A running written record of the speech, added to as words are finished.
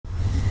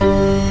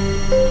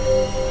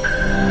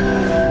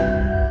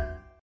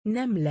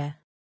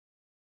نملة.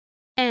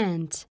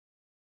 ant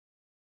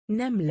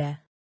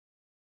نملة.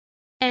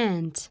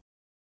 ant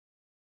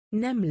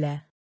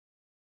نملة.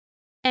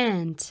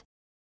 ant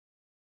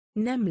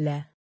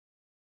نملة.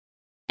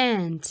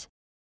 ant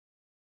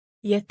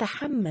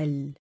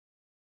يتحمل.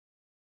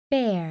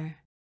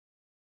 bear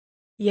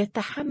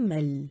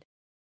يتحمل.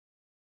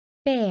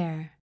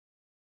 bear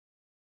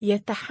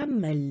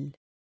يتحمل.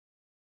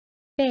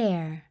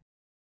 bear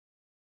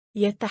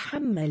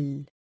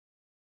يتحمل.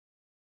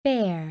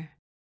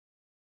 bear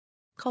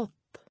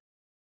قط.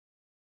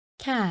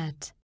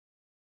 cat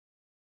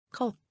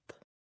قط.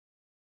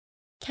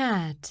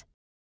 cat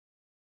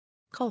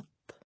قط.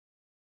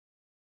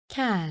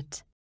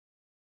 cat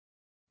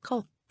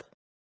قط.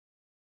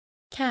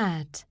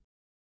 cat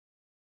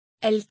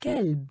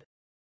الكلب.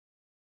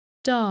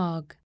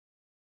 dog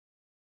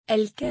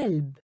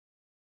الكلب.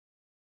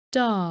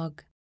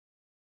 dog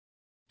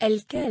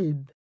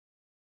الكلب.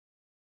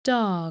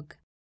 dog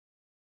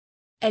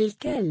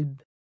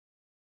الكلب.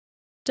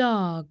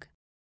 dog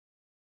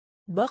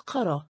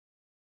بقرة.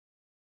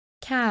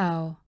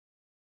 cow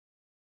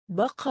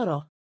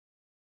بقرة.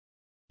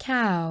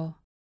 cow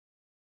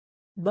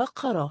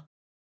بقرة.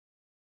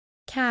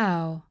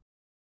 cow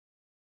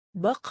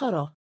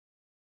بقرة.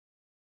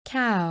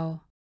 cow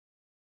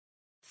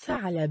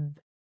ثعلب.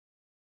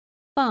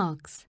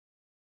 fox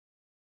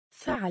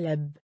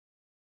ثعلب.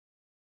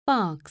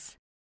 fox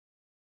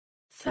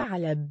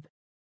ثعلب.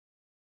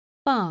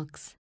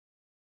 fox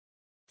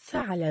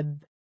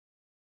ثعلب.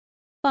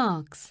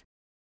 fox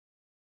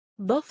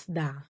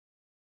ضفدع.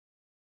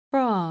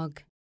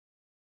 frog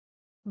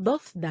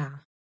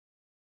ضفدع.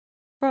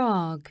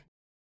 frog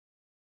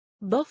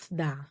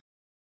ضفدع.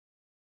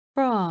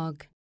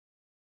 frog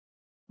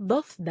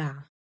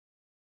ضفدع.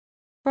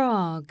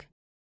 frog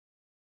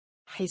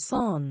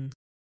حصان.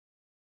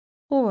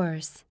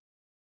 horse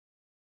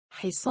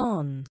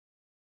حصان.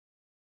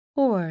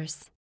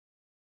 horse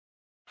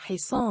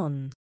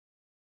حصان.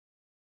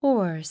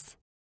 horse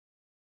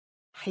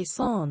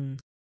حصان.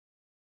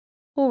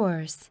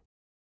 horse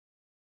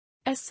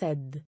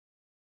أسد.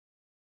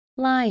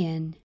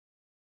 lion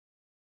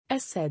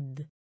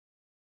أسد.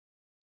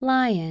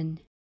 lion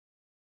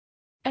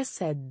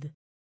أسد.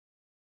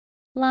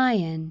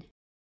 lion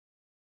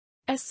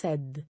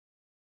أسد.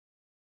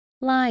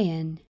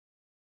 lion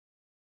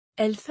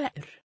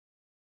الفأر.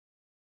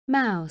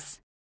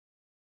 mouse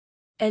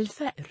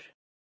الفأر.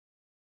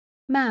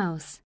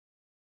 mouse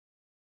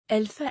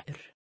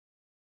الفأر.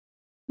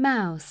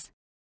 mouse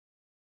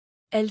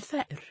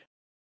الفأر.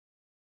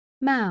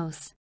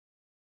 mouse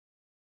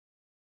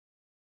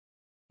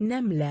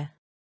نملة.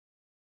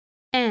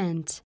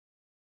 ant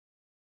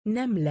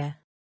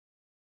نملة.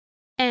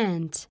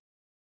 ant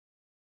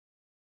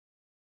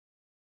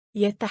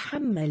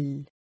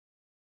يتحمل.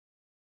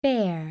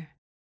 bear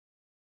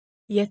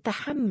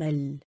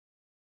يتحمل.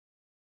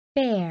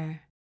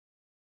 bear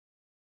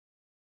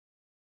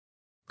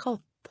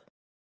قط.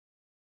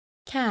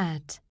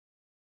 cat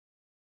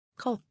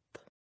قط.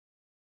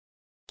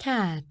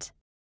 cat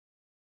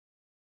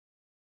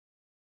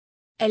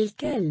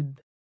الكلب.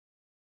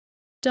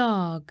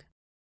 dog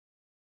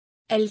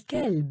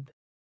الكلب.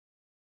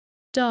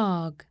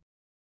 dog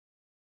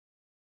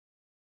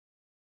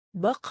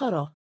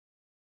بقرة.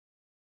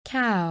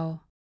 cow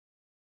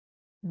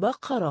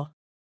بقرة.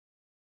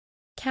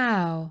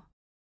 cow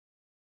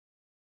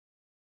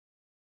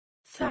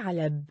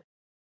ثعلب.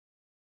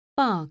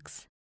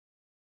 fox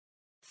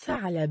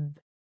ثعلب.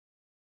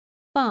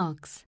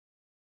 fox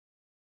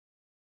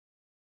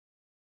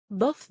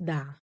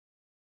ضفدع.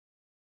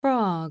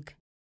 frog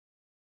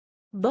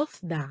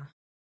ضفدع.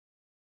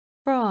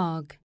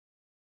 frog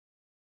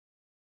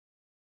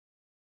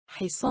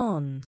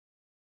حصان.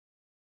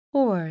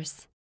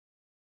 horse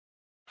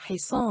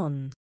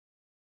حصان.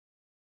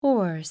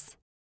 horse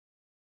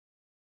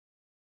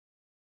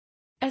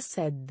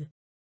أسد.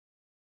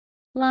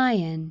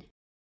 lion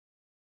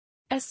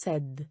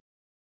أسد.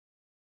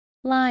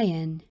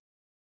 lion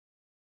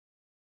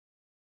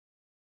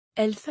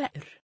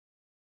الفأر.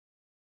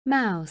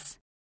 mouse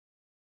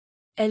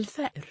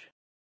الفأر.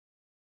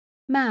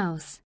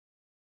 mouse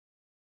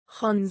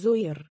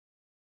خنزير.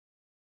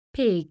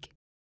 pig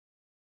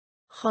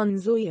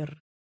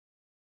خنزير.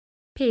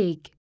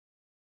 pig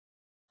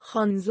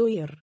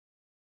خنزير.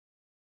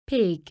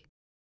 pig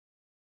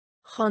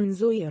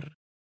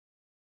خنزير.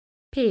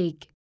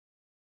 pig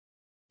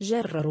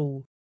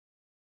جرروا.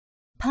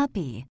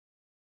 puppy,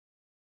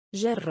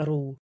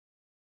 جرروا.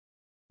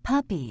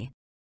 puppy,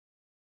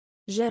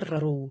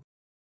 جرروا.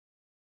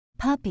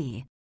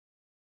 puppy,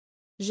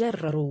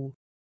 جرروا.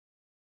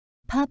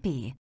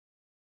 puppy,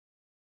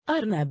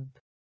 أرنب.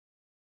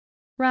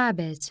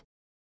 rabbit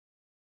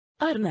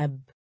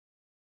أرنب.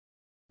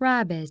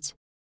 rabbit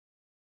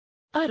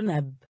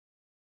أرنب.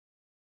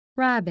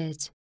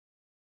 rabbit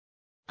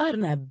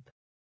أرنب.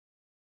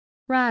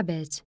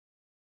 rabbit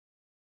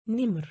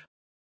نمر.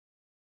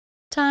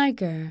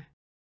 tiger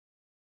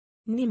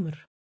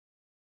نمر.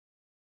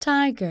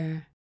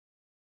 tiger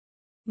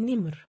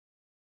نمر.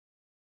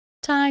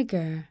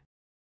 tiger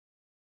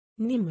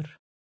نمر.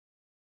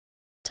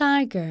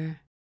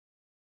 tiger,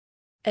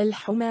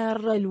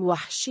 الحمار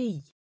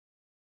الوحشي.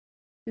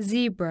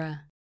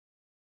 zebra,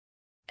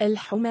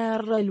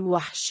 الحمار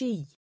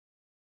الوحشي.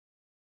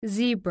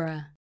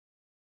 zebra,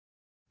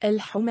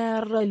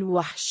 الحمار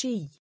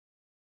الوحشي.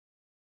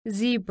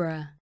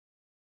 zebra,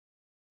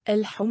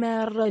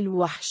 الحمار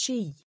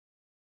الوحشي.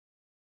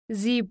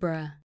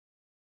 zebra,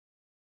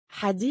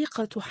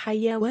 حديقة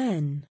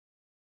حيوان.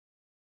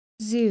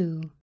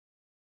 zoo,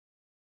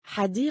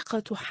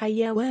 حديقة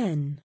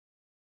حيوان.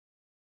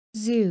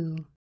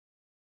 zoo,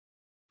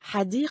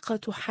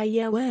 حديقة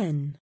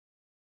حيوان.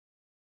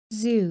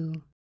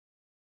 zoo,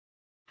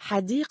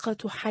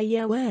 حديقة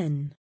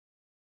حيوان.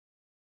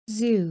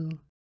 zoo,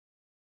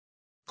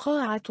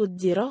 قاعة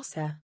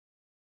الدراسة.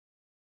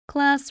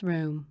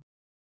 classroom,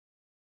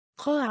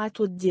 قاعة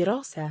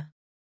الدراسة.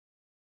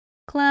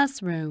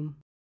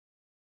 classroom,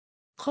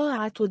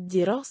 قاعة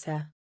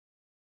الدراسة.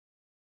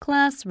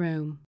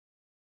 classroom,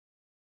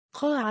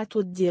 قاعة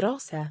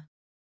الدراسة.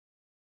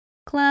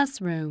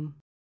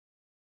 classroom,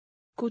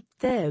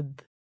 كتاب.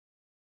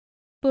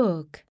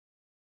 book,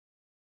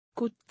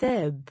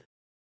 كتاب.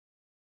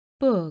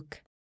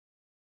 book,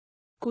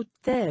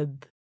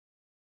 كتاب.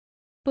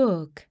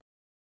 book,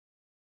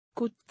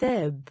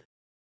 كتاب.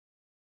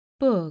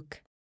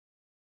 book,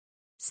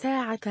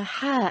 ساعة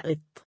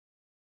حائط.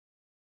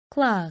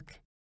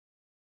 clock,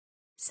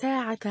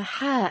 ساعة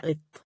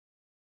حائط.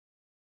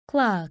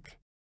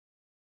 clock,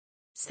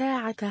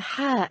 ساعة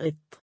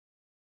حائط.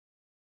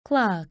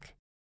 clock,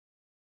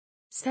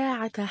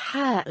 ساعة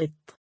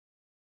حائط.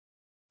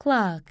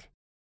 clock,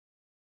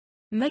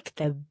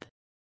 مكتب.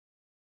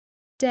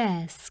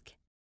 desk,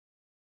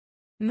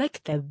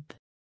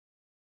 مكتب.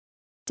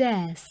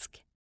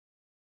 desk,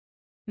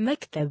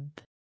 مكتب.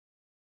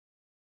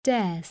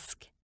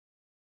 desk,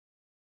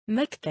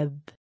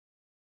 مكتب.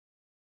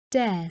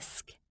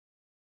 desk,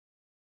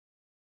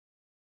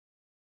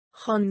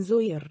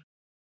 خنزير.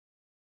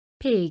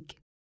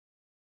 pig,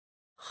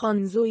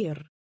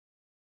 خنزير.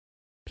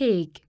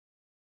 pig,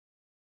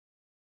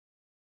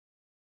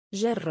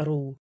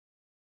 جرروا.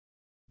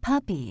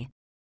 puppy,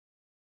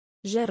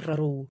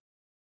 جرروا.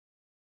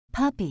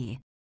 puppy,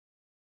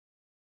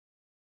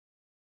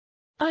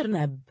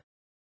 أرنب.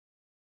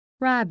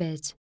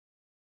 rabbit,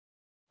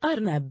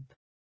 أرنب.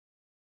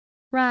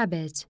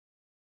 rabbit,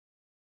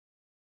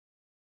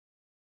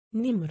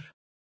 نمر.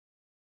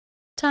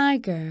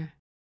 tiger,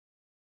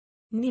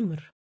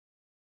 نمر.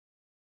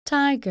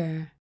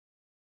 tiger,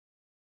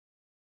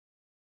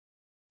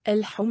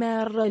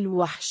 الحمار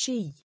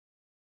الوحشي.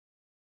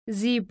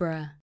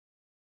 zebra,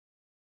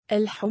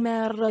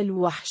 الحمار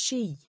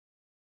الوحشي.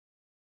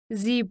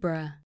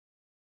 zebra,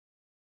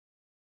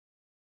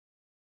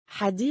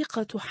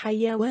 حديقة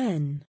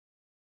حيوان.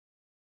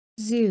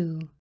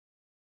 zoo,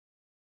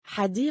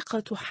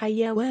 حديقة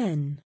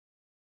حيوان.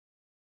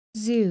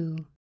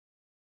 zoo,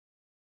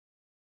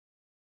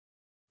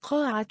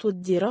 قاعة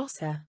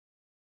الدراسة.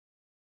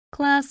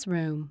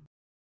 classroom,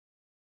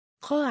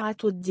 قاعة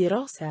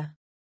الدراسة.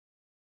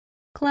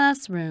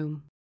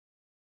 classroom,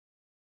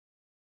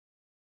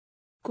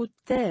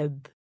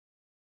 كتاب.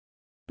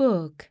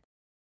 book,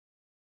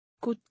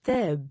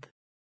 كتاب.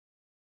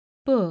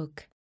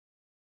 book,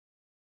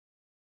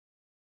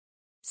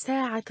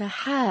 ساعة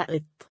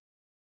حائط.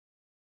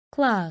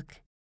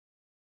 clock,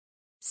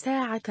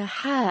 ساعة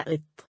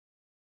حائط.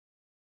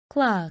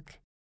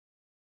 clock,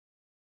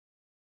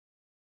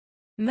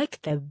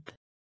 مكتب.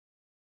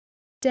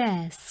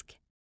 desk,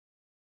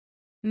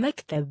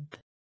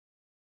 مكتب.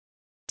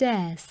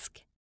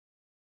 desk,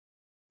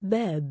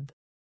 باب.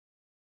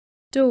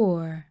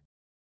 door,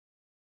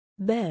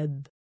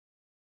 باب.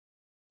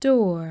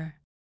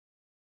 door,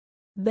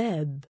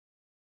 باب.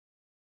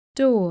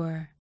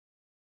 door,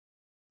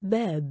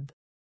 باب.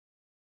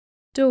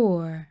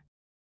 door,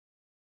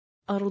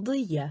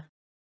 أرضية.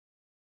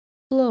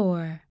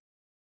 floor,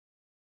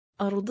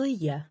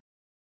 أرضية.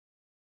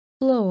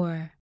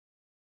 floor,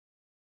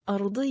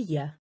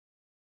 أرضية.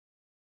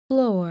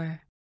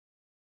 floor,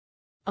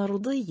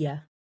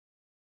 أرضية.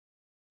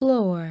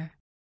 floor,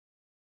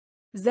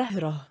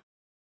 زهرة.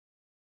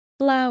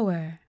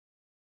 flower,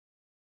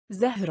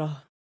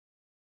 زهرة.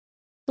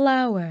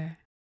 flower,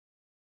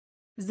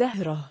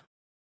 زهرة.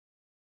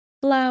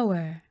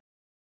 flower,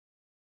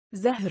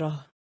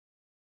 زهرة.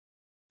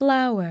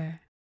 flower,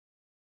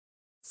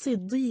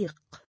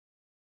 صديق.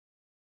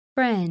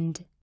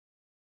 friend,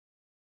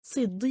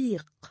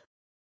 صديق.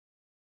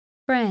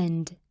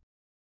 friend,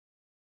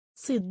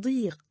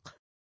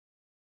 صديق.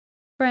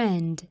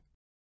 friend,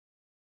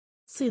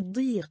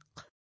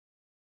 صديق.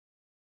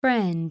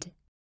 friend,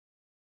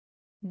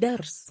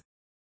 درس.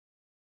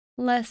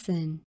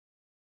 lesson,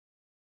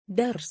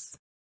 درس.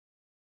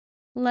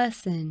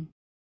 lesson,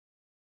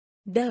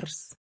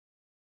 درس.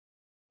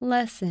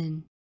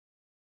 lesson,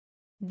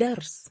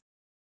 درس.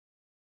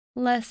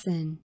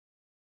 lesson,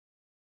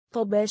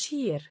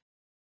 طباشير.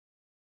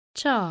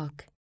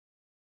 chalk,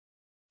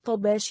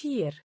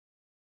 طباشير.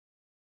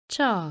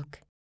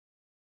 chalk,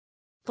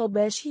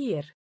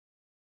 طباشير.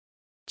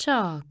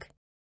 chalk,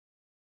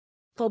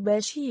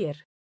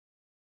 طباشير.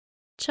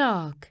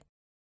 chalk,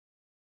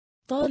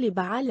 طالب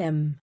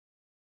علم.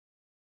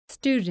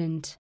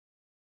 student,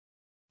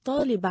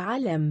 طالب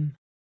علم.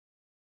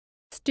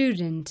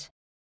 student,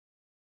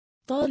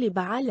 طالب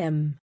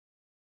علم.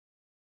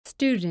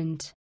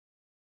 student,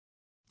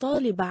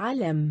 طالب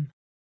علم.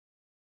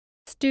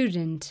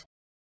 student,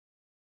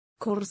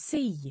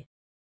 كرسي.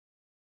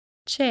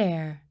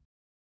 chair,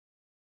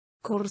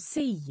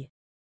 كرسي.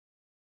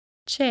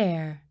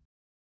 chair,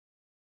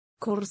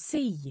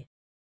 كرسي.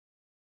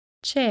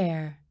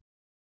 chair,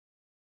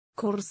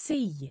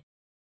 كرسي.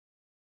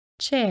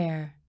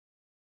 chair,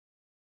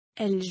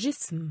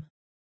 الجسم.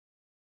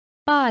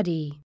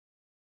 body,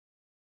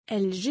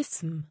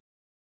 الجسم.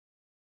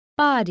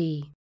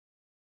 body,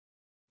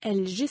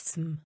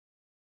 الجسم.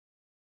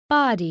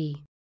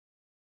 body,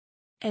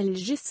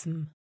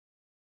 الجسم.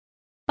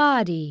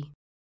 body,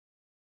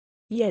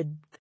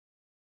 يد.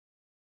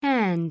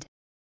 hand,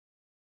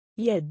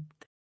 يد.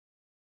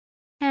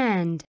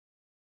 hand,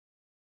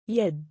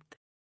 يد.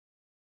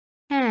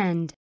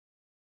 hand,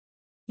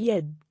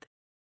 يد.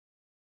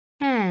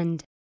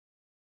 hand,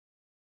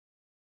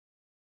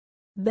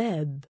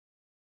 باب.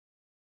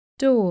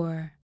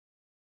 door,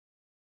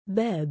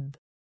 باب.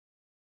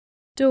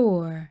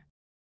 door,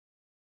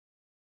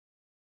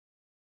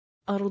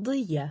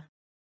 أرضية.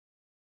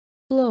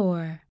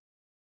 floor,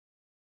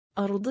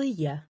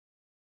 أرضية.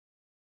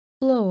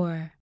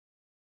 floor,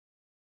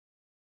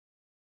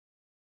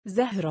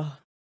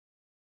 زهرة.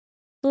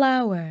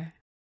 flower,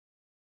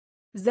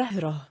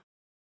 زهرة.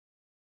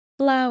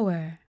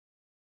 flower,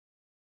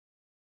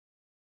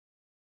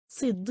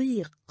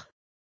 صديق.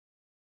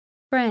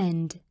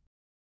 friend,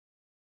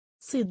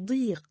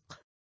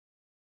 صديق.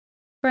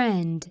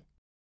 friend,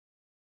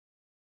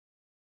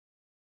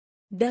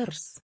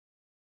 درس.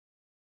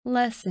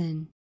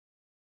 lesson,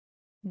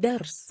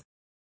 درس.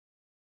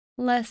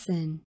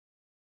 lesson,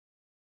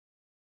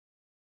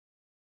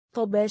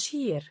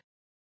 طباشير.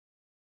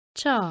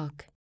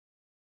 chalk,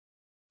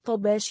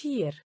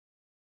 طباشير.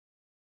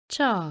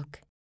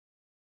 chalk,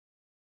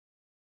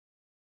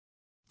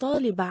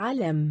 طالب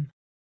علم.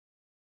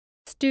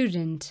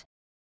 student,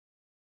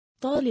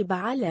 طالب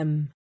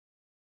علم.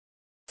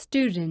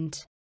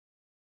 student,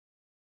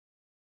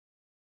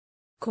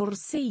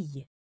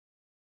 كرسي.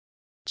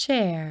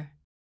 chair,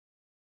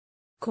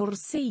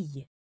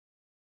 كرسي.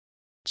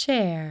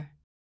 chair,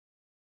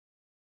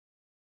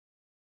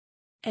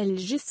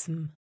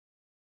 الجسم.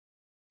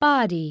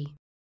 body,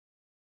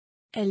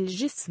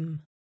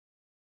 الجسم.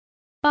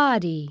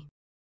 body,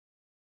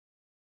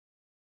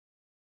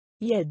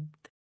 يد.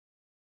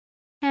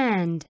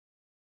 hand,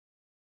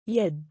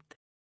 يد.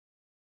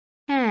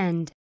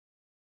 hand,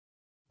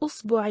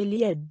 أصبع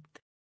اليد.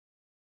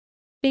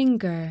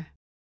 finger,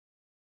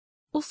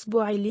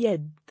 أصبع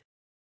اليد.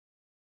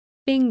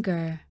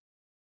 finger,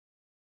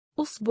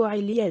 أصبع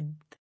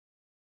اليد.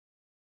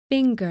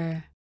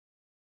 finger,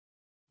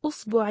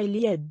 أصبع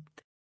اليد.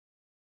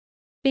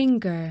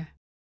 finger,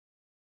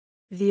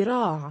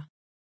 ذراع.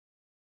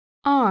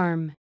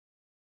 arm,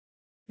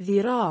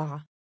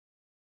 ذراع.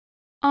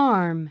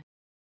 arm,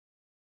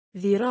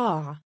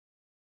 ذراع.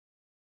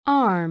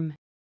 arm,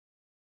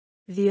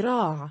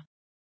 ذراع.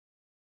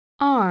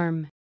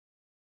 arm,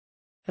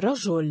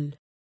 رجل.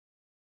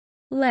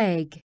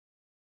 leg,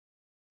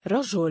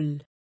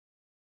 رجل.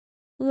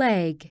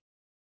 leg,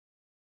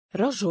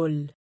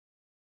 رجل.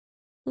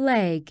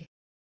 leg,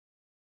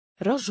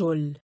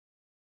 رجل.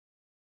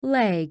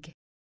 leg,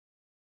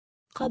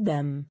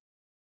 قدم.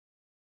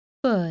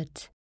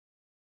 foot,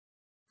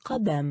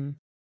 قدم.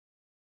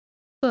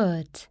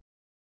 foot,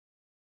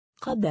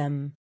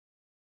 قدم.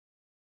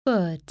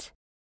 foot,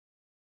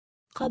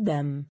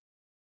 قدم.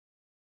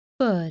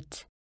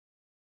 foot,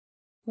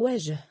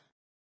 وجه.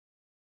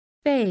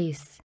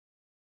 face,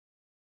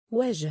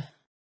 وجه.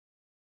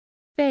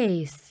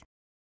 face,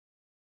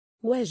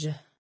 وجه.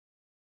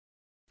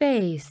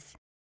 face,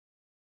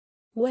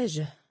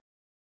 وجه.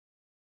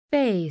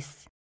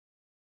 face,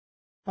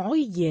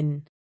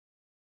 عين.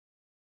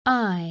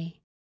 eye,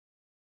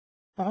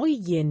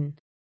 عين.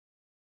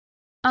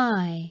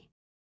 eye,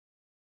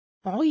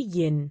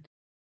 عين.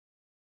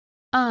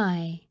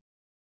 eye,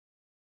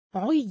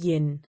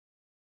 عين.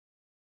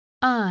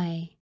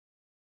 eye,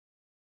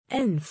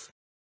 أنف.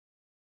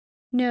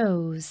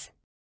 nose,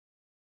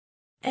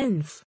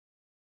 أنف.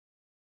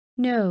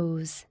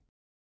 nose,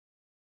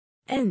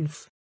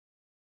 أنف.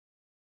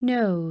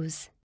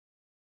 nose,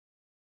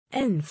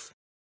 أنف.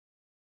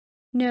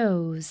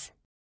 nose,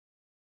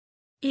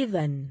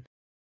 إذن.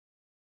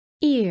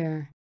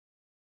 ear,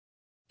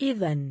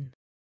 إذن.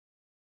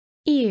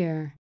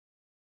 ear,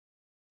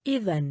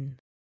 إذن.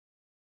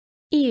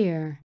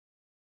 ear,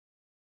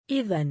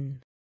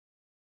 إذن.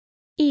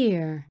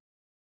 ear,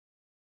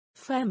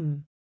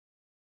 فم.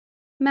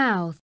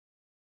 mouth,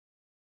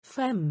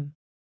 فم.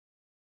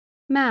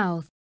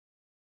 mouth,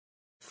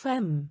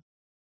 فم.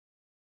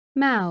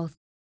 mouth,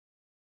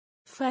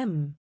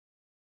 فم.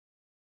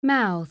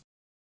 mouth,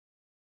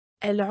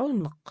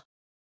 العنق.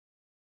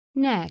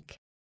 neck,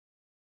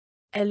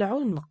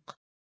 العنق.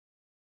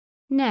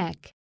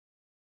 neck,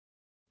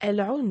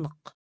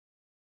 العنق.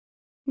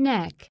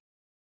 neck,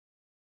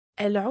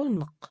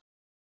 العنق.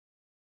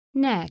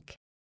 neck,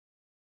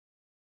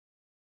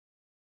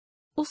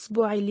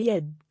 أصبع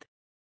اليد.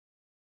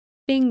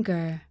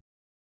 finger,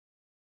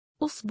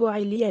 أصبع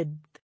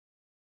اليد.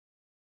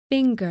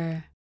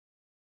 finger,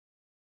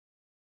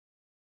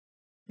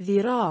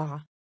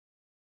 ذراع.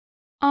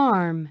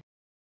 arm,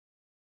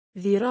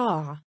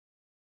 ذراع.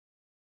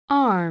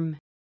 arm,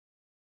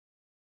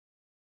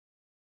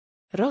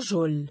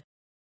 رجل.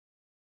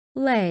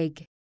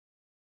 leg,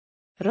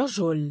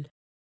 رجل.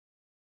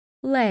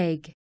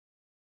 leg,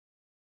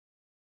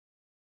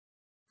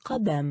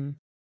 قدم.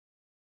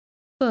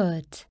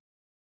 foot,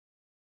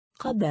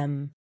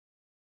 قدم.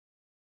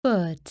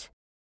 foot,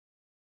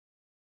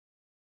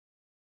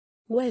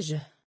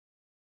 وجه.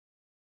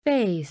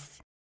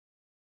 face,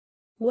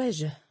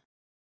 وجه.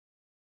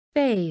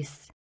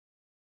 face,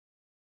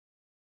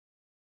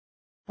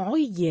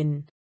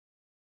 عين.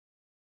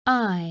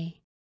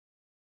 eye,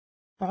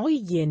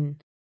 عين.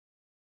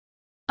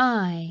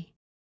 eye,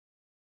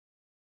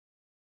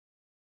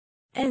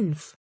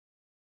 أنف.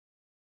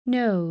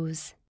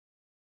 nose,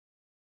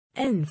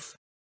 أنف.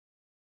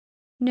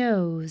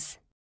 nose,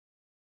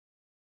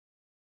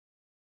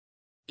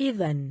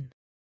 إذن.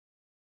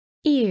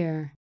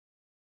 ear,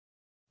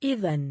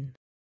 إذن.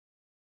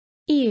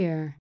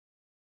 ear,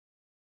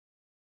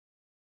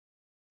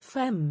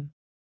 فم.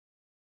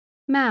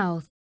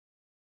 mouth,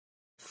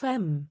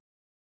 فم.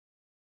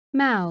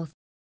 mouth,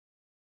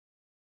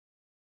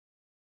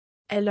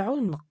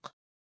 العنق.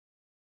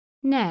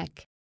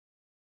 neck,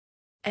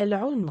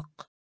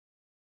 العنق.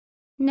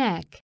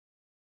 neck,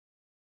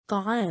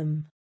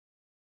 طعام.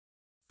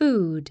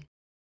 food,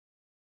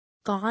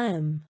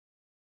 طعام.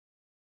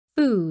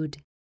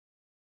 food,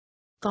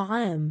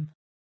 طعام.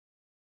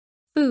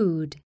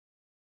 food,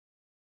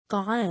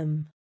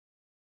 طعام.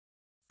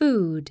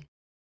 food,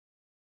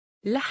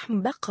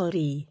 لحم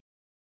بقري.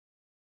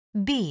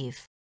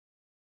 beef,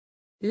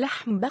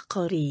 لحم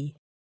بقري.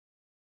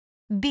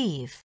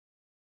 beef,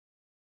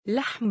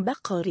 لحم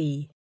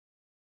بقري.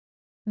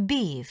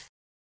 beef,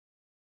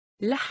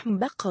 لحم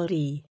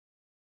بقري.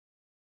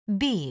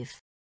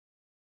 beef,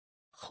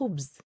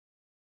 خبز.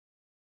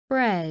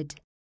 bread,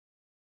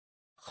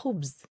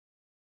 خبز.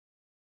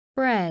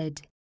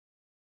 bread,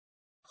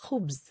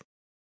 خبز.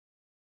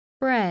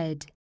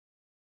 bread,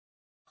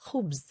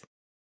 خبز.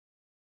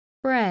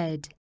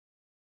 bread,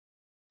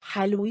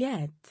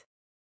 حلويات.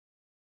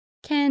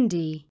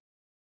 candy,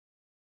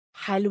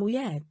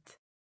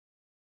 حلويات.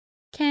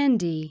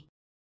 candy,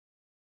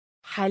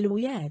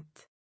 حلويات.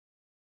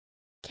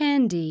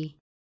 candy,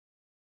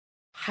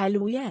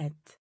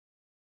 حلويات.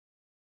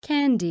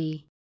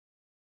 candy,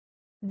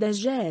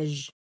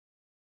 دجاج.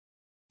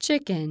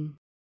 chicken,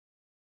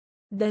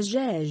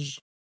 دجاج.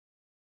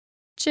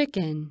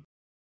 chicken,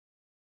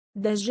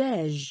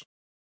 دجاج.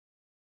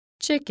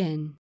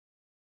 chicken,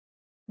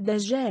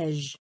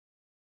 دجاج.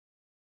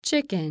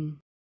 chicken,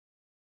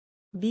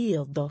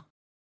 بيض.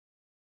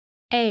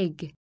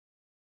 egg,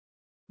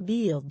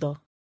 بيض.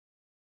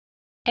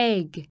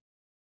 egg,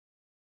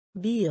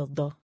 بيض.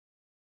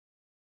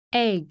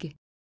 egg,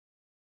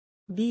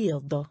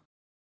 بيض.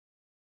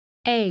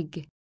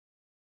 egg,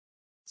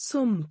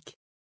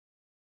 سمك.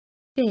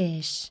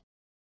 fish,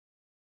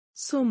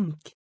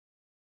 سمك.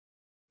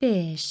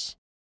 fish,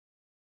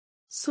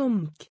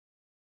 سمك.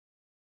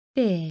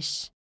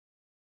 fish,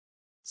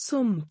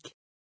 سمك.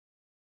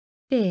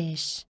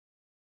 fish,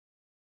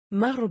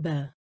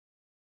 مربى.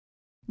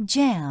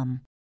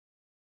 jam,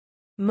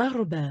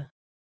 مربى.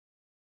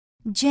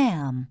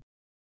 jam,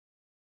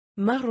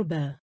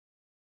 مربى.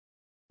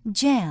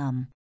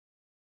 jam,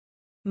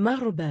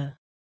 مربى.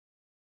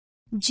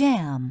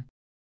 jam,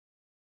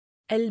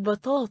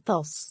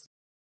 البطاطس.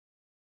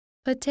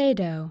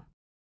 potato,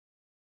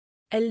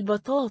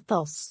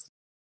 البطاطس.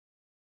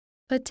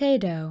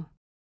 potato,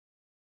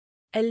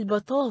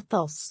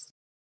 البطاطس.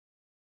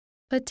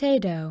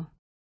 potato,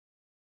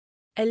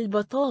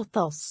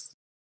 البطاطس.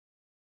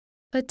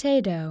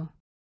 potato,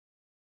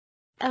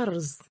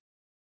 أرز.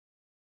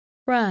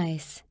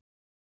 rice,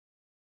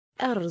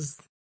 أرز.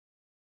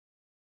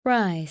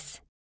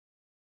 rice,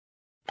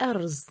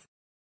 أرز.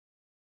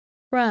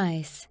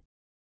 rice,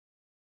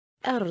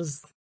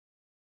 أرز.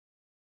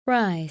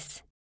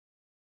 rice,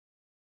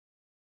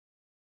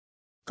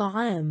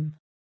 طعام.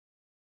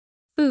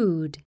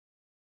 food,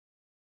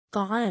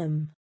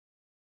 طعام.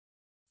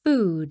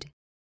 food,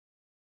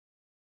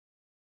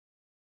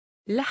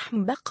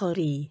 لحم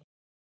بقري.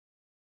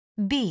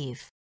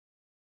 beef,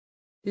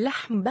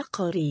 لحم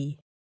بقري.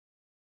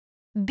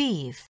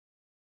 beef,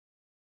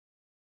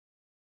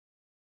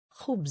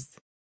 خبز.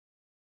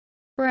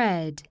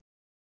 bread,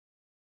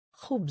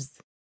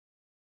 خبز.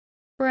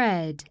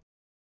 bread,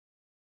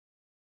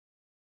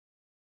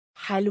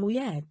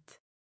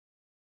 حلويات.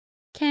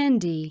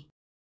 candy,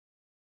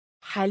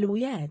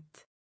 حلويات.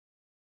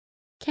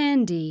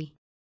 candy,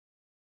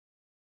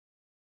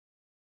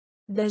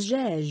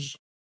 دجاج.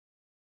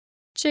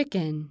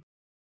 chicken,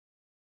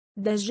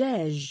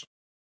 دجاج.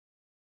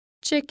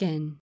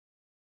 chicken,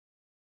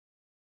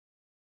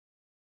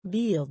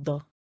 بيض.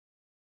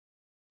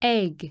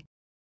 egg,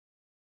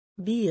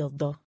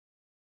 بيض.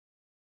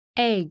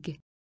 egg,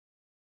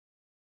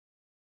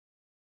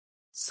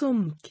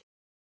 سمك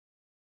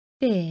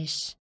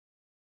fish,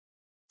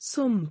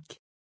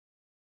 سمك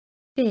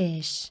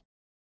fish,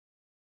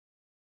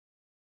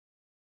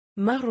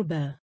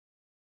 مربى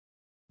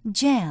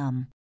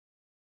jam,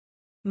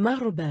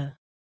 مربى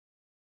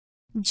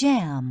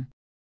jam,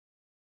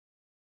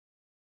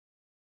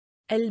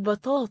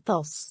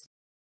 البطاطس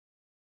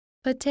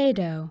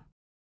potato,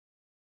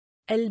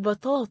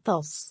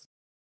 البطاطس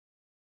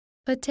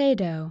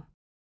potato,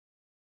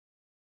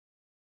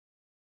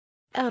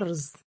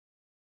 أرز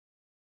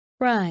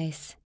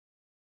rice,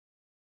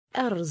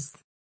 أرز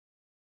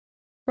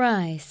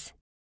rice,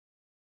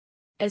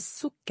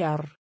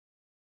 السكر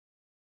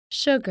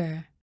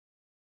sugar,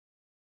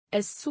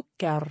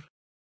 السكر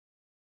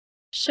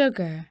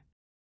sugar,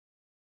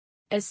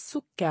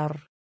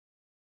 السكر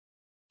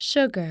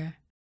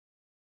sugar,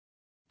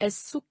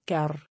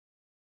 السكر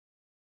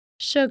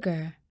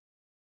sugar,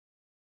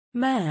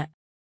 ماء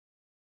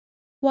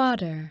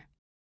water,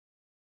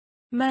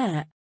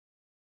 ماء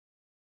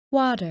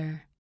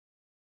water,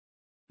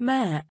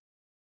 ماء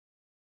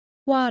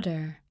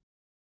water,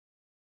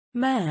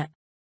 ماء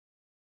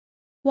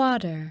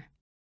water,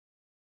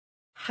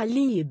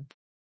 حليب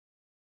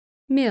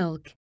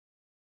milk,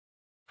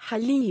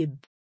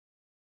 حليب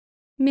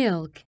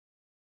milk,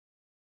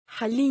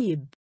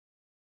 حليب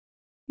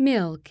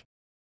milk,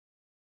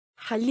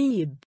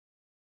 حليب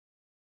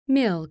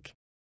milk,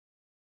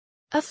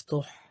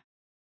 أفتح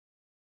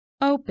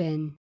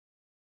open,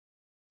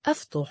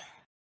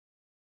 أفتح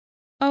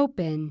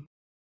open,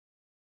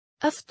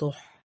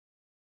 أفتح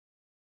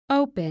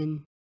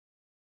open,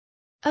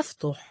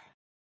 أفتح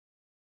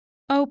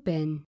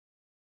open,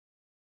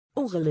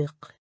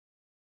 أغلق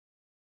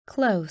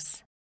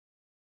close,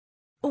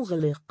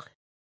 أغلق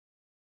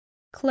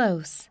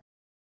close,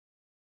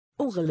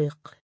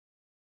 أغلق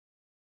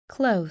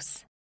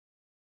close,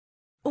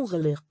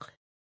 أغلق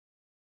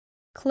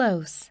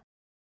close,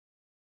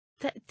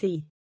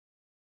 تأتي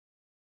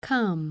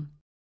come,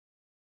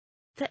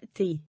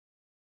 تأتي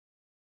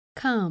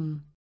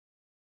come,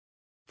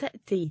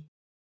 تأتي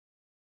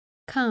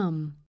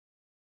come,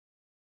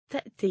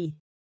 تأتي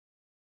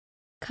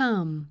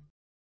come,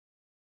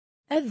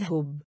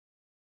 أذهب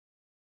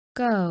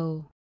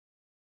go,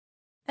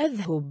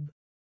 أذهب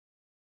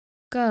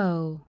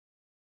go,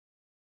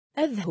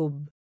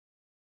 أذهب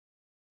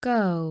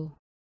go,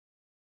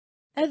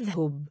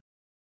 أذهب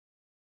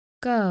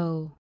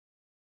go,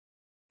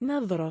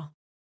 نظرة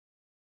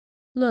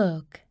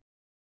look,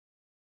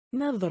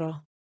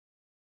 نظرة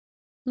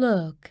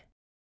look,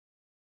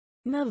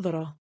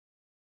 نظرة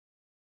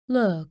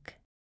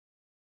look,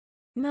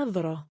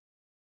 نظرة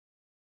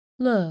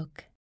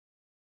look,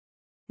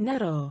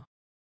 نرى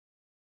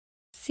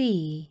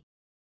see,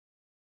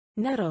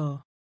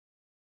 نرى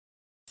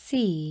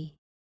see,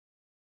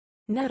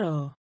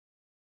 نرى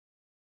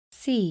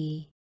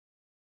see,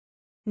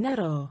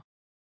 نرى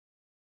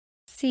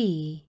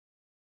see,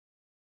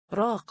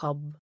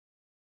 راقب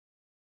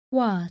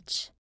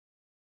watch,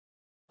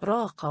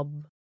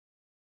 راقب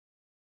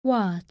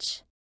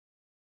watch,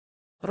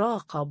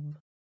 راقب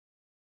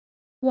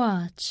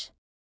watch,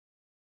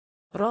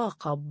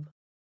 راقب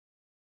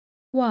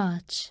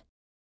watch,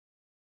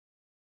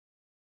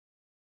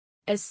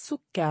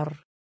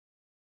 السكر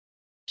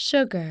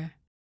sugar,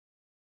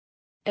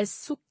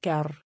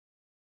 السكر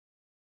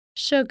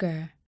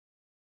sugar,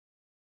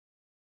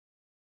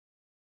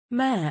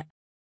 ماء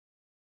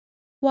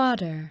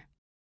water,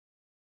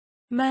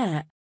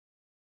 ماء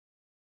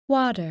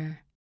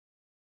water,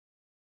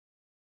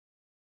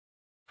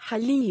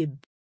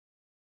 حليب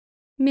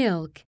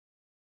milk,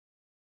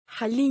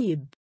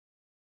 حليب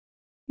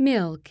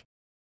milk,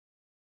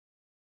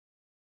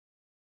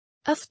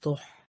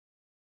 أفتح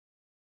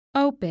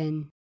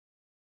open,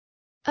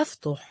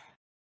 أفتح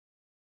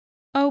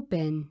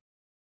open,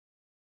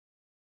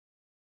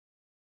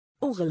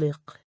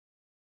 أغلق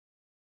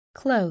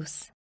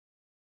close,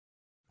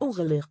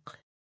 أغلق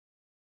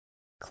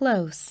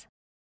close,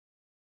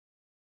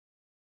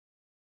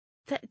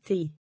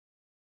 تأتي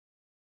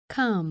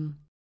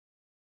come,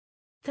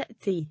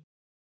 تأتي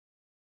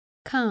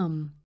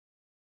come,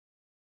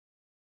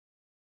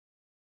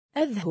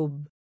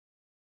 أذهب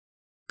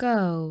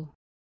go,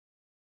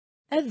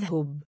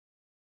 أذهب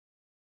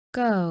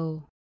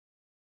go,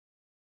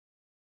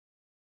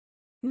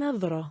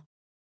 نظرة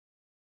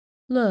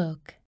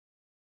look,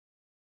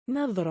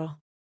 نظرة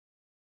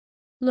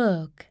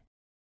look,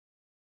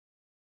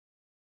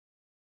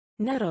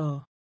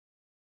 نرى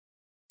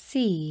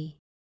see,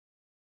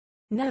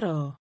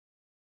 نرى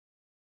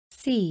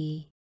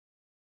see,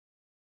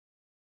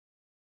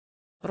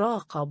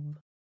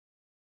 راقب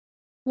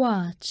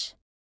watch,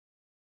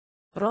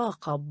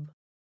 راقب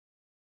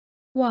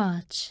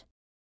watch,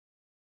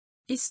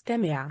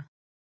 استمع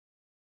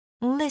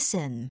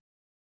listen,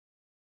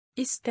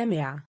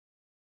 استمع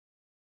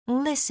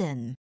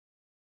listen,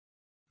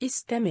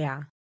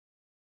 استمع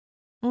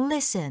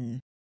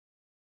listen,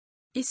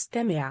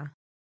 استمع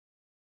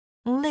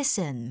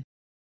listen,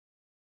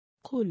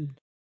 قل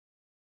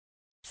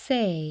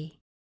say,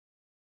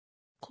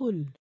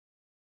 قل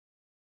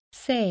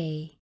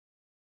say,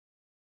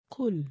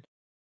 قل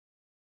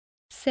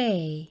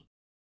say,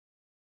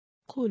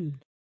 قل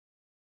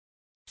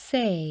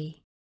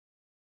say,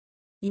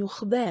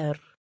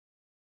 يخبر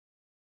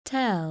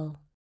tell,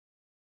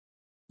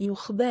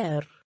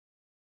 يخبر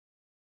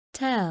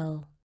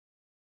tell,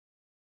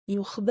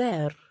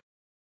 يخبر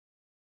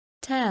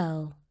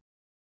tell,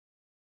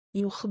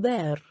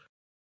 يخبر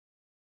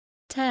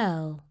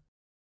tell,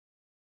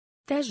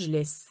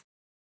 تجلس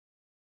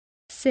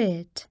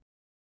sit,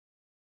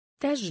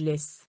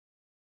 تجلس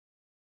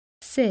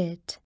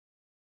sit,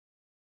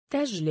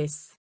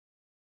 تجلس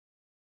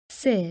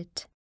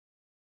sit,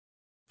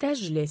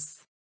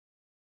 تجلس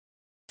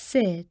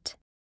sit,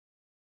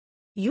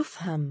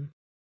 يفهم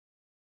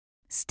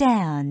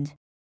stand,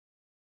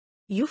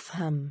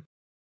 يفهم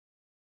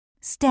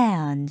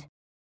stand,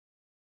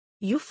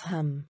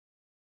 يفهم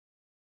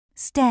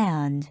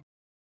stand,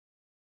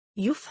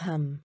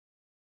 يفهم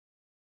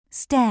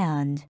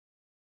stand,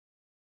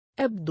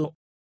 أبدأ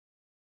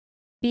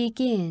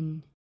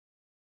begin,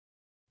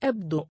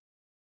 أبدأ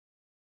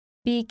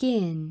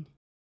begin,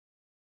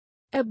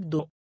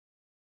 أبدأ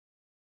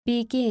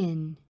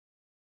begin,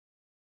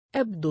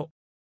 أبدأ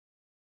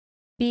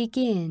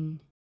begin,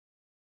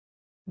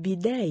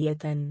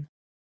 بداية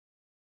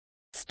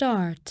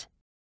start,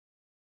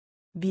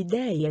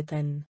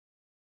 بداية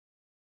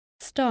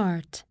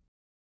start,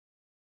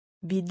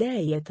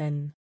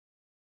 بداية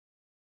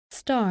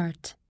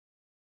start,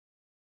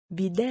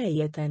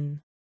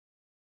 بداية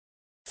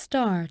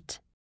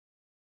start,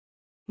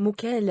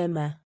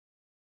 مكالمة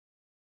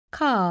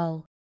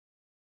call,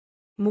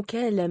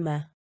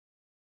 مكالمة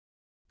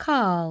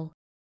call,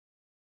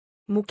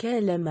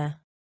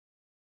 مكالمة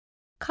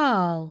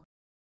call,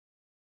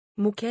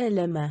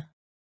 مكالمة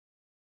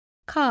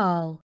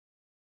call,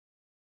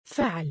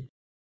 فعل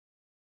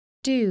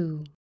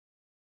do,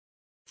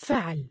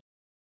 فعل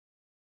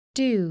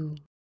do,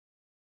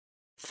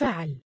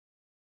 فعل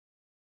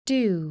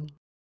do,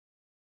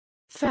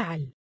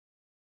 فعل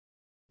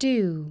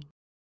do,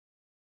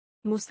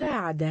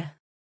 مساعدة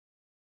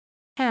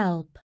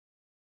help,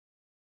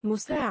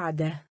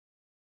 مساعدة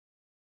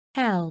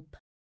help,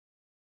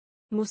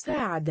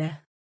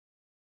 مساعدة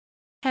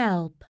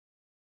help,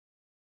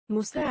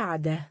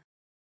 مساعدة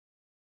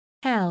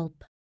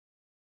help,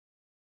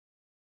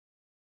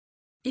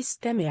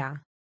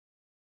 استمع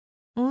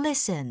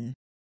listen,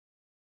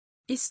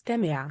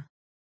 استمع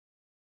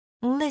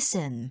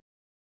listen,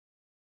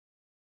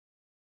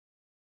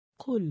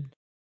 قل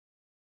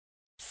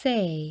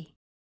say,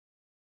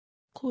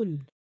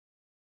 قل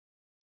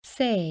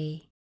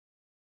say,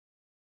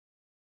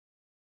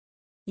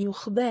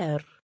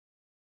 يخبر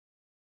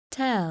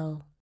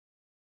tell,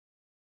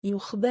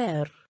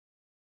 يخبر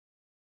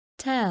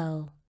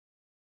tell,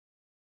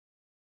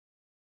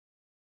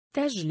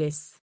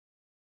 تجلس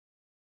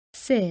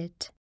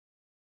sit,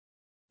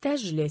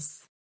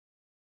 تجلس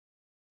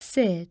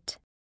sit,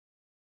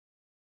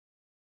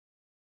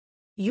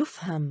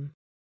 يفهم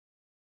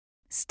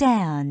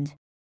stand,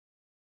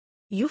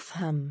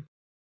 يفهم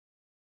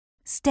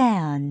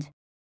stand,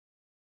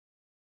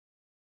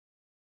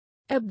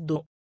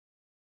 أبدأ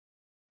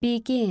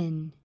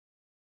begin,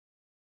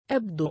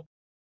 أبدأ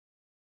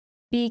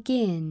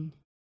begin,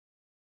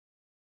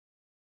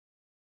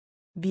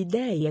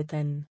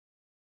 بداية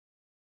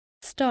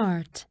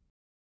start,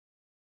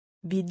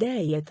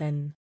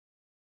 بداية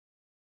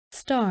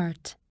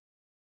start,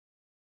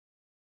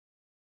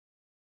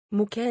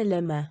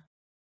 مكالمة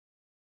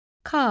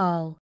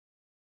call,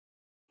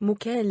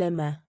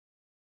 مكالمة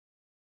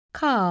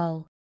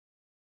call,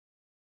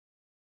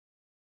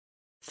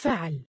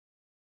 فعل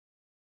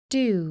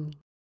do,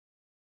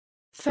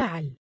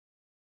 فعل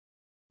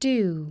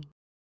do,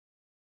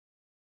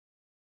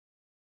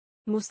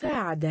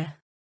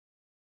 مساعدة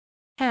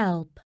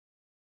help,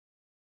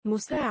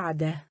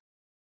 مساعدة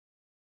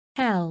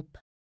help,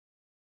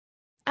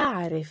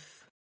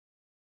 أعرف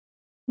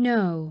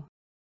no,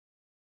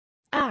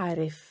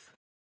 أعرف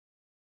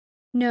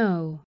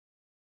no,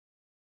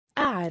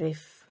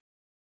 أعرف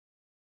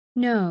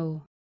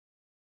no,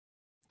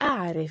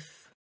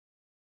 أعرف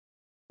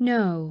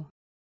no,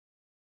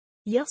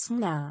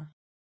 يصنع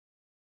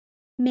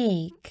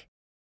make,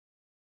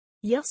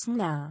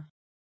 يصنع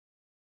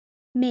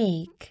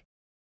make,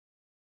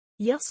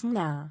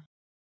 يصنع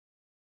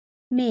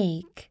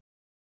make,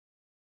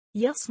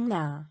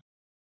 يصنع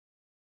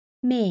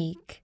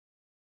make,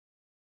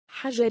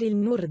 حجر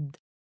النرد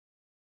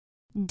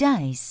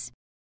dice,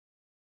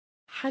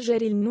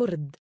 حجر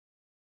النرد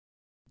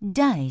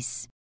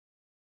dice,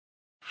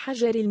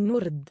 حجر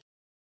النرد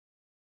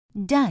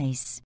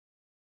dice,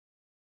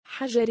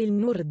 حجر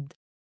النرد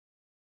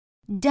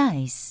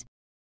dice,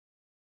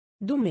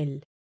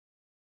 دمل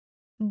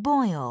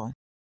boil,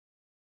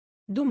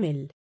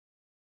 دمل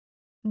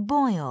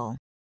boil,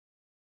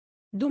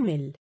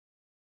 دمل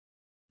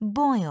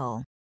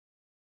boil,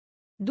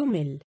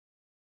 دمل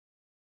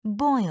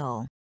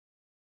boil,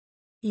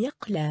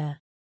 يقلى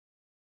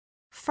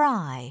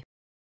fry,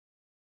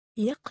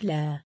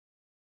 يقلى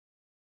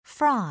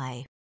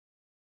fry,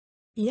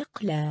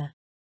 يقلى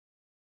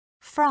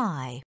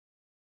fry,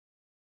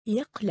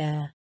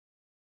 يقلى.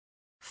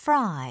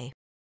 fry,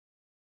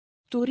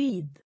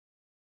 تريد.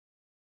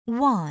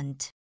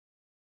 want,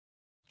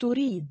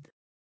 تريد.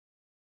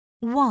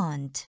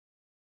 want,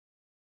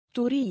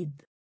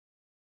 تريد.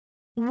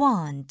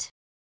 want,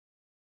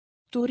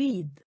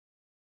 تريد.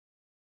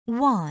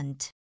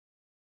 want,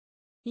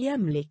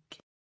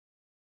 يملك.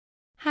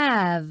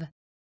 have,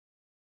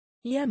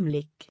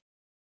 يملك.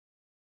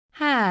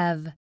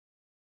 have,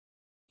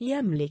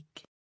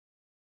 يملك.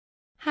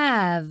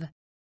 have,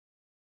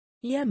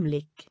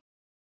 يملك.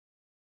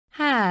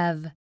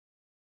 have,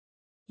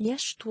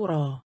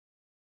 يشترى.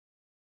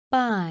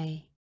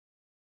 buy,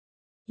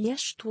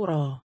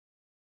 يشترى.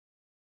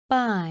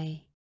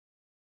 buy,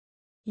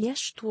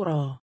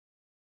 يشترى.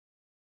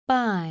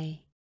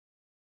 buy,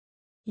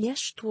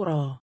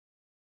 يشترى.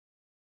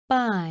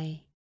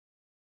 buy,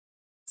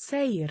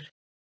 سير.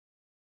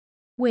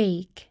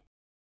 wake,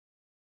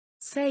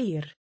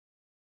 سير.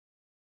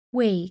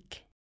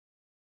 wake,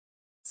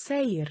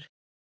 سير.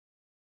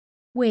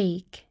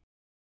 wake,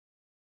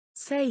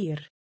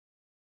 سير.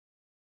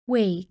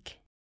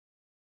 wake,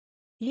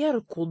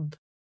 يركض.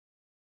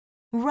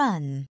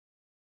 run,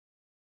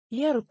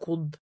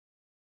 يركض.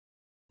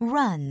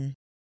 run,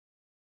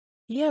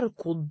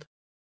 يركض.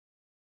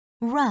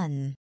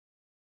 run,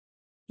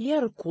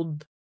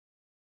 يركض.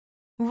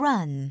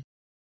 run,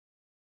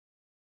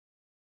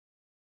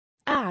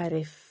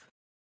 أعرف.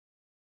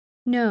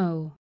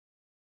 no,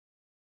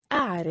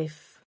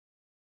 أعرف.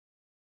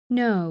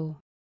 no,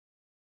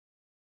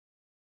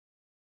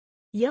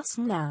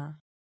 يصنع.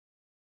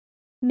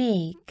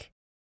 make,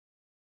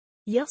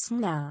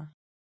 يصنع.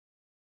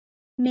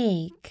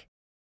 make,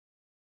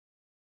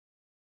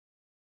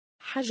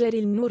 حجر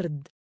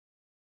النرد.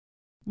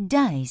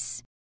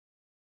 dice,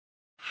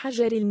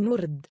 حجر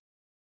النرد.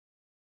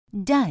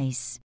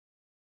 dice,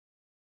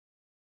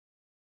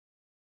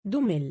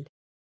 دمل.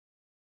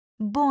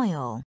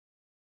 boil,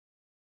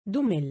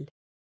 دمل.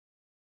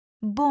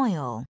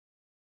 boil,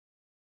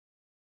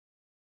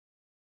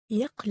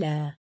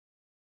 يقلى.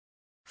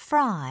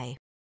 fry,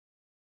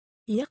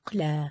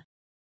 يقلى.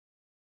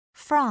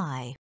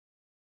 fry,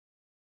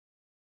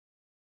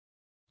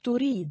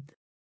 تريد.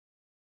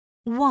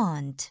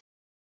 want,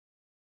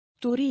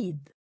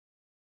 تريد.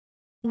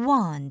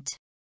 want,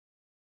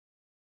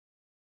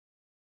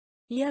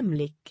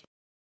 يملك.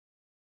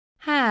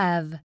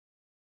 have,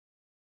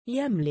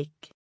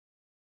 يملك.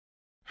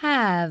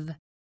 have,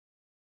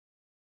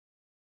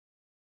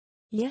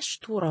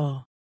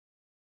 يشترى.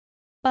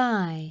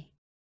 buy,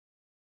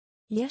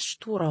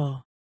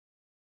 يشترى.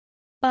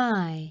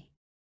 buy,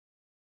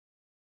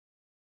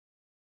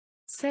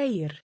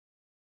 سير.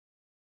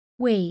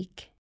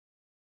 wake,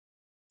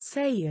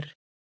 سير.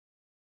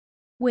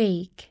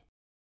 wake,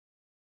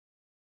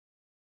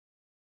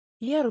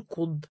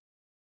 يركض.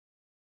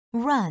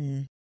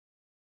 run,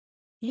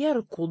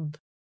 يركض.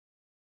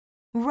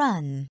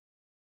 run,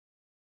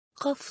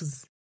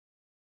 قفز.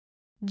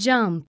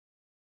 jump,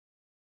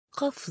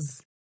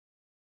 قفز.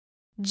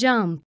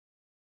 jump,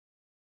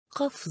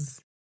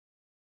 قفز.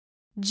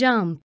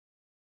 jump,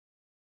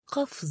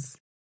 قفز.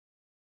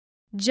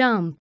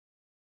 jump,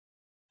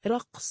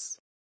 رقص.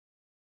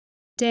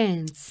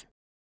 dance,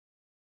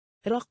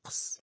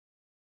 رقص.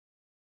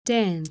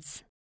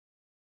 dance,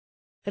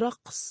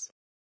 رقص.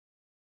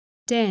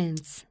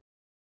 dance,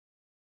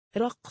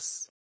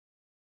 رقص.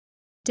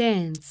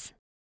 dance,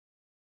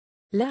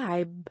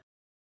 لعب.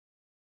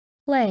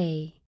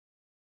 play,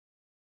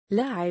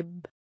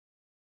 لعب.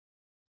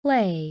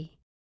 play,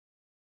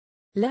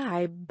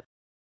 لعب.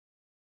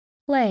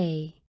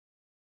 play,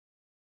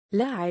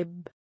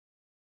 لعب.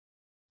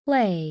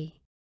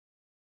 play,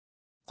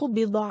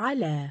 قبض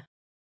على.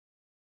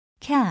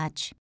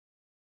 catch,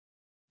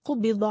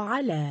 قبض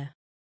على.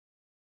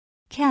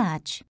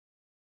 catch,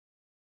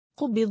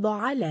 قبض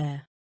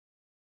على.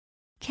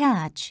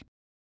 catch,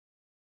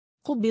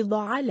 قبض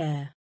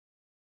على.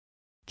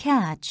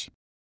 catch,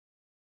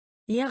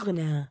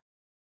 يغنى.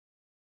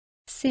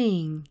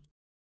 sing,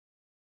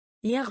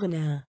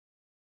 يغنى.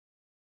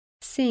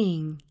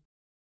 sing,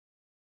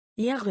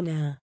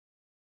 يغنى.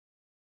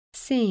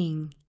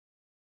 sing,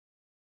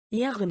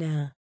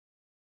 يغنى.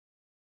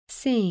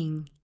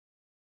 sing,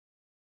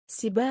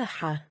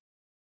 سباحة.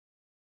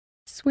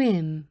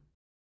 swim,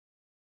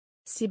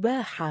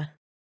 سباحة.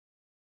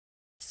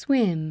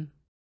 swim,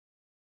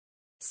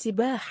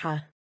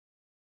 سباحة.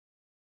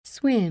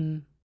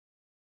 swim,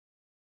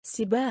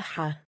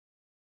 سباحة.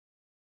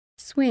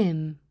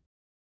 swim,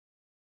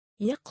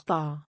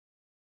 يقطع.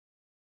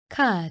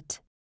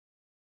 cut,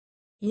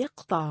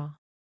 يقطع.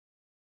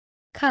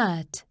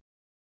 cut,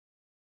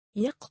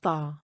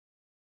 يقطع.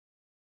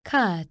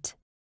 cut,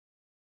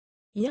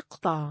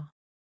 يقطع.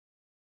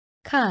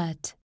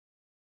 cut,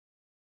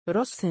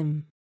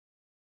 رسم.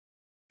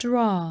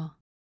 draw,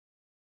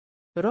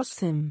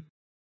 رسم.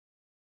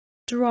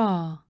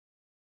 draw,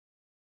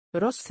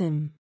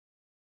 رسم.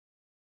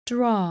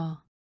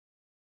 draw,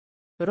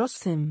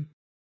 رسم.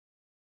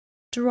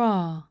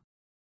 draw,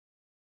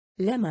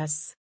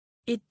 لمس.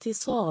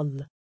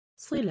 اتصال.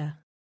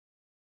 صلة.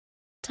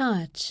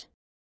 touch,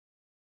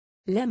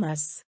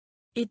 لمس.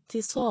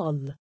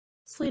 اتصال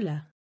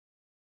صلة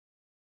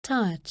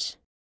touch,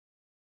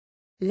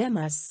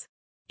 لمس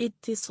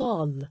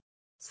اتصال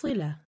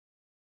صلة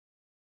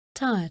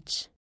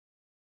touch,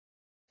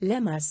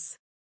 لمس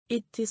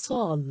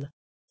اتصال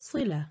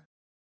صلة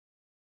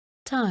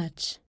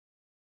touch,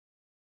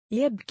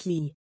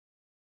 يبكي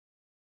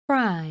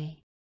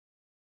cry,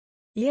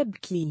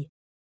 يبكي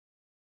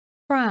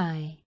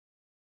cry,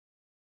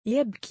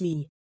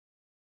 يبكي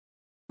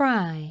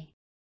cry,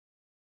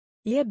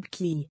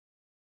 يبكي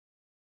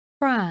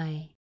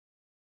cry,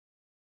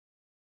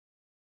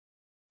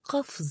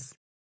 قفز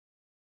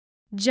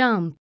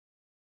jump,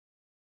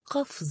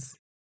 قفز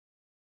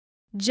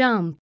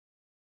jump,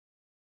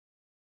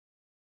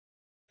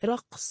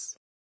 رقص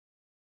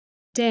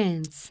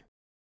dance,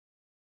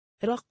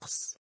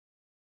 رقص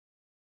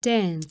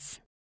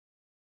dance,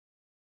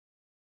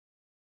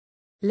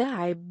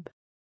 لعب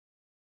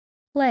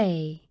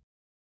play,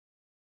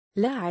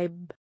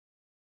 لعب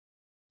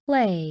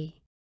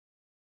play,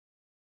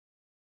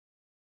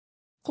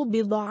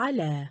 قبض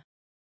على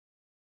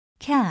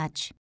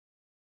catch,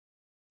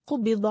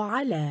 قبض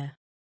على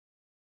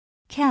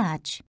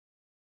catch,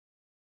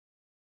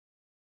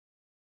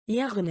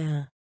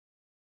 يغنى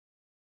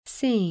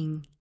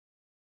sing,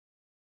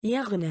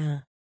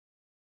 يغنى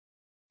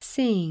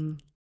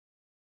sing,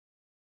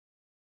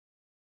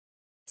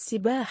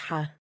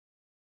 سباحة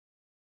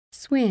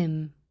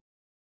swim,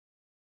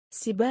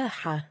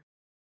 سباحة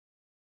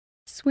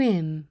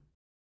swim,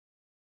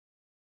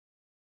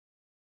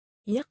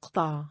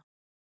 يقطع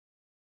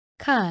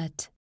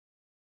cut,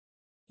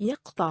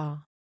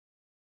 يقطع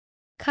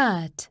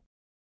cut,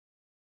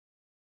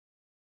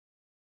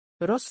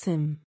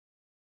 رسم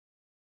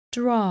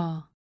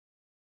draw,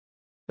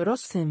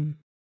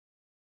 رسم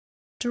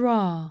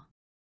draw,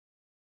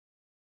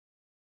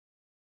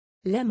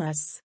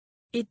 لمس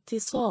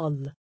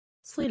اتصال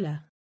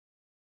صلة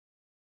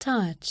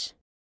touch,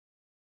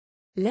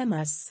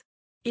 لمس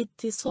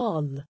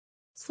اتصال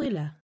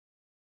صلة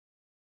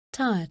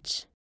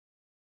touch,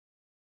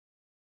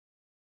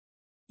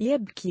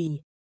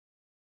 يبكي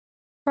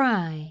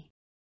cry,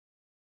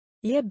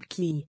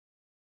 يبكي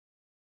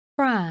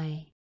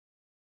cry,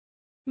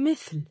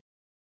 مثل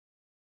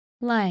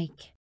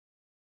like,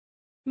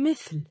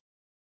 مثل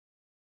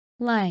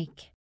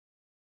like,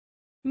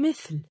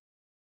 مثل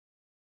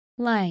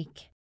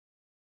like,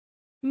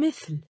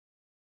 مثل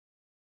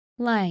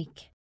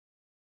like,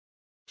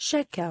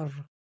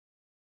 شكر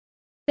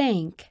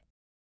think,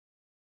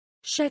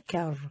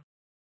 شكر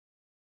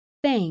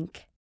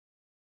think,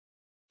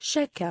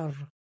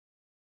 شكر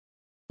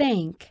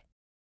think,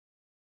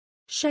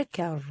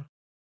 شكر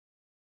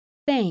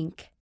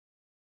think,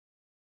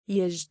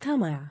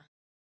 يجتمع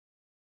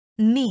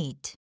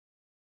meet,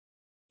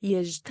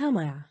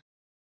 يجتمع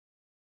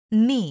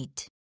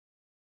meet,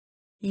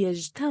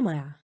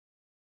 يجتمع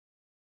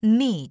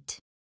meet,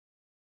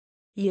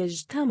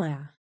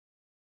 يجتمع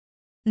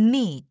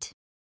meet,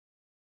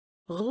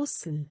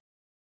 غسل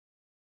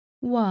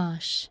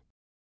wash,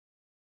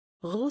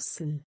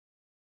 غسل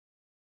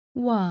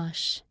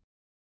wash,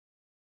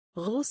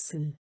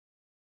 غسل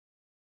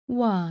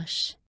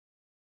wash,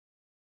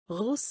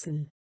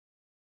 غسل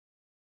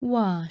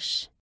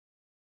wash,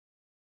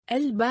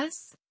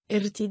 البس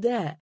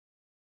ارتداء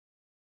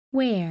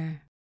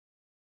wear,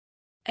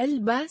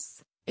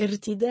 البس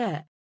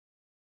ارتداء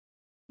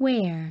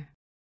wear,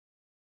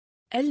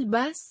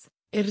 البس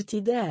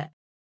ارتداء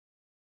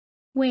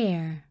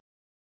wear,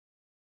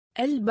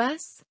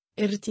 البس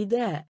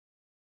ارتداء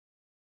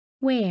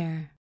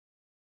wear,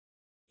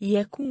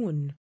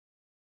 يكون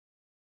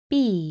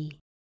be,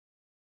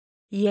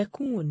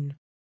 يكون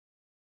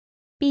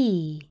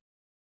be,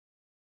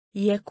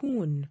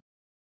 يكون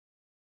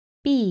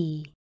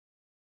be,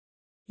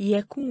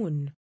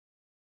 يكون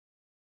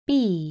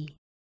be,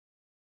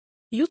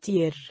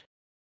 يطير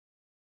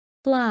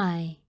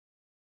fly,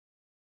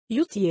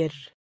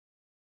 يطير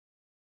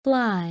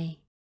fly,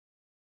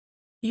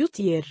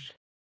 يطير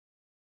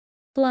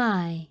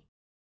fly,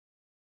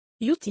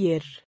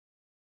 يطير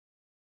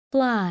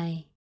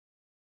fly,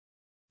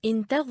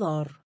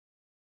 انتظر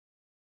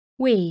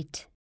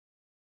wait,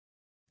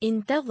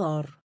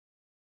 انتظر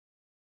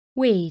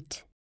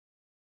wait,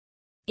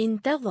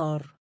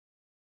 انتظر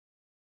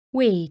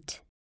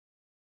wait,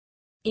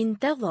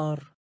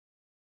 انتظر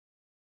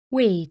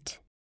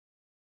wait,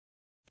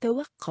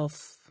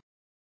 توقف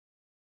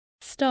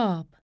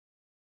stop,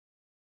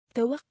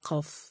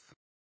 توقف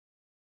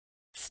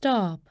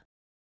stop,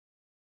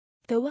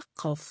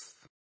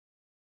 توقف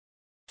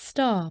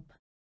stop,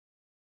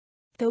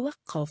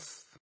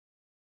 توقف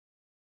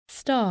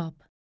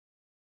stop,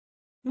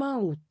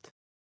 موت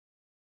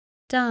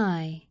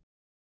die,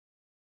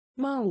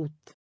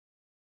 موت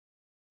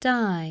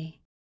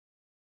die,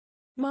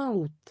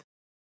 موت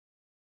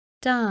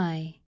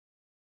die,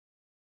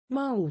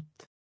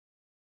 موت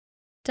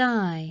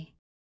die,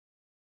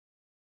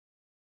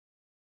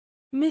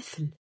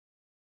 مثل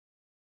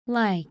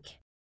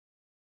like,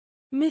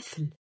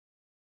 مثل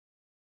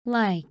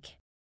like,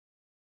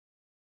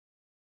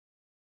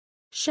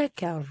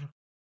 شكر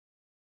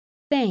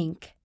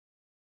think,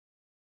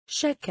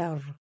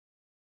 شكر.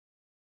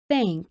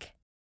 thank,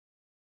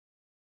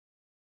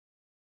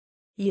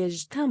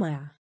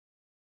 يجتمع.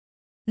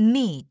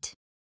 meet,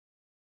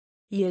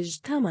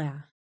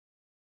 يجتمع.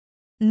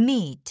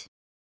 meet,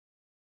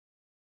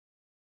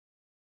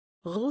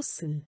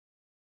 غسل.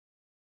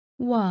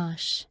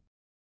 wash,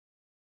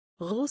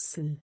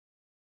 غسل.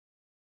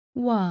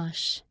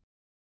 wash,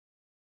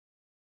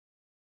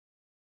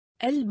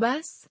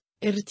 ألبس.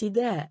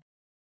 ارتداء.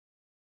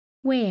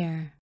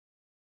 wear,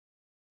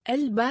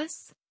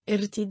 ألبس.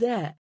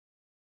 ارتداء.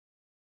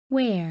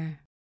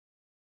 wear,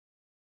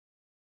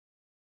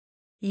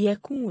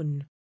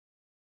 يكون.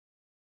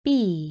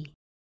 be,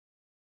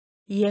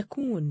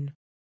 يكون.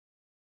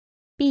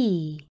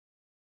 be,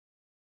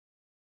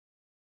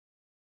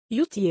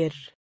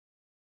 يطير.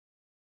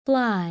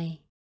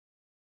 fly,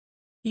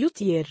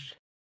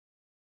 يطير.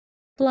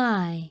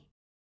 fly,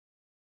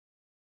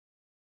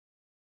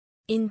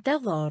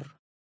 انتظر.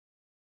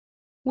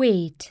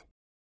 wait,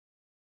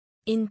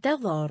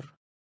 انتظر.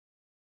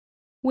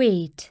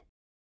 wait,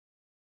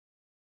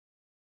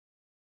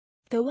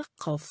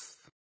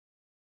 توقف.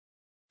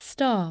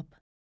 stop,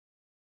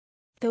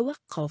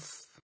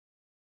 توقف.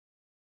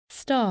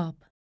 stop,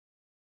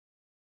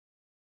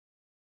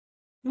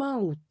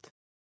 موت.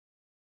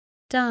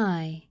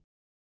 die,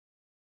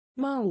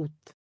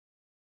 موت.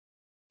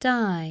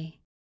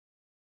 die,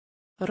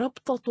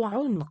 ربطة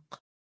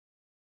عنق.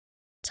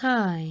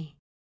 tie,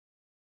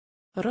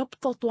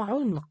 ربطة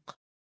عنق.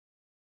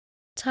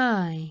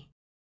 tie,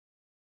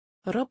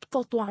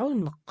 ربطة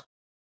عنق.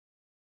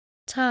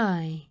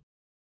 tie,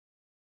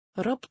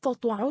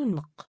 ربطة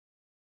عنق.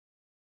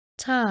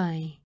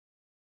 tie,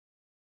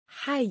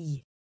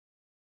 حي.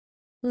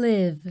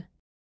 live,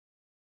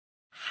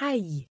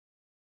 حي.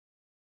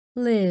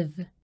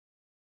 live,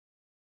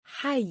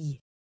 حي.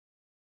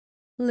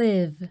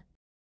 live,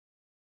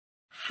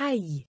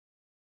 حي.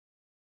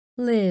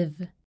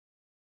 live,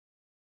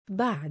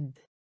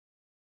 بعد.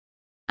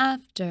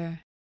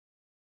 after,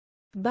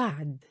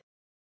 بعد.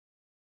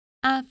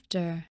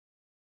 after,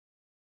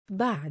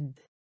 بعد.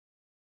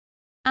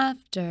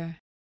 after,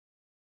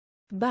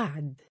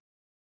 بعد.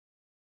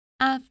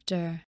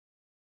 after,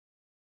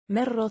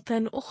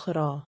 مرة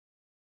أخرى.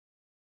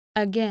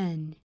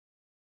 again,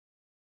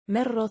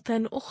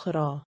 مرة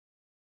أخرى.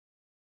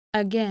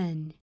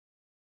 again,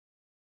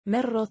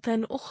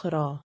 مرة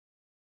أخرى.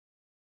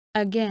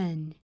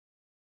 again,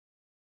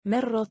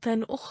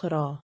 مرة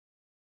أخرى.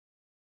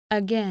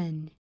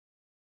 again,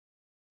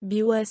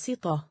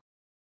 بواسطة.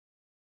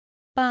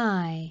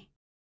 by,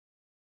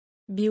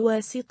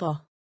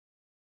 بواسطة.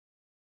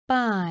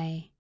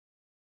 by,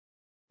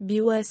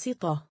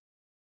 بواسطة.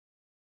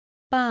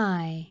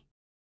 by,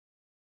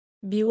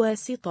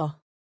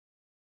 بواسطة.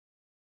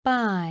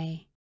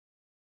 by,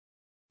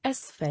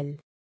 أسفل.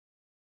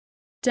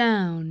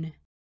 down,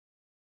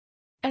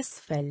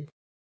 أسفل.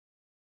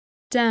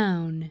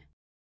 down,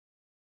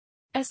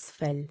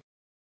 أسفل.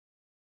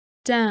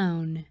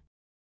 down,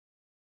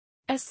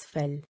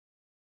 أسفل.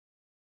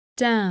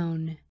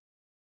 down,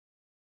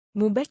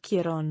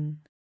 مبكرا.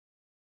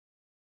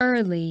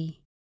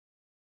 early,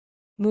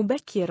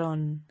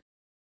 مبكرا.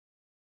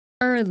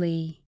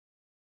 early,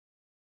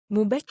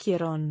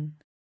 مبكرا.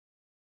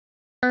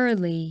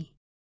 early,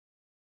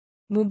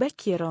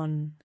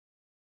 مبكرا.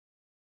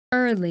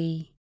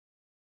 early,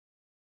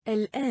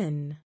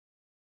 الآن.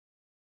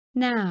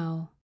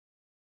 now,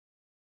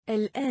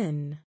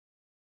 الآن.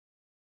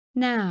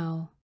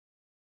 now,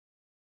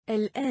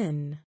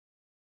 الآن.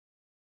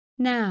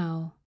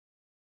 now,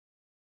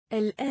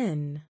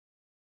 الآن.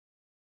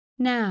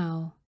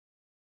 now,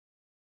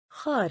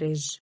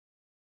 خارج.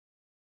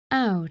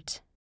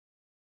 out,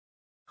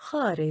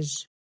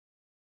 خارج.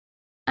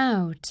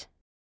 out,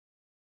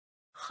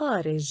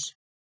 خارج.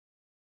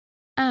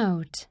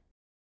 out,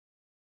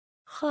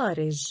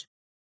 خارج.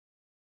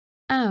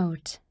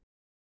 out,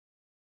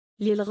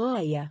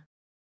 للغاية.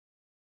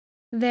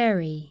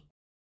 very,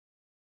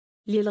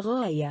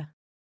 للغاية.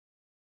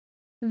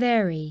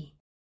 very,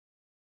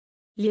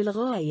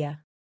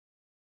 للغاية.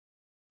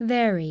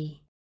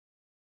 very,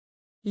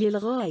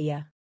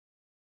 للغاية.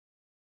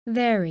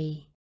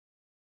 very,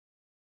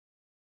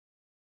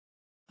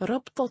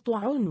 ربطة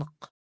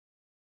عنق.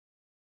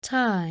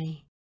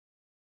 tie,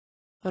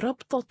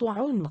 ربطة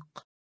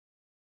عنق.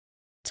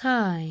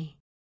 tie,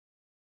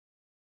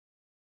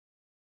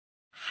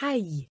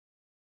 حي.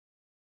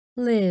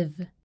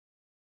 live,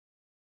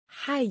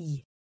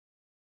 حي.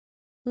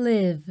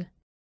 live,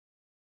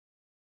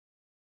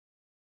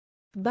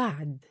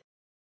 بعد.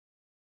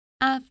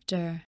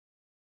 after,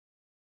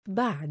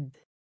 بعد.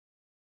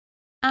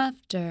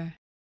 after,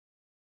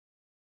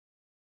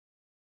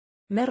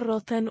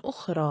 مرة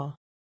أخرى.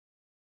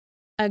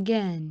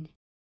 again,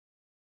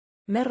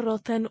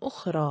 مرة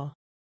أخرى.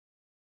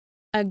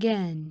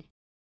 again,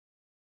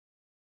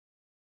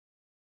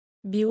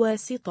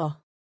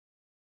 بواسطة.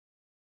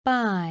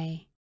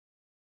 by,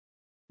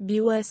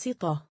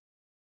 بواسطة.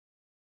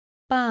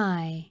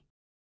 by,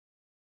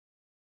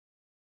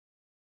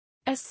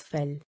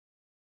 أسفل.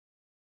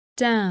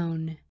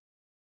 down,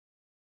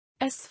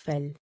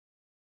 أسفل.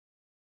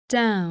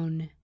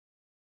 down,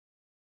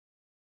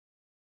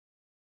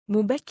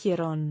 مبكر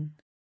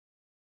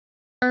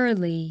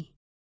early,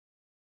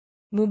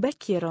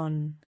 مبكر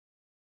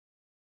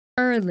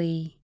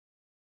early,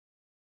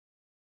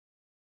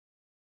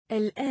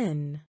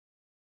 الآن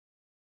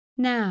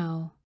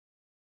now,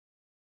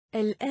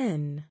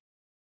 الآن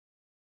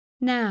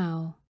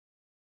now,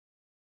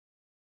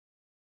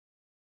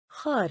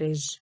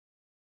 خارج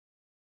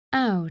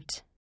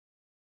out,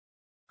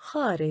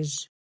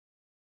 خارج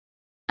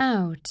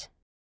out,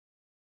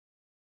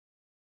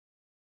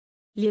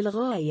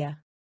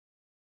 للغاية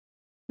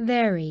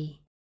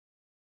very,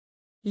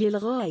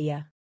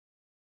 للغاية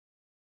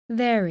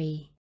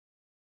very,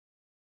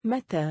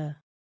 متى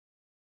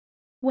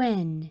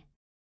when,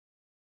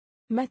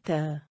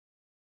 متى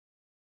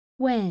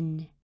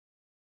when,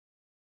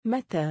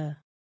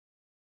 متى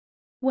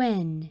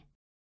when,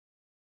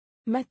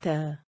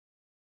 متى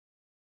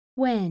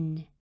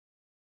when,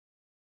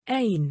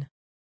 أين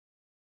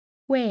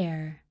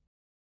where,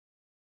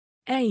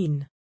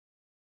 أين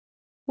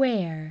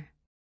where,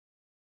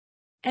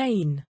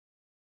 أين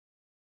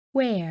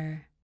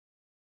where,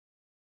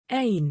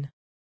 أين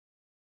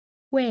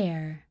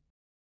where,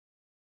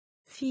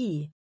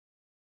 في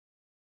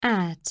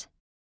at,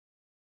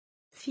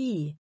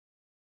 في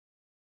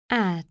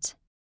at,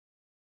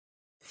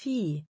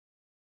 في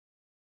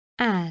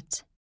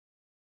at,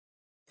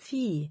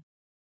 في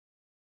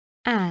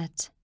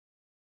at,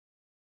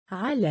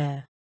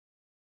 على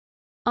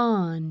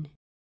on,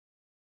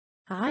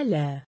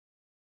 على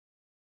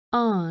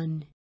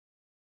on,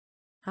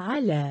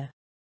 على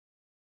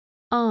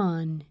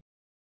on,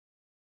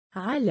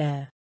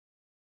 على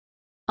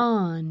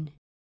on,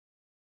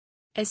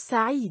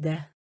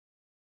 السعيدة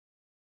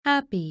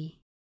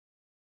happy,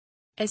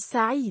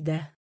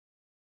 السعيدة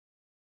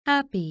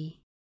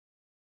happy,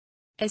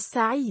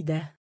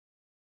 السعيدة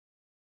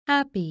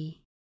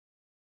happy,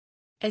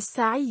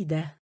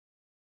 السعيدة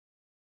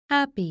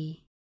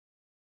happy,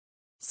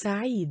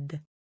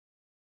 سعيد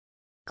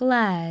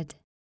glad,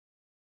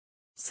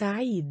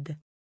 سعيد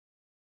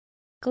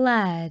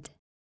glad,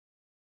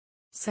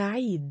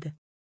 سعيد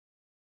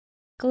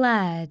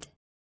glad,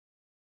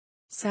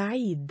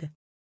 سعيد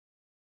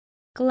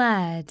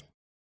glad,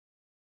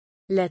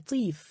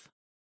 لطيف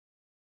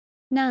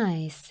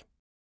nice,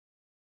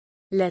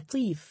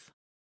 لطيف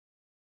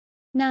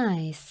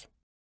nice,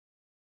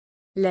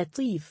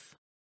 لطيف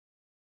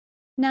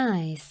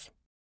nice,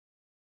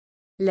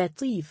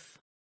 لطيف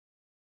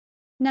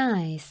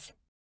nice,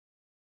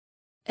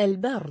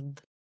 البرد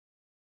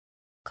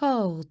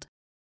cold,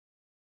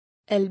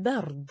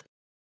 البرد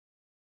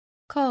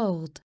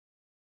cold,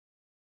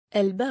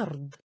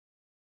 البرد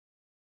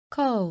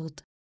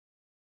cold,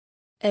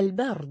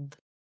 البرد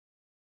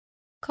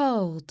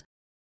cold,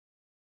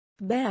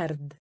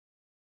 بارد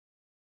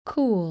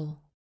cool,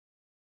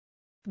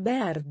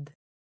 بارد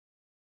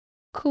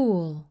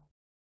cool,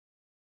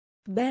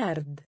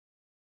 بارد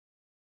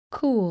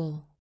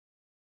cool,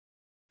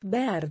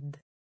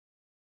 بارد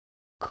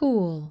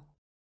cool,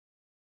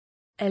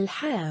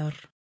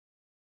 الحار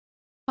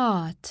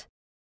hot,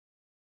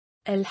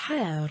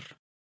 الحار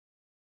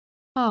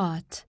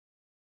hot,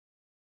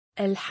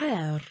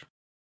 الحار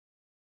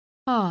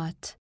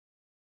hot,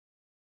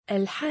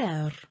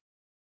 الحار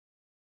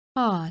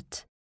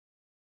hot,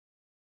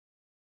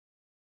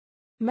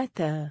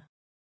 متى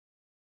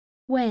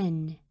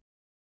when,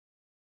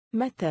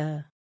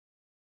 متى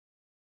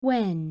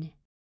when,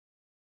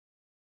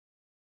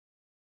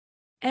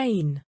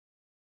 أين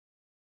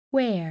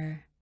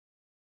where,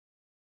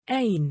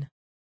 أين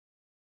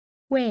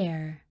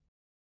where,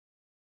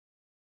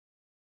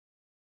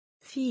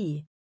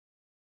 في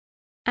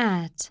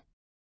at,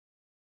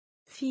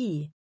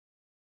 في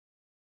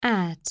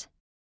at,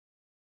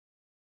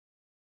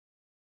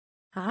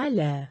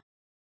 على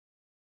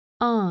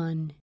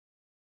on,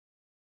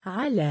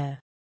 على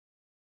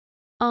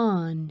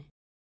on,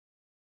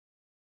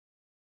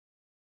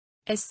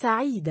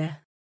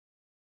 السعيدة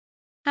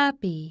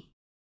happy,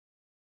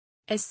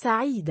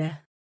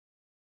 السعيدة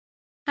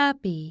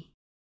happy,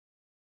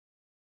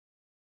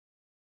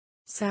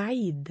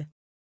 سعيد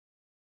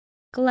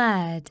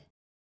glad,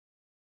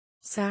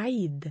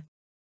 سعيد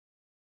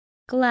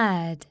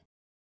glad,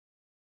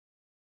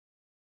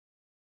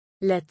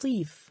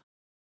 لطيف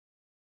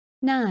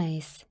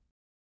nice,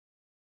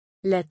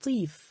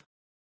 لطيف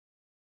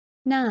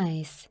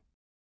nice,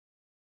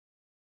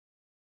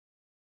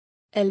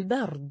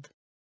 البرد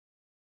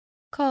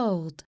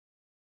cold,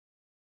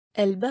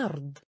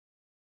 البرد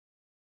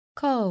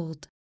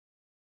cold,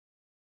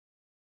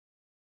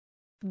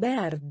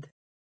 بارد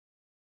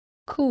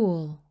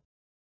cool,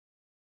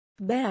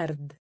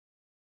 بارد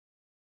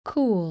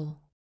cool,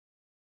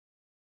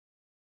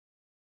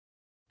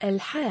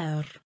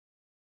 الحار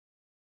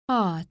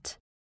hot,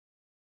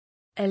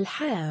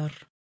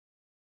 الحار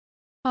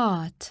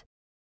hot,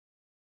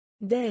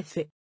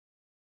 دافئ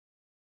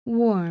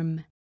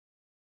warm,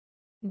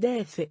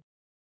 دافئ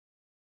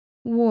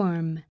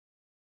warm,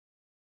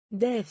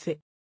 دافئ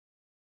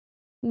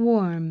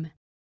warm,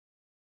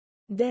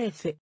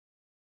 دافئ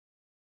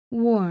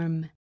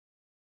warm,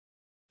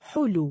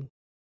 حلو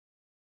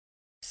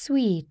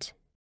sweet,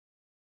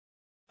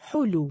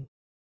 حلو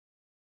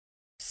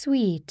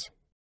sweet,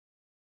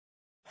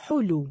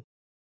 حلو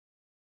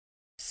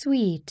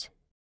sweet,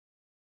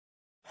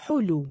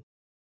 حلو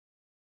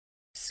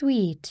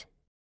sweet,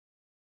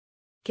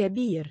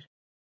 كبير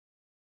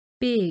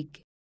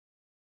big,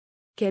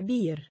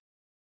 كبير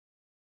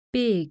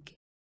big,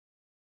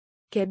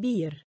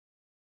 كبير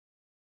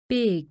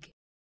big,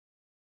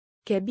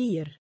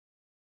 كبير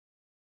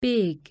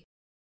big,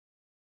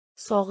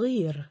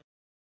 صغير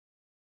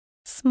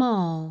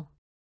small,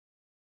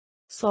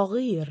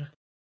 صغير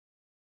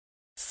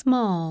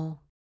small,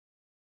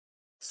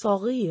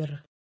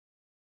 صغير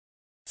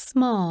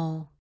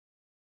small,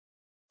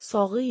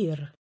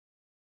 صغير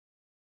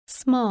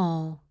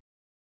small,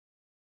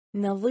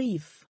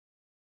 نظيف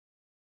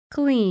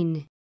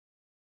clean,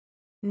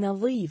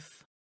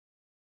 نظيف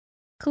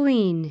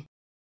clean,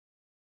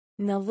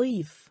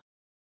 نظيف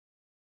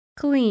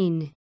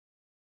clean,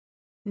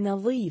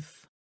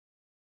 نظيف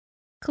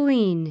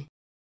clean,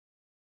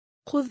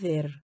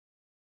 قذر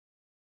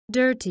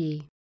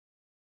dirty,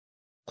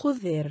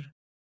 قذر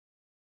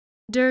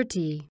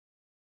dirty,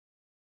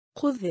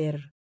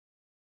 قذر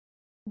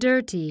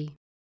dirty,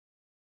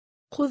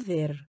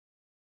 قذر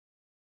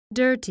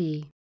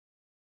dirty,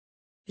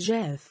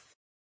 جاف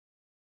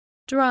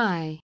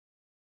dry,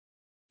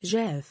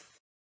 جاف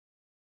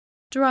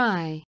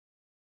dry,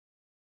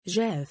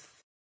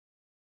 جاف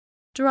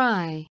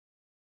dry,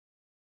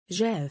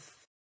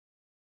 جاف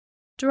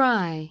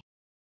dry,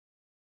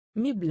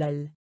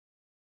 مبلل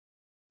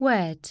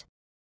wet,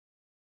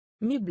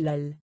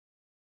 مبلل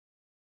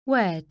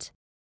wet,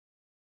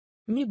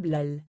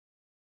 مبلل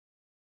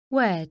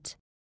wet,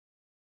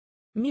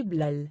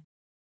 مبلل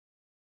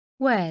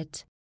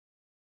wet,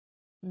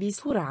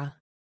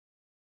 بسرعة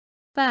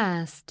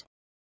fast,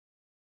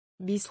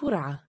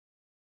 بسرعة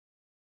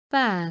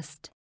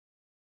fast,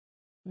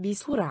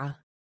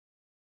 بسرعة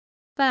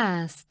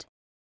fast,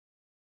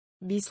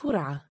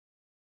 بسرعة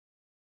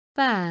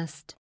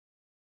fast,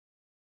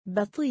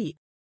 بطيء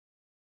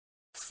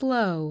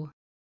slow,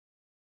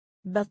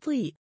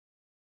 بطيء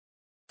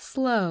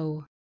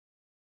slow,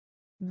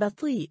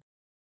 بطيء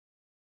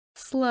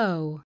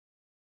slow,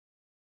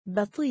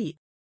 بطيء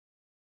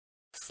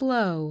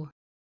slow,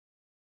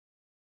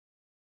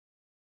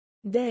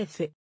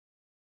 دافئ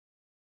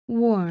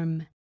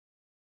warm,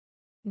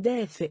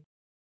 دافئ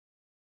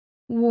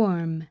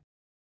warm,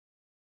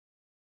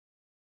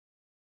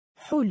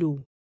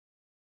 حلو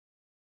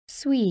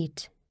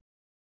sweet,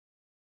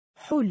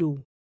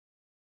 حلو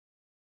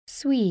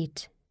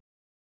sweet,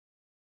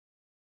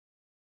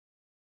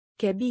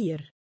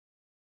 كبير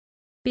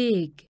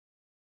big,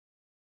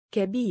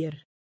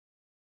 كبير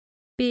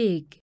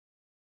big,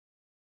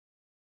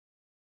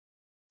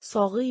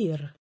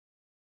 صغير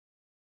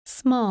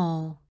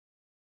small,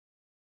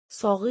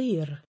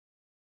 صغير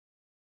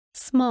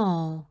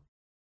small,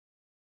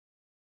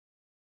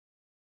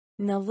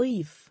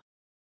 نظيف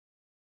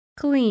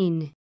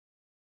clean,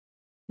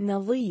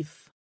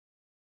 نظيف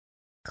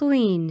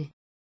clean,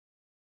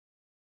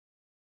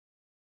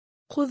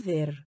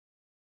 قذر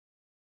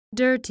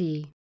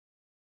dirty,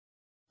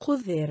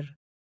 قذر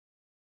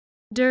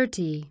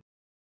dirty,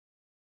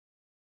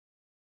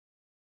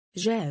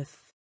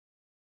 جاف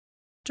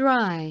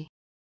dry,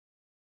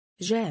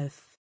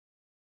 جاف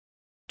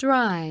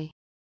dry,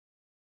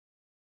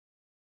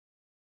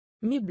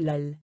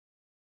 مبلل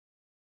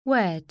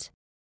wet,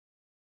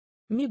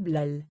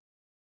 مبلل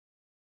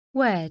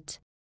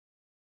wet,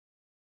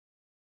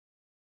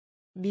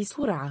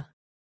 بسرعة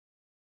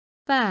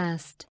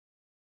fast,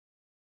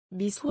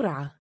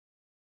 بسرعة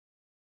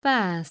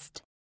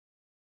fast,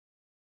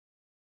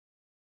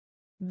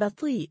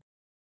 بطيء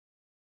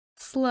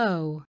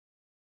slow,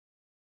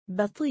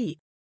 بطيء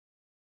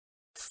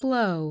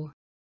slow,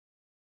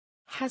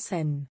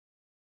 حسن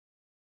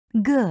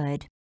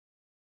Good.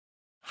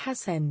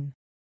 حسن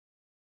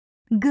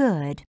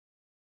Good.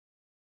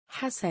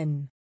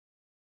 حسن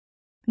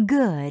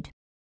Good.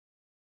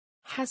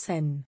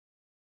 حسن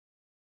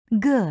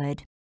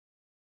Good.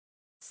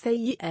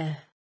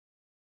 سيئة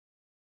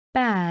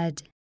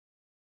bad,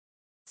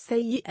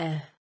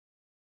 سيئة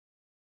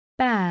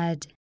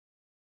bad,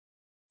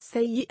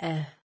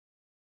 سيئة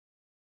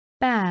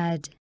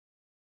bad,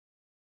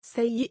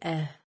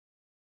 سيئة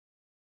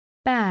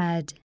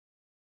bad,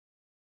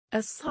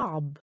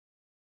 الصعب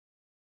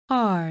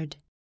hard,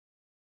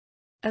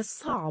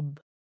 الصعب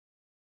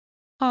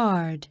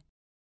hard,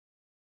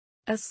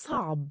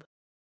 الصعب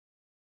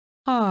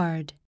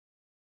hard,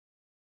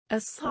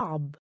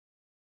 الصعب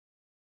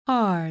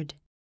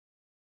hard,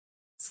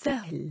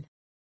 سهل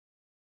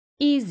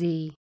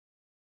easy,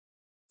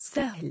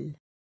 سهل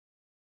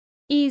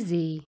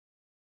easy,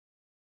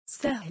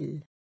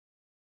 سهل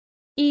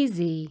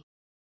easy,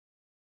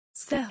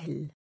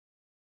 سهل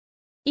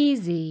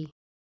easy,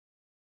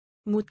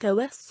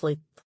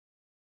 متوسط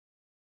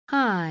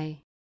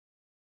high,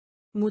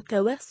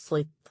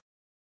 متوسط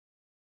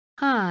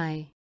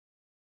high,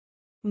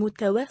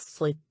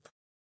 متوسط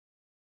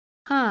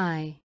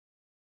high,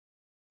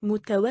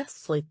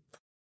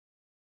 متوسط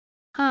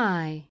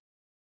high,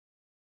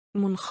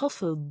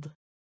 منخفض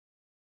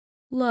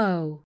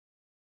low,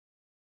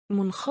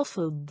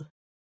 منخفض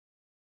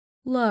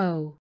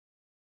low,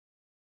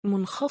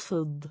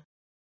 منخفض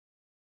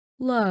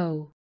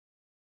low,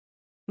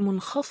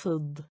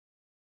 منخفض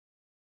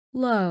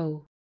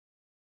low,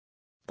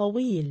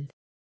 طويل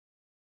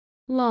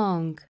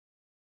long,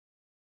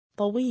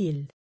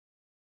 طويل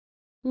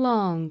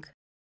long,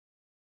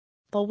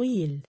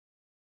 طويل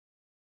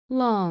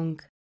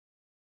long,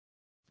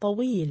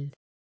 طويل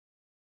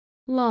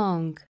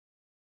long,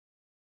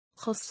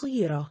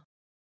 قصيرة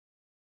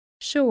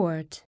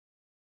short,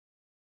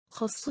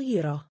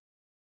 قصيرة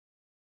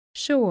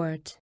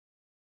short,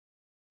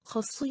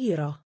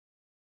 قصيرة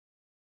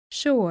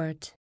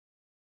short,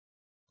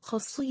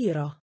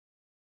 قصيرة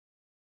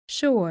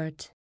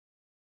short,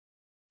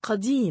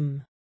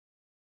 قديم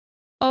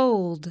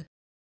old,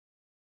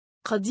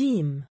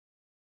 قديم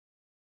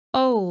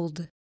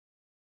old,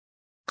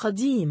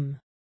 قديم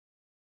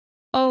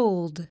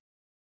old,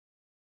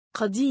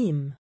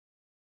 قديم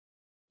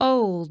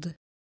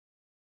old,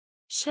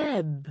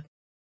 شاب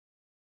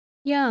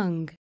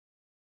young,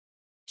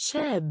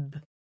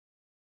 شاب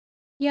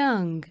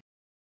young,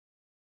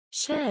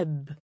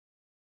 شاب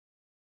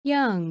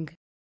young,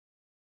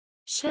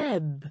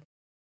 شاب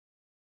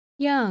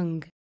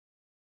young,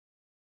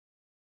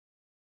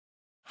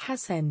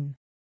 حسن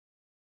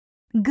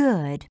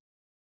good,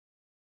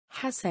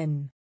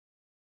 حسن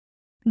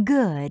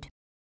good,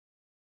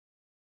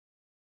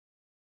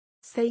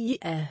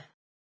 سيئة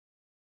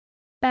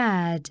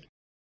bad,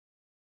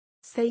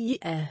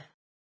 سيئة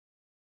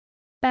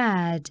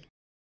bad,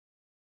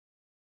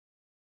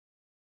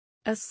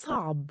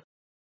 الصعب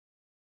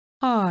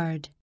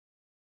hard,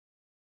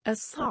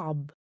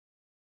 الصعب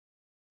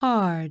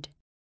hard,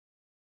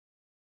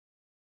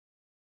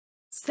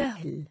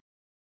 سهل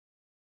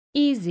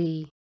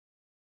easy,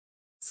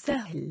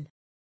 سهل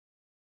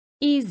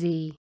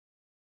easy,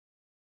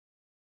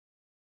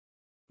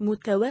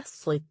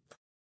 متوسط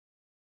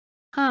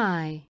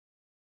high,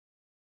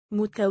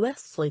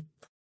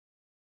 متوسط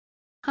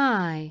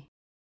high,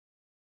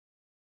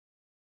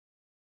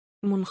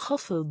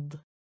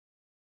 منخفض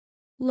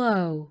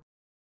low,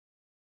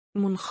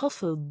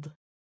 منخفض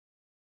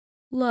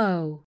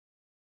low,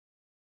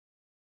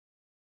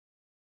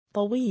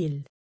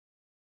 طويل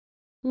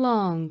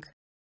long,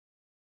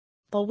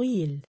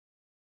 طويل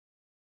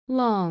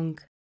long,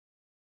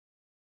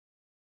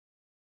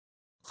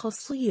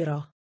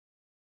 قصيرة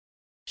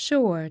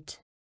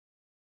short,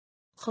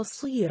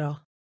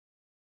 قصيرة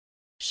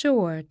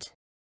short,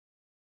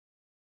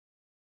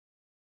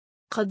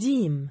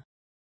 قديم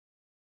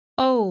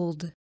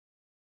old,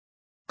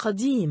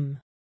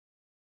 قديم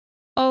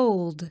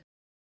old,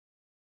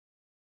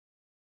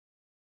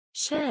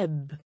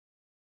 شاب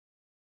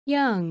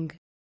young,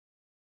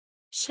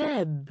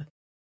 شاب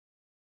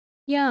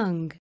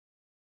young,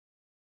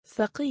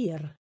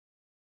 فقير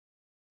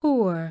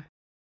poor,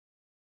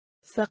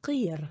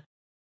 فقير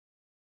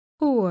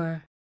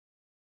poor,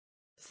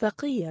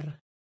 فقير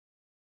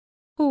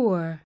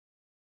poor,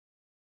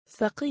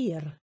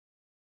 فقير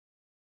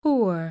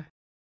poor,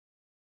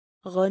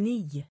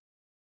 غني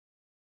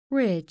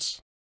rich,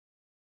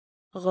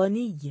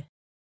 غني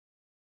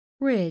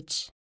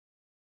rich,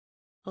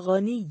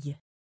 غني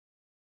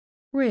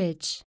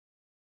rich,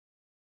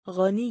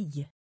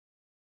 غني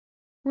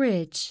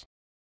rich,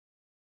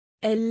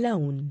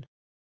 اللون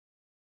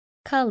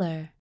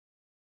color,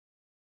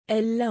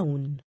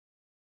 اللون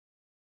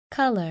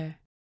color,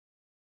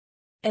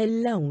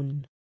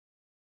 اللون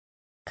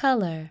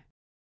color,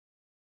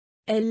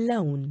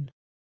 اللون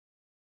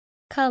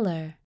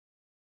color,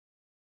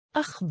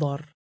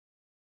 أخضر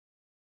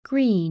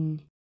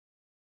green,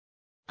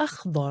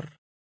 أخضر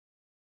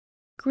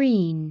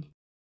green,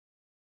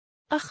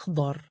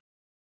 أخضر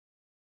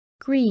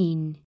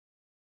green,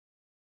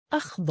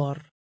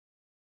 أخضر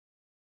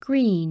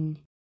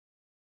green,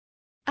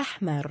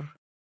 أحمر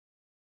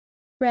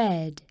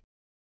red,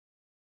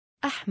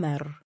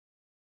 أحمر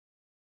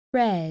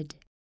red,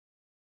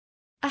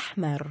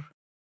 أحمر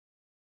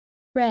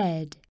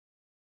red,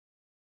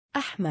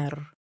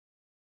 أحمر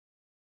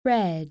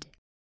red,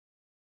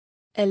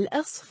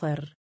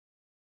 الأصفر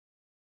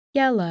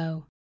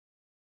yellow,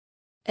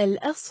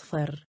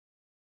 الأصفر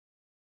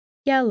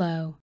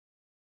yellow,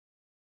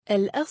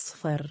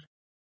 الأصفر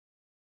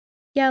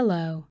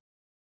yellow,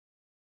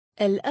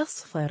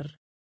 الأصفر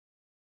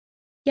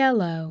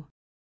yellow,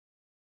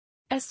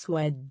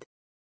 أسود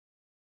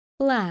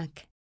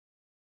black,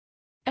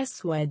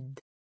 أسود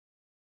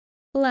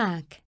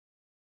black,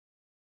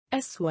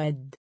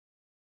 أسود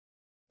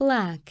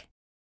black,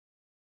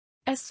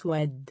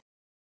 أسود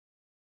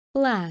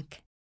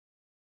black,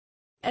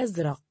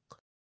 أزرق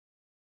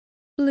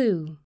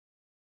blue,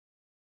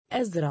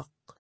 أزرق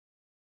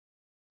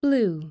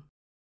blue,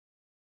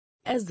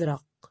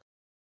 أزرق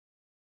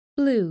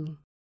blue,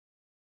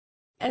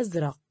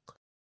 أزرق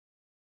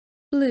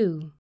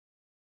blue,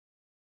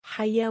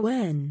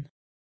 حيوان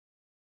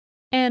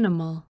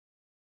animal,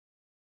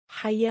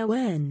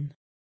 حيوان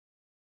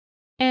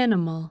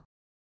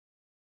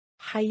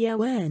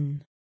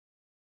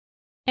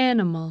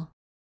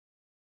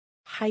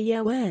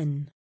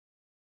حيوان.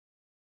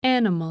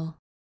 animal,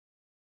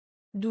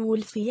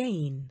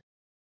 دولفين.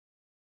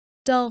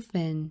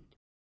 dolphin,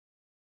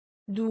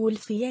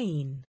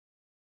 دولفين.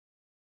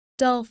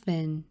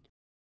 dolphin,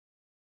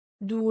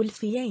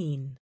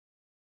 دولفين.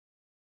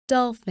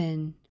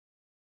 dolphin,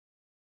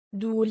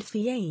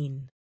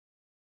 دولفين.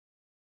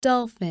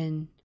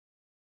 dolphin,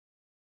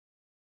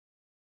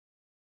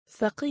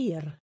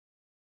 فقير.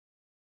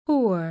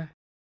 poor,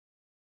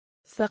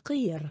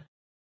 فقير.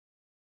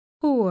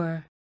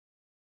 poor,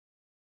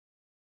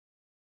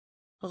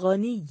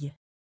 غني.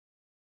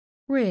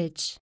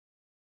 rich,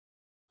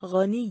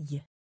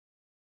 غني.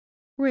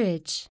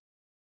 rich,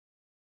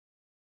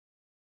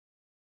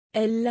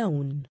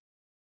 اللون.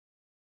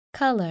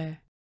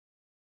 color,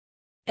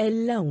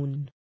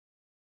 اللون.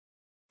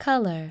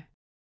 color,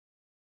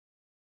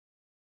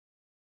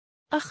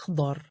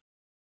 أخضر.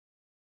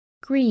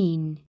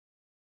 green,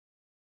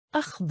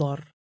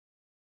 أخضر.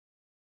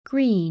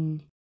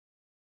 green,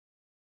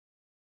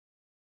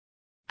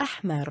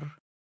 أحمر.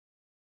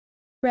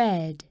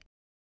 red,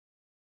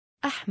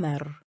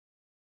 أحمر.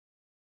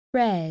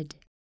 red,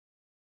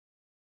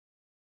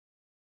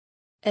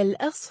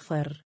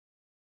 الأصفر.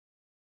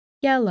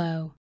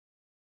 yellow,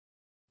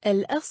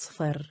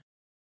 الأصفر.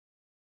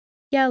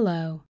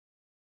 yellow,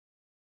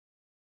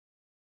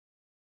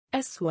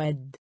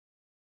 أسود.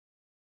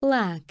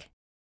 black,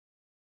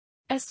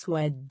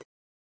 أسود.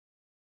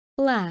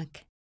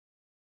 black,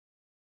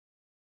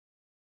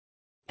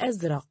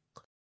 أزرق.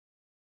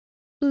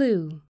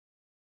 blue,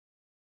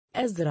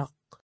 أزرق.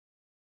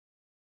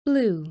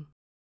 blue,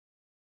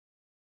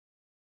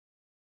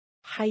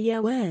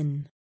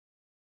 حيوان.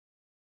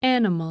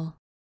 animal,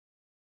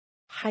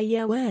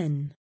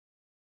 حيوان.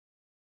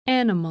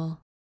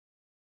 animal,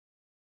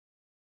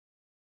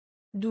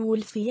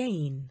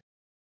 دولفين.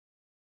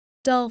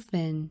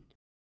 dolphin,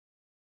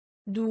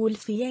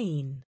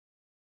 دولفين.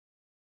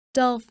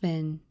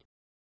 dolphin,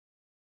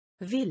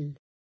 فيل.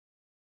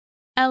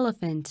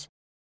 elephant,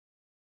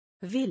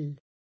 فيل.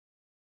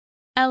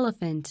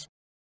 elephant,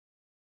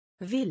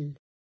 فيل.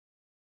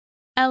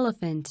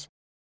 elephant,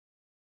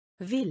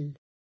 فيل.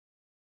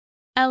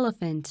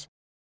 elephant,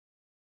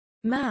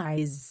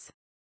 ماعز.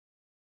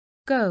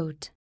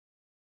 goat,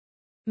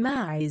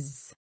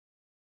 ماعز.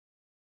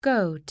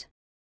 goat,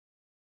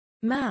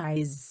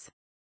 ماعز.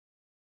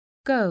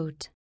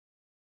 goat,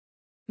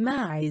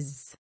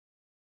 ماعز.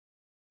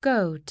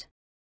 goat,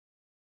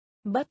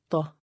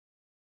 بطة.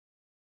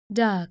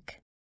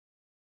 duck,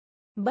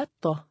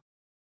 بطة.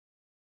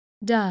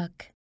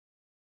 duck,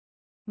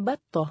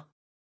 بطة.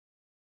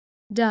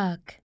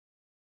 duck,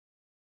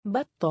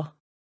 بطة.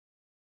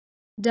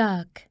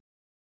 duck,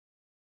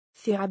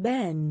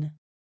 ثعبان.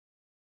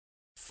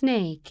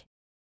 snake,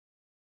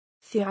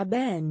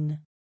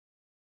 ثعبان.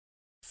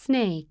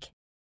 snake,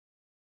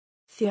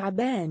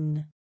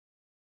 ثعبان.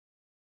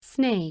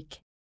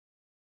 snake,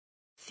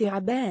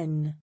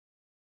 ثعبان.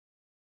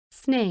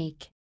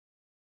 snake,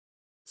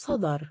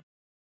 صدر.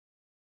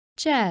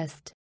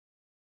 chest,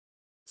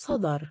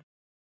 صدر.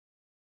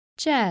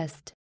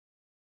 chest,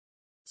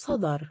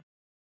 صدر.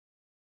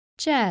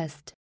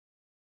 chest,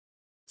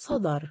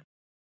 صدر.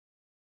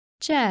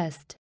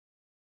 chest,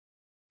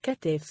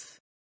 كتف.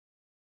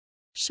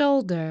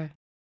 shoulder,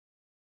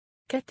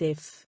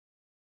 كتف.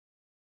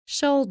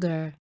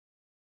 shoulder,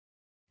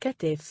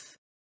 كتف.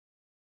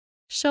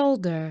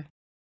 shoulder,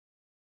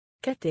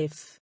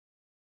 كتف.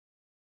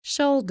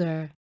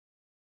 shoulder,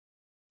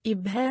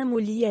 إبهام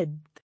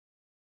اليد.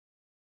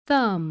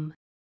 thumb,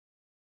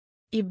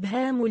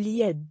 إبهام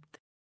اليد.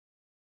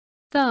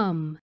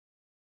 thumb,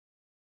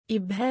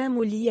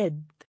 إبهام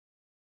اليد.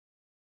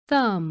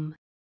 thumb,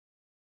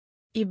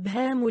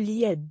 إبهام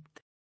اليد.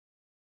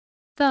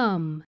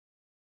 thumb,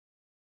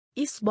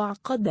 إصبع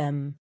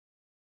قدم.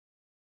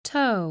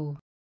 toe,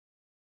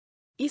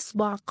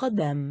 إصبع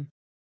قدم.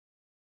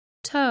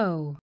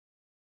 toe,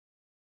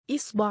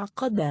 إصبع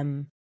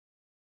قدم.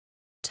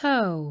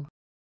 toe,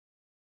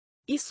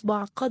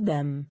 إصبع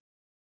قدم.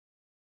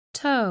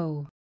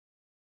 toe,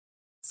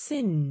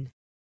 سن.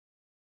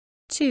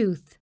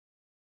 tooth,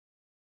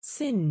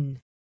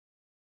 سن.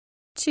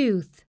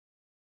 tooth,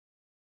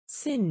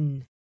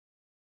 سن.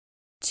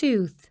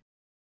 tooth,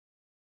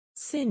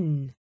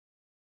 سن.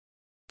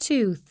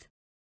 tooth,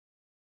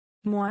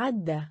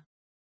 معدة.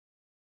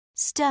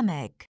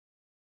 stomach,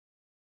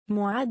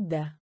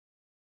 معدة.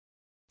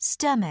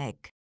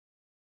 stomach,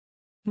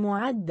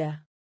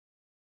 معدة.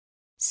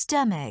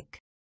 stomach,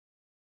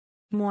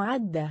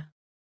 معدة.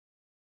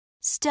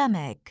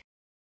 stomach,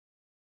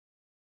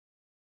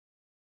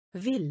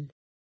 فيل.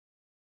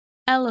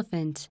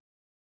 elephant,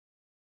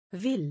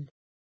 فيل.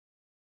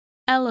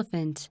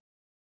 elephant,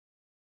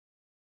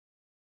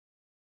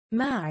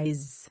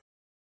 ماعز.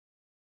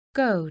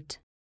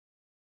 goat,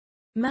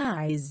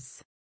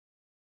 ماعز.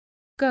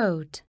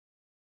 goat,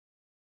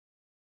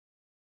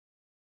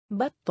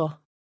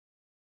 بطة.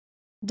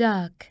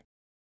 duck,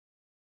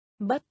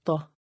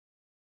 بطة.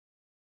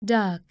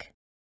 duck,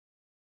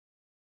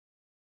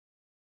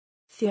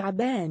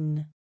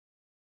 ثعبان.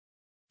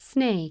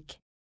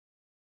 snake,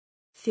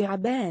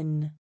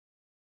 ثعبان.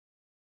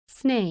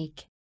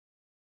 snake,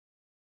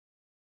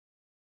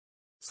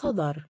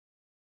 صدر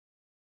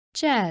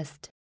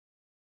chest,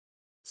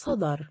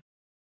 صدر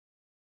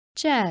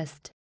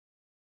chest,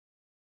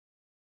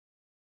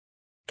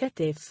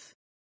 كتف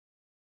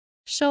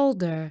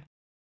shoulder,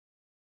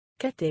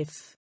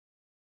 كتف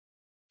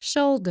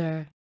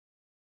shoulder,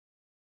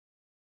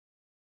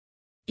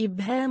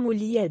 إبهام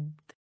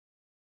اليد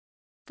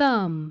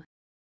thumb,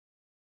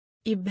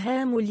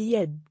 إبهام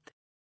اليد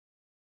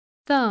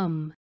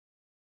thumb,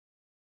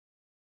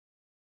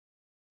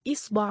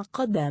 إصبع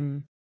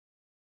قدم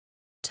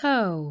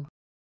toe,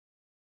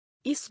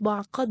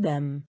 إصبع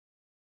قدم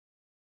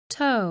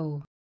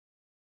toe,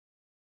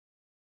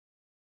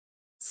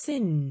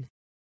 سن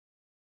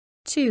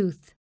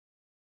tooth,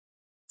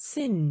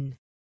 سن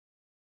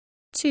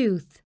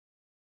tooth,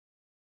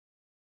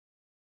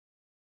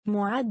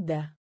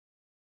 معدة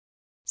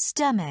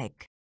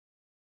stomach,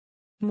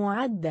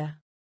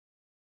 معدة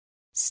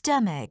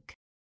stomach,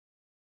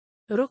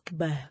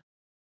 ركبة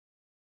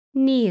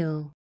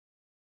kneel,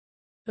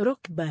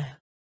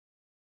 ركبة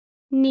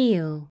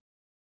kneel,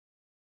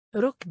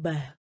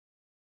 ركبة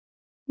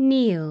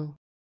kneel,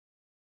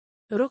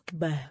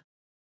 ركبة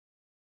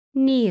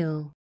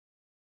kneel,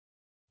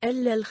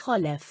 إلا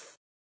الخلف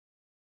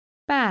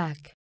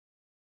back,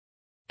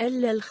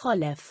 إلا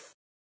الخلف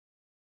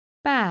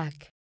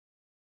back,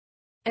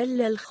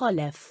 إلا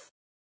الخلف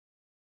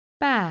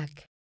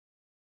back,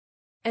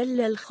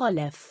 إلا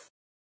الخلف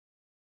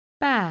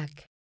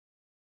back,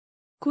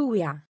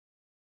 كوع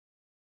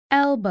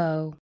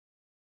elbow,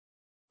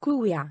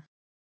 كوع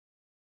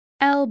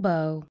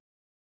elbow,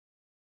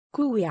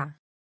 كوع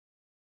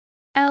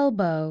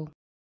elbow,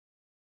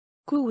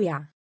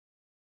 كوع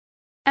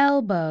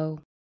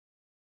elbow,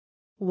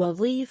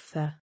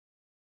 وظيفة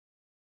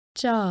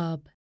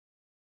job,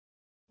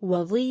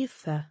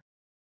 وظيفة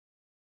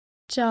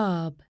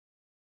job,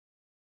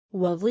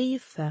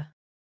 وظيفة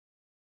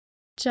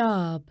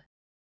job,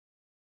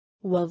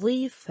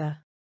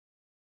 وظيفة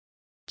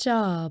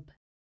job,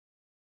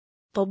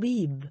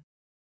 طبيب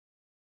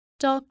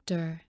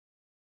doctor,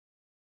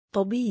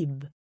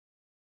 طبيب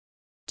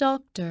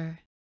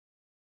doctor,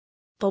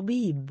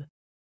 طبيب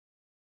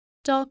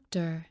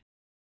doctor,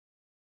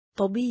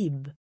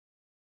 طبيب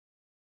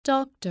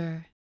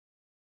doctor,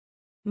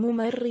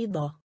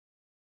 ممرضة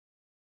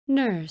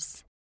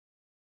nurse,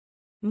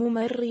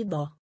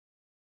 ممرضة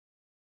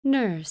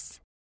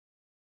nurse,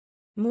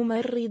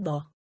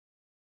 ممرضة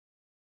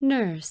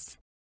nurse,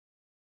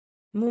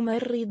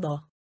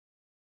 ممرضة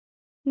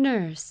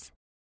nurse,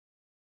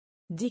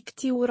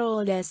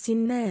 دكتوراه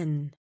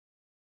سنان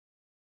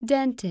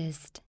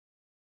dentist,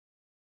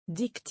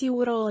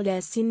 دكتوراه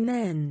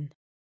سنان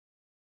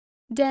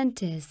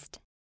dentist,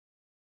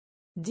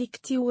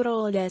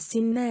 دكتوراه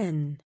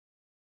سنان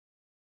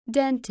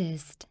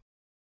dentist,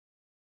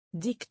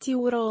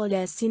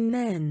 دكتوراه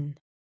سنان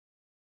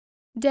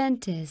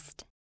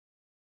dentist,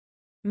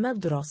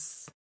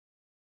 مدرس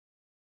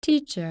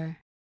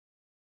teacher,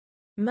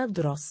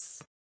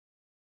 مدرس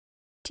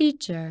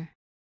teacher,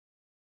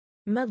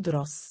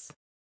 مدرس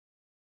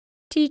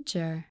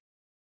teacher,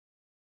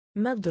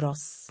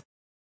 مدرس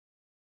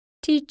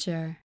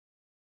teacher,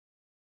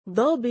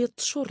 ضابط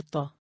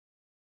شرطة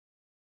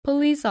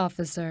police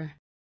officer,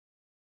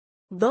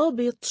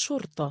 ضابط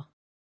شرطة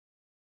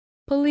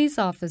police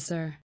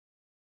officer,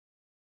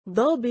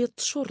 ضابط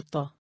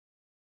شرطة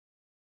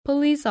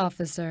police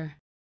officer,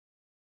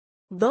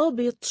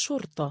 ضابط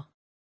شرطة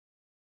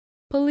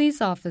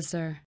police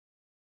officer,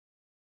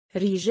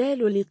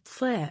 رجال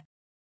الإطفاء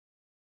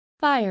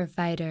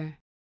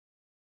firefighter,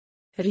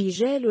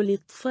 رجال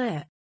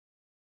الإطفاء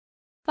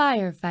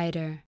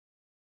firefighter,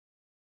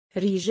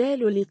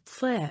 رجال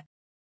الإطفاء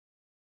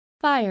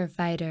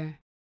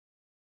firefighter,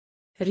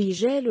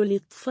 رجال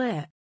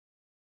الإطفاء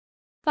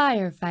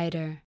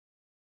firefighter,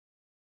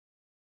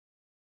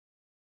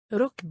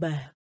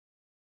 ركبة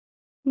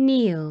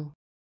kneel,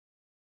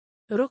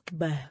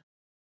 ركبة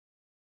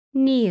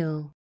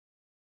kneel,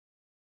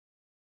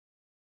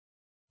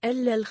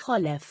 إلا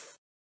الخلف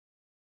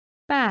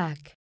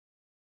back,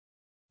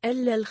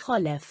 إلا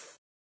الخلف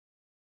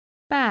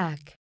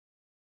back,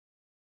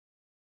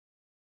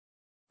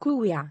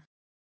 كوع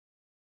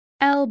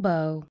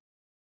elbow,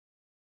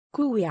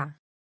 كوع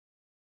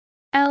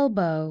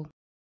elbow,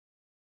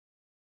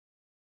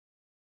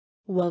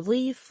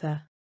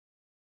 وظيفة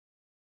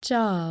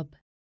job,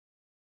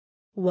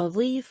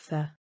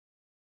 وظيفة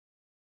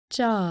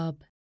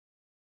job,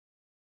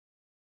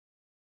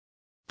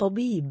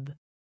 طبيب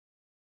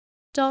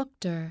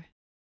doctor,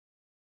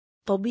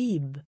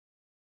 طبيب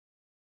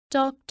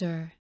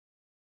doctor,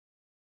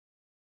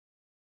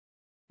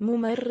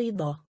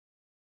 ممرضة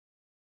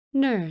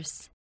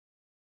nurse,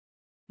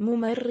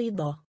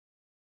 ممرضة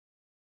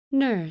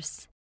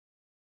nurse,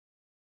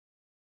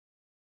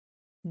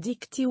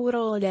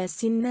 دكتوراه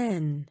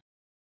سنان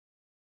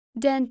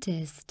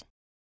dentist,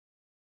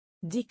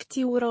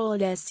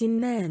 دكتوراه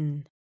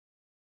سنان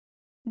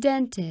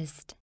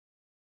dentist,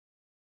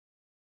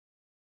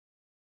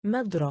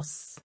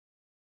 مدرس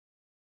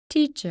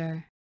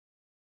teacher,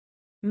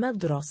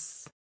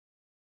 مدرس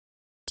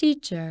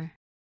teacher,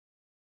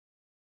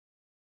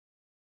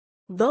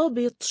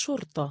 ضابط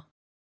شرطة.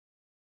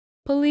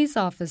 police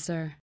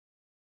officer,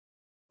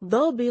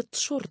 ضابط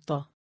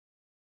شرطة.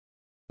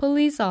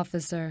 police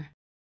officer,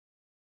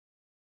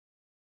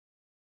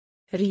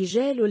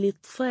 رجال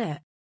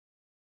الإطفاء.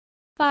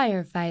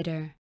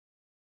 firefighter,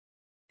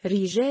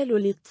 رجال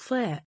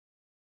الإطفاء.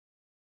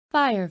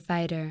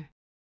 firefighter,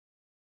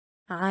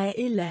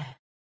 عائلة.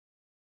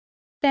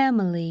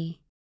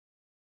 family,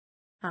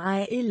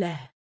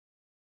 عائلة.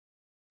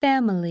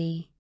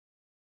 family,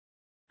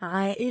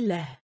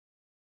 عائلة.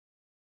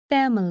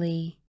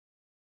 family,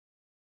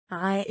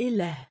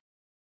 عائلة.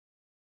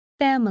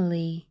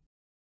 family,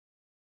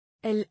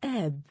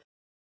 الآب.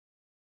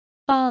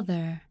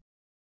 father,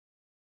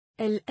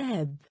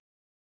 الآب.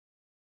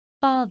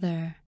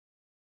 father,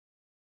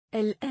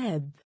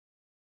 الآب.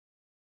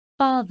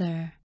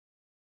 father,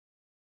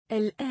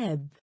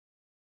 الآب.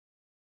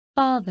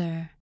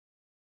 father,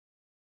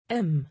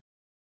 أم.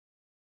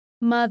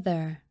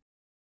 mother,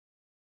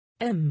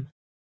 أم.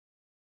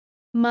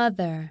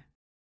 mother,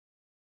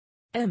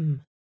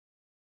 أم.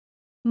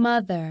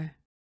 mother,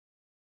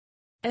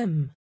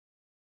 أم.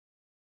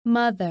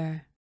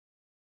 mother,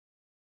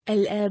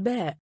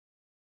 الآباء.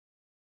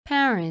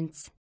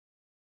 parents,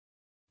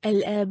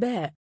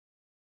 الآباء.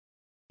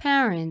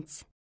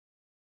 parents,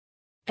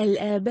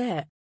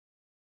 الآباء.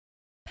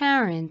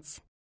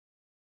 parents,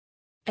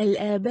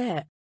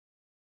 الآباء.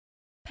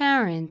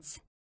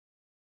 parents,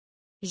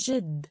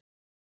 جد.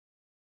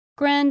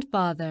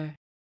 grandfather,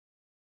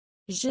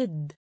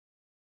 جد.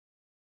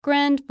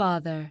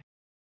 grandfather,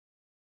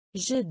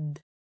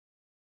 جد.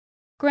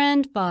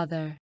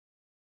 grandfather,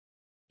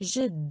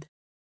 جد.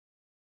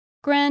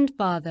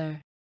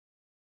 grandfather,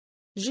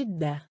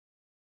 جدة.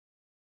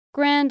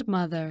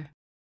 grandmother,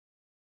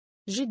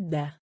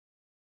 جدة.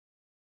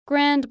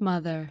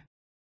 grandmother,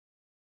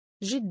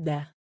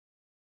 جدة.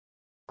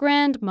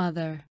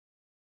 grandmother,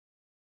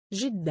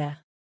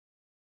 جدة.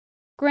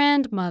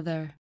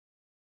 grandmother,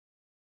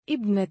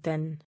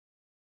 ابنة.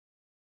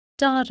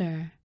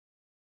 daughter,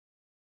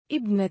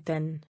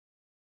 ابنة.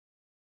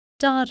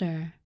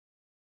 daughter,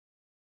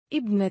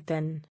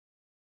 ابنة.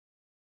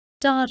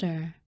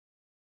 daughter,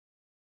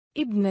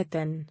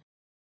 ابنة.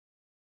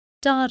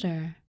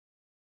 daughter,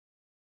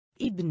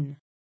 ابن.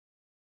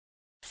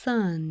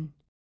 son,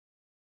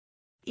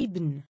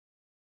 ابن.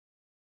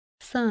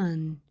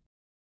 son,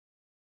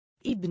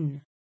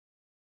 ابن.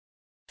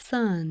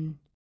 son,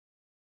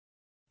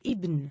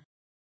 ابن.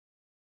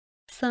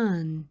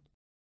 son,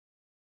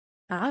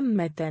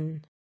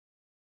 عمة.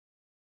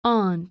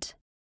 aunt,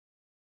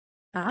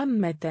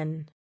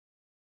 عمة.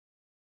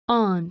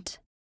 aunt,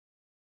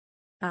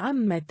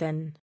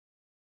 عمة.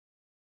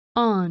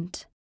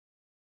 aunt,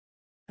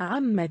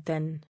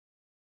 عمة.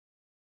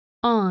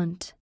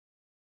 aunt,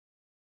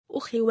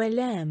 أخي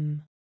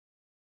ولام.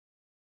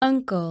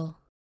 uncle,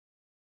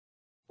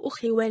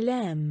 أخي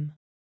ولام.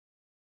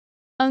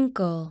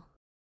 uncle,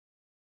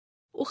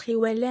 أخي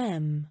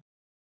ولام.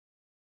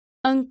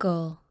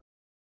 uncle,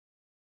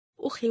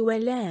 أخي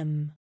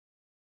ولام.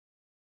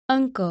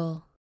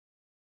 uncle,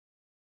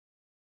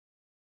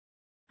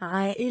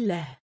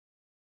 عائلة.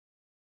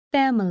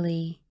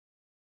 family,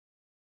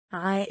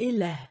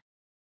 عائلة.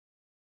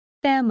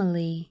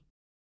 family,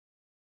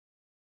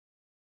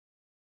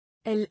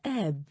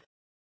 الآب.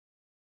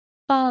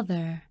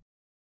 father,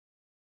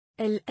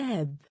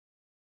 الآب.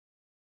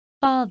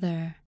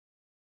 father,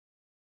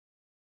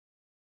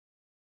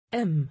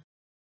 أم.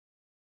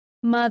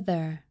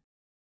 mother,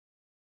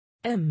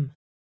 أم.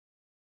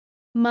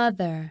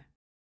 mother,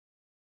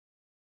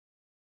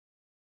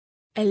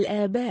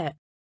 الآباء.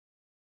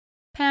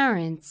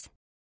 parents,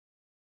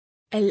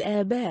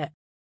 الآباء.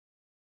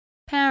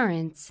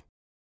 parents,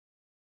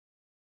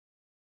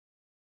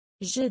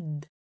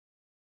 جد.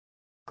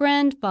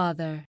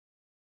 grandfather,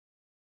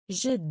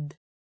 جد.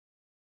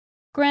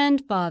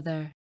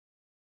 grandfather,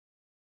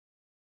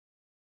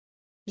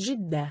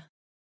 جدة.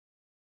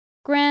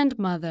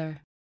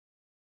 grandmother,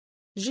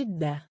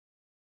 جدة.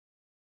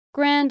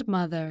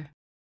 grandmother,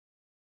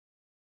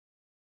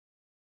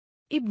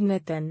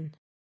 ابنة.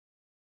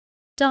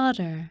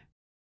 daughter,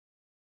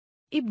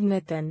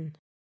 ابنة.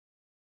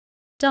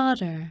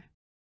 daughter,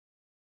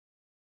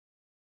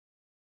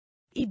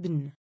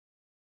 ابن.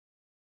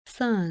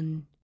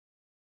 son,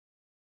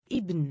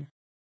 ابن.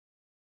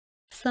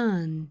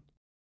 son,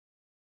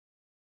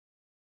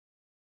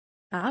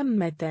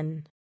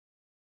 عمة.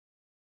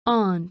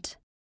 aunt,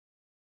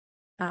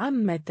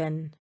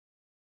 عمة.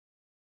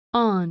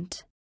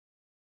 aunt,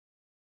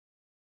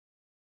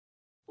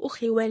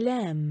 أخي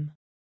ولام.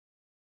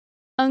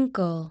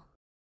 uncle,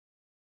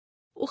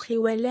 أخي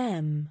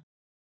ولام.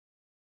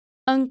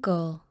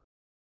 uncle,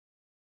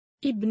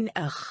 ابن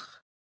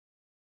أخ.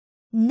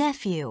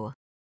 nephew,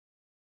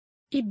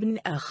 ابن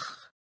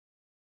أخ.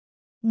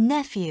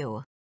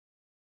 nephew,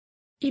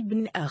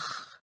 ابن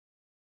أخ.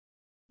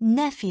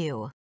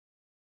 nephew,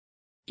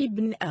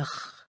 ابن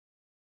أخ.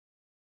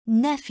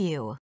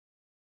 nephew,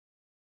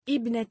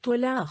 ابنة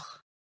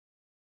الأخ.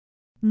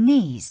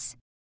 niece,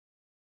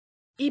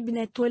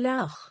 ابنة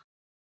الأخ.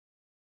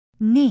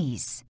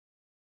 niece,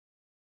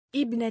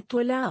 ابنة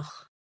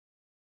الأخ.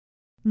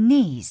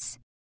 niece,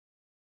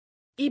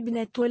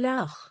 ابنة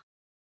الأخ.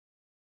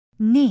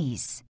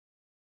 niece.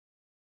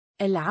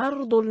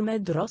 العرض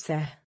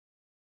المدرسة.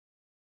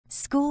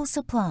 School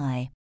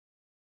supply,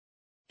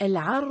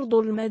 العرض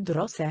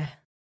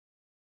المدرسة.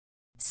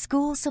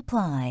 school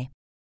supply,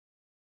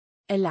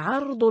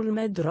 العرض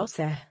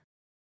المدرسة.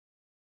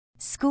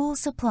 school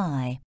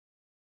supply,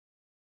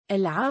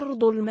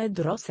 العرض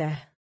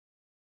المدرسة.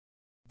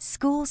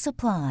 school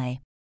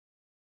supply.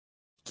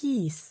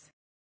 كيس.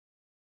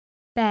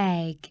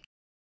 bag,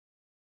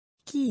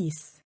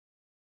 كيس.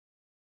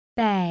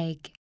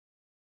 bag,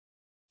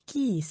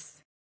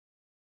 كيس.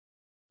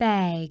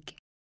 bag,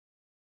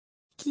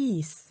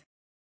 كيس.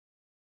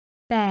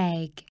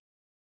 bag.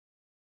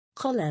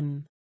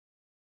 قلم.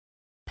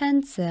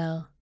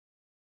 pencil,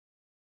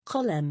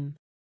 قلم.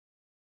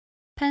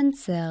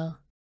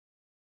 pencil,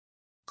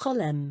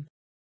 قلم.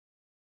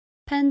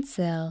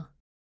 pencil,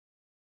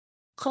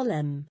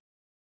 قلم.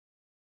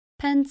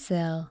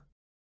 pencil.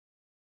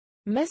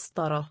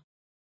 مسطرة.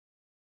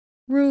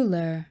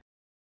 ruler,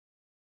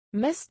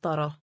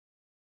 مسطرة.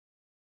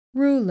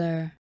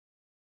 ruler,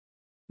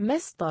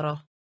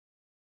 مسطرة.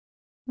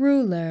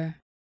 ruler,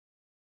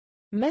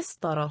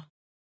 مسطرة.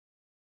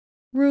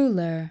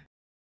 ruler.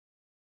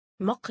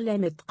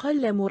 مقلمة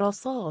قلم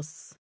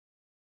رصاص.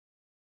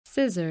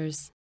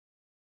 scissors,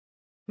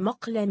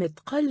 مقلمة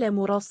قلم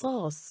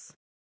رصاص.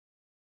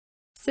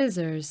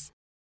 scissors,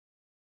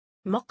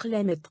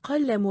 مقلمة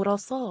قلم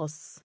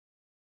رصاص.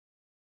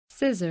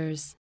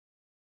 scissors,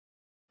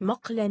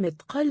 مقلمة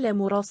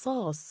قلم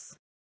رصاص.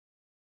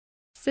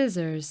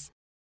 scissors.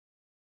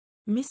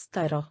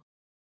 مسطرة.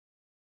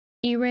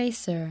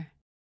 eraser,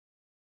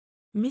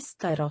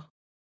 مسطرة.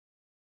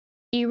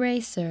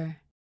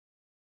 eraser,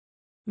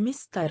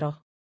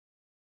 مسطرة.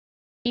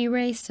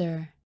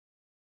 eraser,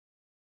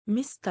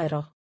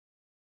 مسطرة.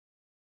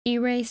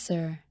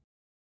 eraser.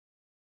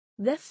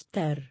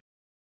 دفتر.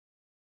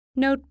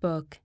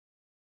 notebook,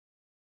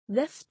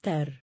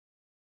 دفتر.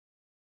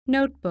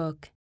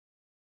 notebook,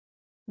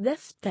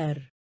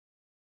 دفتر.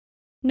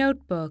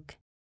 notebook,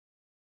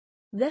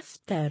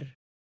 دفتر.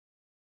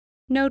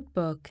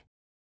 notebook.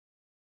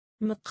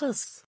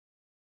 مقص.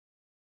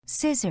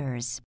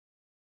 Scissors,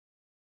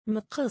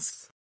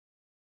 مقص.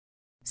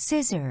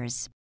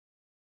 scissors,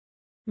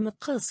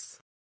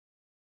 مقص.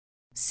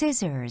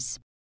 scissors,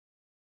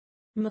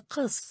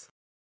 مقص.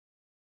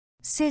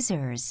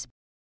 scissors.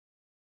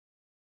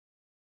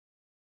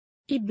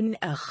 ابن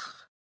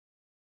أخ.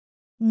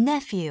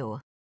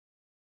 Nephew,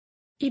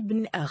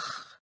 ابن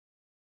أخ.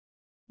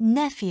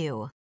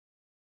 nephew.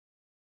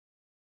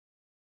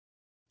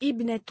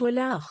 ابنة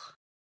الأخ.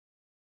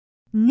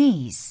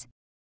 Niece,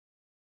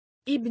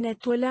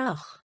 ابنة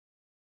الأخ.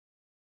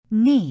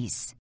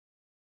 niece.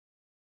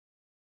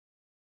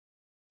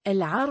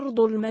 العرض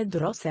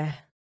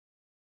المدرسة.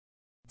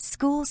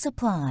 School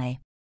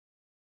supply,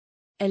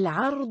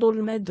 العرض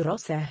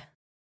المدرسة.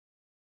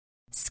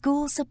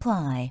 school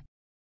supply.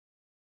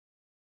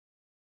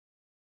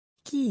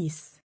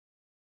 كيس.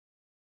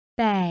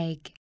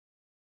 bag,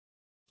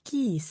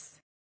 كيس.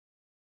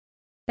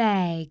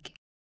 bag.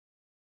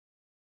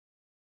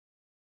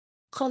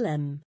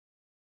 قلم.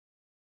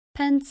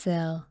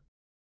 pencil,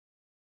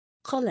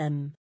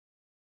 قلم.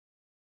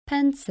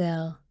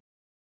 pencil.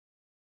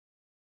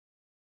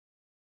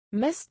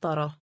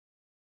 مسطرة.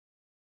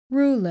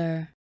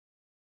 ruler,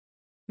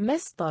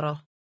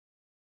 مسطرة.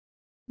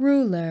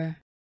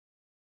 ruler.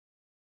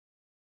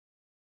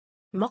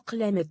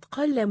 مقلمة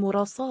قلم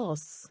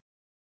رصاص.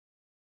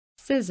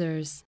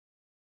 scissors,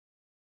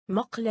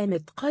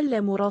 مقلمة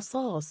قلم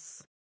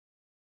رصاص.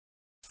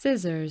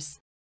 scissors.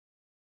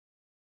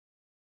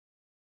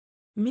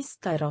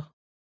 مسطرة.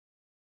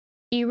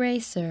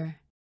 eraser,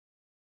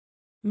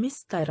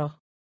 مسطرة.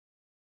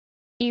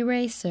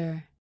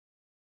 eraser.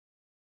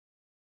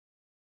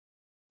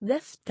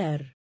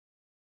 دفتر.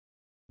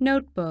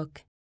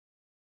 notebook,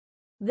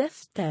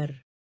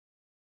 دفتر.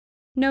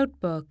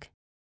 notebook.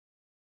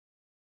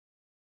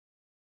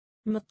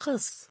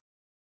 مقص.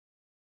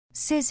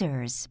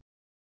 Scissors,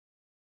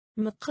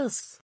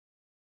 مقص.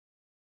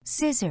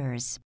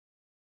 scissors.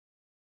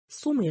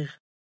 صمغ.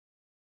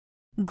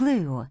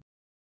 Glue,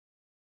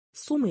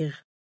 صمغ.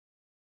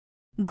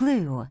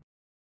 glue,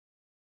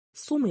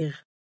 صمغ.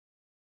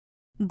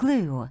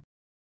 glue,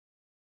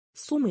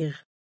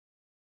 صمغ.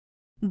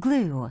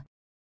 glue.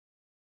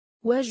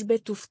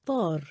 وجبة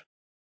إفطار.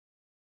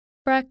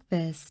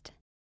 breakfast,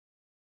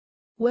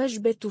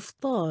 وجبة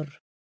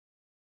إفطار.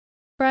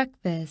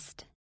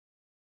 breakfast,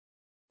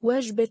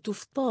 وجبة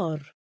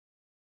إفطار.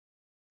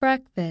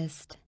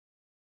 breakfast,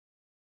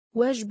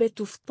 وجبة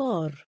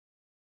إفطار.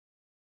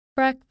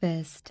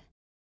 breakfast.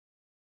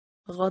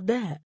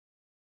 غداء.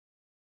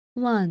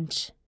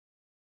 lunch,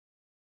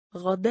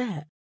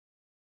 غداء.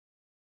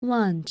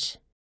 lunch,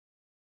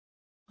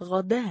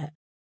 غداء.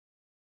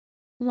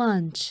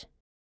 lunch,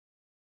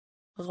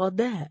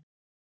 غداء.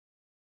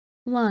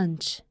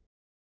 lunch.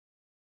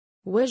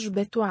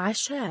 وجبة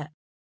عشاء.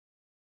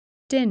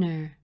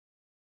 dinner,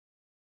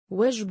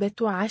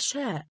 وجبة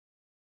عشاء.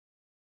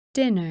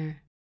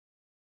 dinner,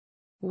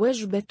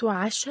 وجبة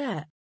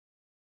عشاء.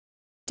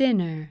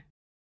 dinner,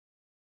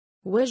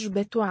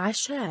 وجبة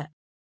عشاء.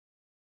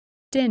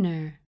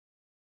 dinner,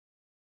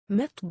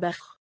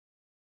 مطبخ.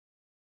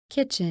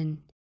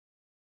 kitchen,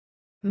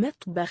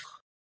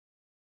 مطبخ.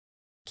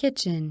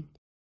 kitchen,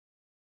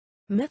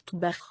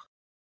 مطبخ.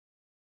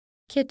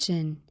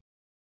 kitchen,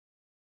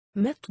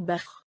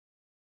 مطبخ.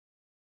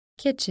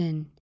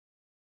 kitchen,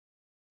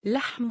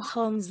 لحم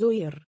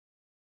خنزير.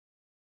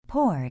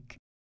 pork,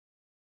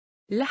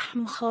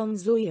 لحم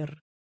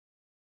خنزير.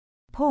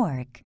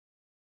 pork,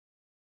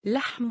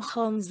 لحم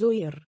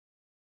خنزير.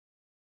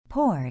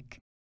 pork,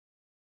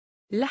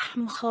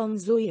 لحم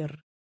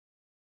خنزير.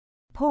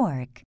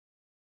 pork,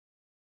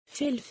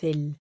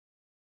 فلفل.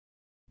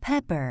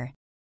 pepper,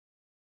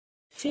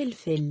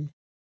 فلفل.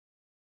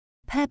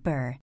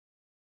 pepper,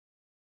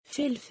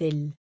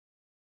 فلفل.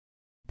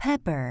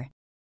 pepper,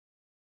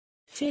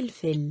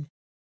 فلفل.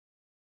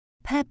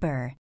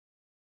 pepper,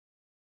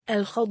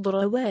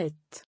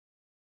 الخضروات.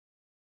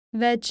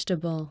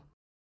 vegetable,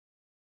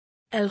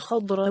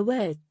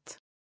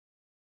 الخضروات.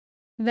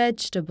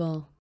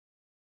 vegetable,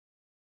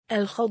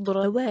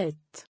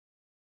 الخضروات.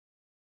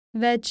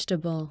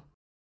 vegetable,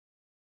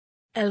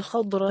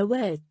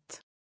 الخضروات.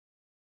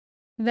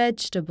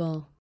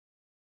 vegetable,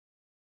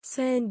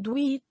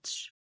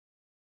 ساندويتش.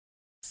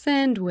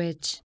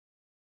 sandwich,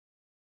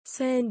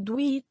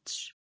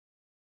 ساندويتش.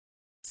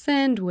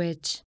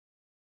 sandwich,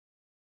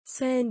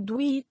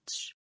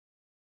 ساندويتش.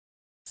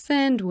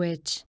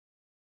 sandwich,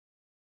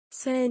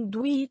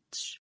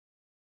 ساندويتش.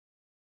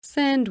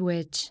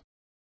 sandwich,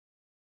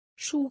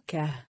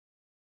 شوكة.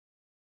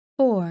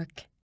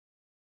 fork,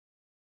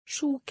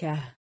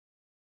 شوكة.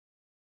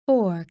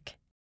 fork,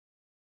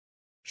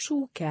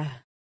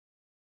 شوكة.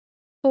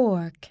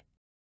 fork,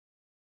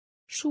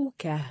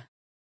 شوكة.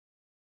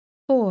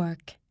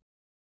 fork,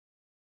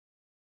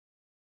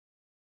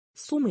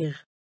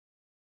 صمغ.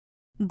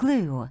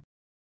 glue,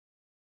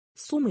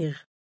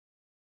 صمغ.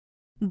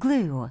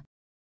 glue,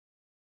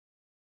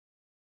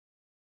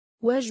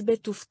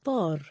 وجبة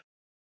فطار.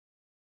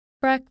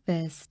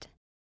 breakfast,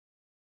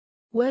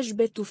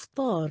 وجبة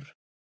فطار.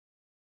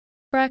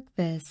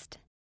 breakfast,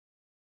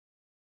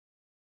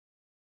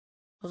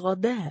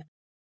 غداء.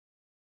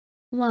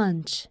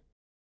 lunch,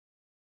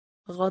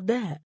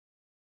 غداء.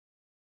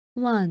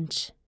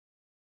 lunch,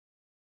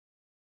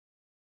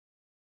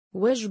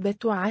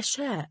 وجبة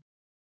عشاء.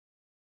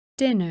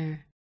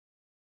 dinner,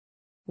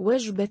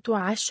 وجبة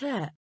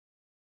عشاء.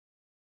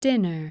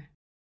 dinner,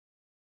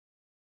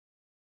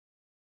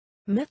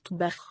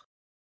 مطبخ.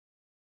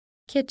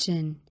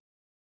 kitchen,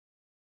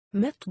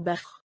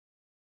 مطبخ.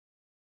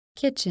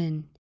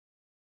 kitchen,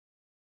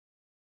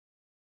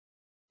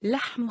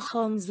 لحم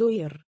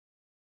خنزير.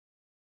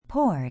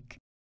 pork,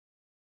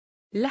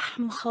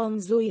 لحم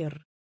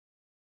خنزير.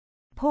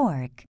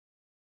 pork,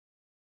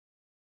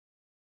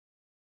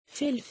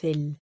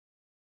 فلفل.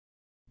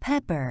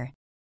 pepper,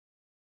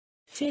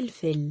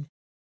 فلفل.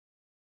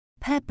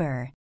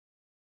 pepper,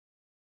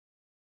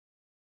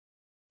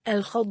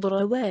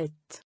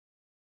 الخضروات.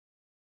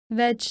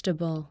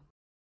 vegetable,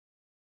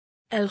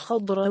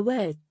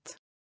 الخضروات.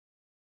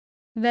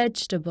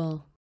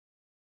 vegetable,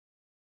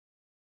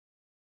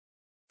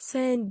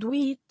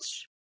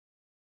 ساندويتش.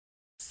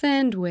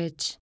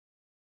 sandwich,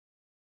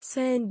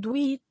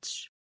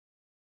 ساندويتش.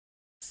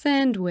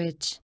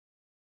 sandwich,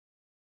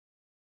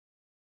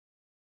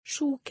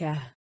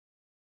 شوكة.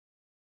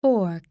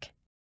 fork,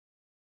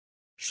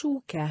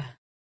 شوكة.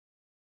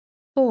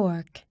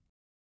 fork,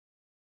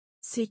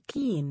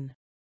 سكين.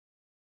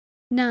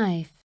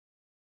 knife,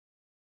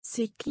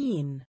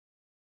 سكين.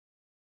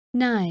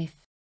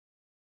 knife,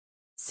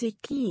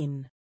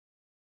 سكين.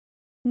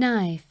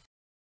 knife,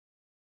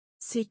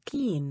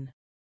 سكين.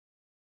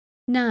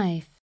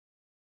 knife,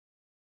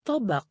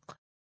 طبق.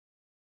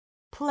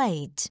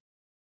 plate,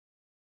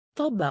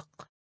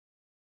 طبق.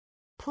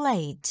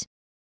 plate,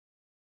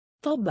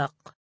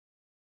 طبق.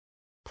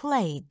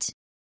 plate,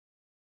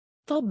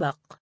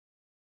 طبق.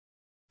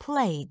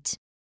 plate,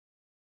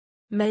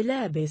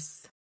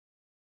 ملابس.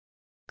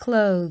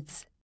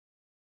 clothes,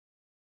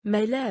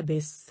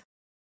 ملابس.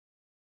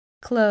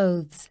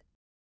 clothes,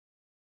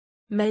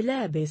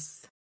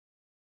 ملابس.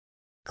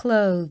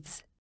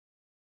 clothes,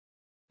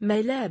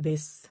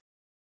 ملابس.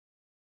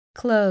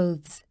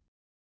 clothes,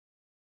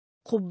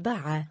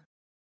 قبعة.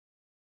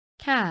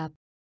 cap,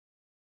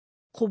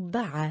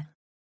 قبعة.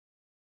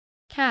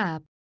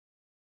 cap,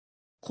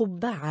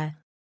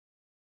 قبعة.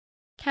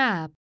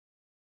 cap,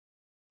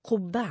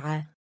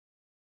 قبعة.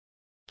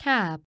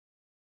 cap,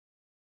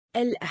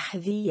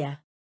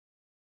 الأحذية.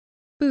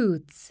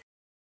 boots,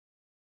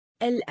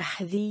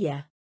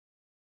 الأحذية.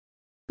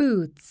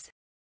 boots,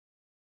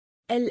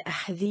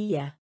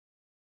 الأحذية.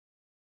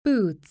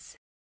 boots,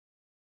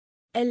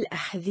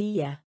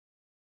 الأحذية.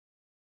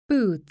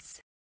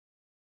 boots,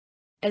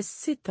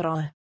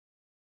 السترة.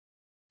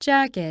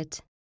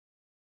 jacket,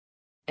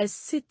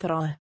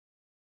 السترة.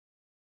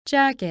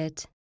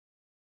 jacket,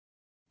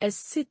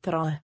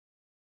 السترة.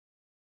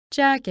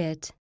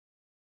 jacket,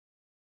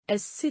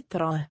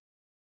 السترة.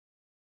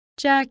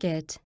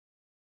 jacket,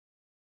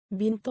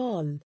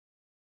 بنطال.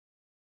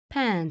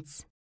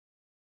 pants,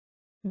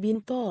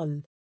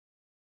 بنطال.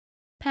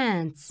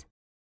 pants,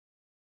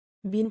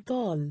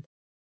 بنطال.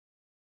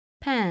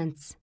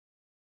 pants,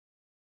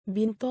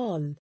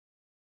 بنطال.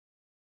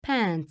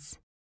 pants,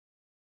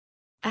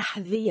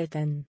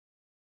 أحذية.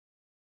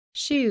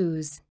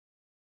 shoes,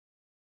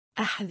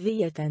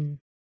 أحذية.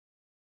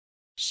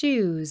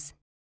 shoes,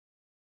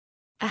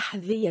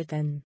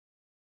 أحذية.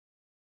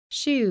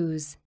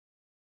 shoes,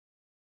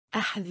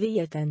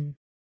 أحذية.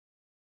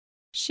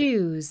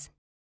 shoes,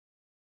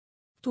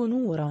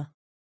 تنورة.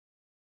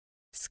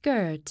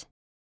 skirt,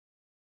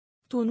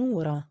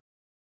 تنورة.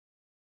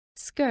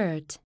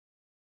 skirt,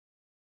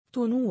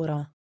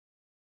 تنورة.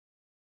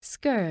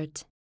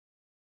 skirt,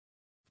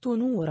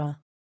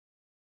 تنورة.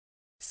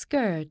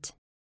 skirt,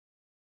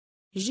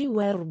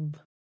 جوارب.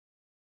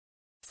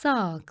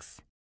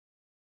 socks,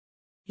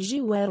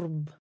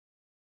 جوارب.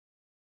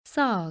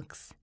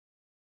 socks,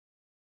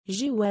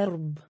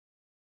 جوارب.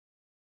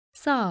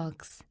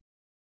 socks,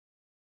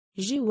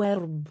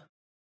 جوارب.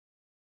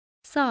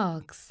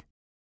 socks,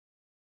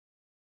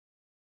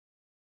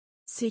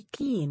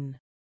 سكين.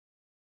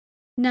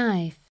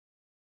 knife,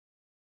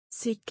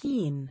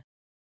 سكين.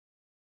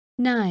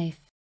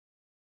 knife,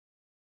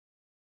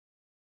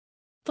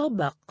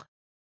 طبق.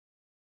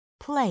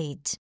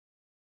 plate,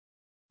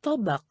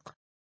 طبق.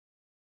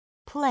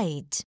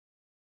 plate,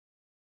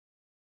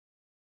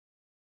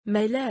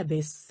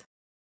 ملابس.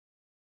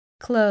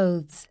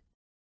 clothes,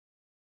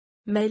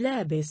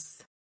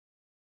 ملابس.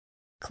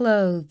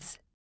 clothes,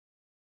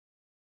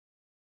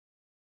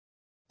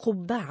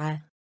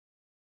 قبعة.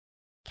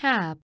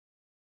 cap,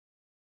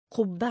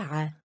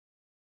 قبعة.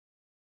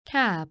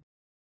 cap,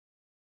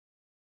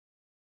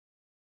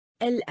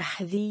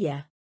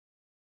 الأحذية.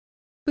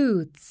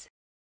 boots,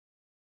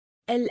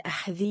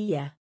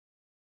 الأحذية.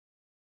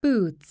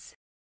 boots,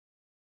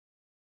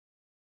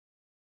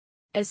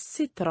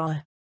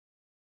 السترة.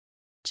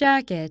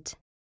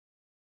 jacket,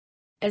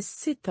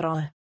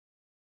 السترة.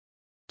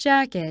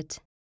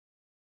 jacket,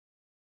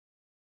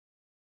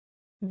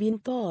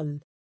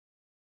 بنطال.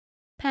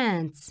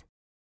 pants,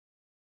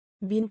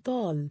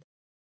 بنطال.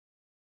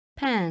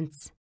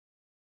 pants,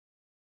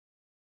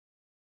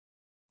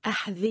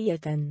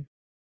 أحذية.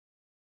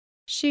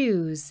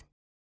 shoes,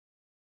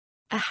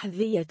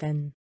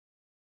 أحذية.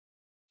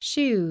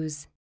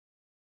 shoes,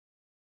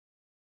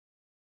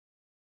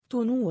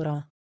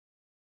 تنورة.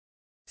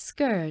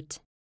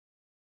 skirt,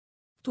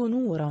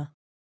 تنورة.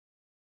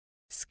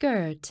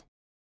 skirt,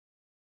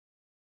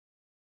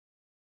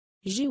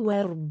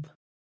 جوارب.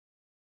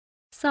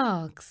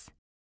 socks,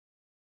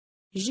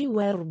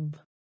 جوارب.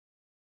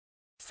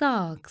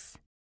 socks,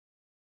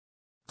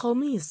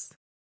 قميص.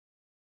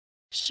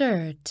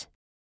 shirt,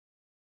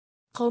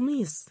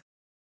 قميص.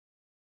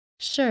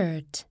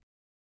 shirt,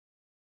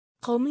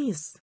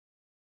 قميص.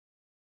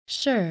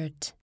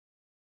 shirt,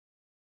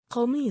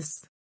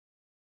 قميص.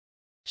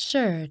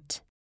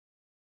 shirt,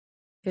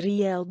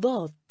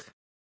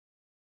 رياضات.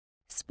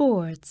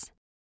 sports,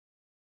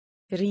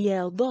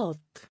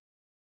 رياضات.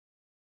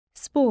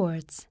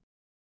 sports,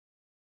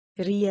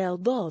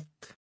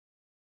 رياضات.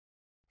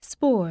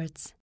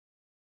 sports,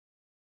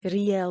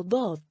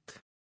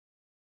 رياضات.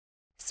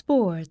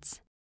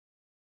 sports,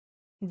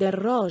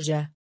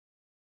 دراجة.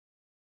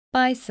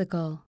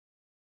 bicycle,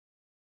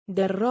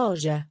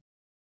 دراجة.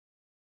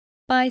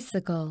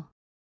 bicycle,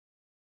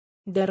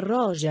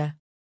 دراجة.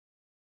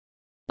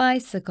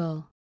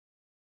 bicycle,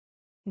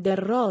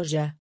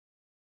 دراجة.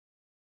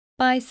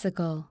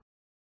 bicycle,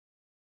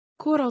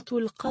 كرة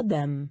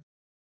القدم.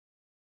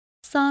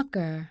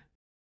 soccer,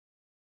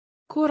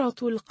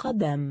 كرة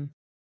القدم.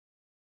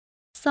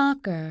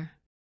 soccer,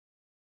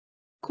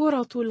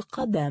 كرة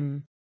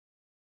القدم.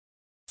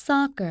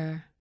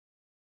 soccer,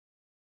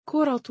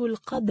 كرة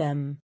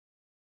القدم.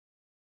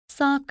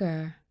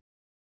 soccer,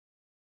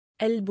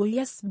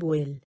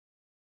 البيسبول.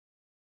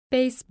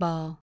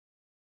 baseball,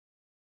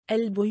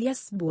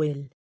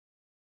 البيسبول.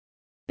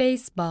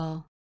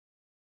 baseball,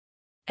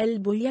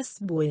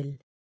 البيسبول.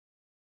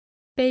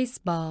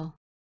 baseball,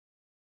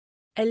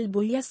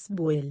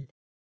 البيسبول.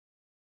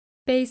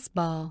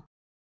 baseball,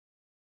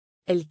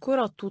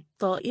 الكرة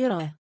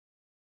الطائرة.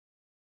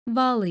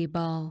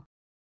 volleyball,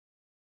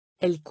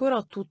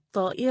 الكرة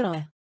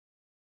الطائرة.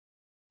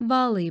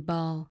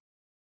 volleyball,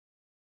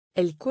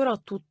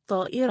 الكرة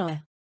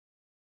الطائرة.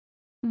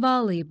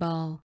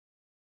 volleyball,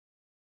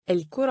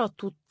 الكرة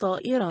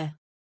الطائرة.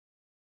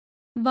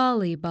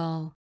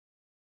 volleyball,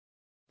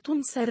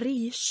 تنس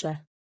الريش.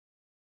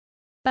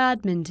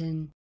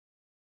 badminton,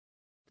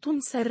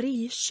 تنس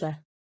الريش.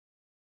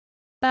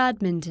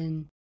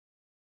 badminton,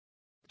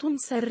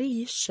 تنس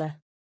الريش.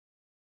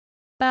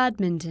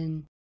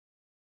 badminton,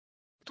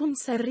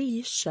 تنس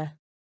الريش.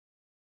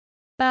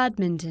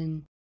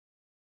 badminton,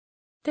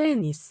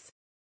 تنس.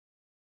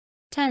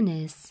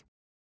 tennis,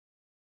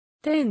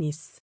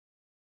 تنس.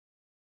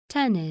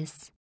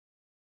 tennis,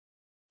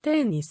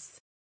 تنس.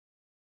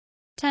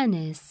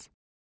 tennis,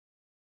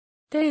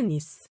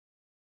 تنس.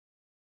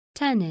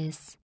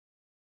 tennis,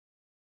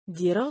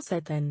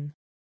 دراسة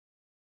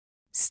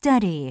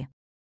study,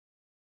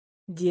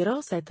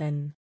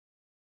 دراسة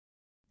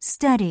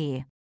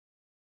study,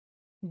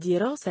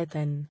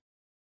 دراسة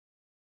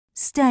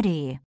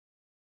study,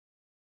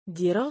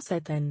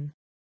 دراسة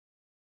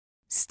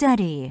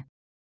study,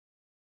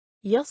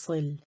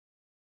 يصل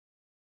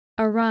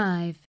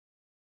arrive,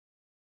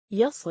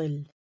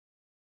 يصل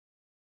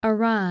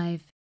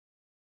arrive,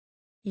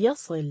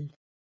 يصل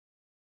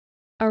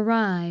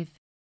arrive,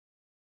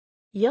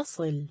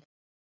 يصل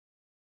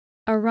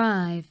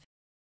arrive,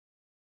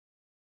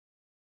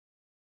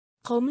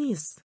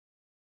 قميص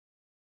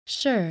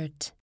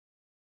shirt,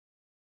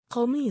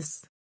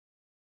 قميص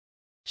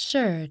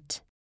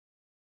shirt,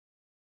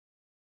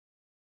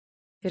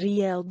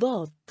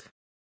 رياضات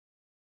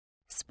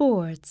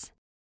sports,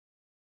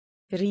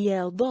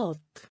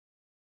 رياضات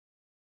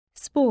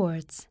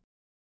sports,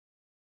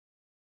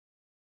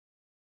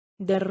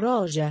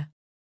 دراجة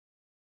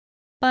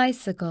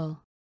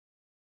bicycle,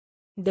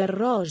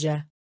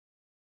 دراجة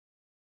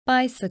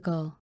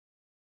bicycle,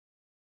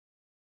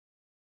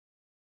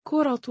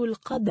 كرة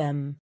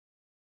القدم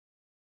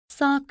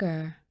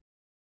soccer,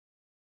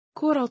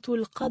 كرة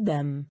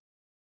القدم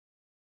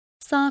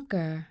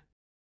soccer,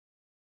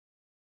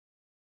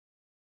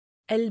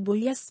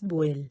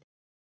 البيسبول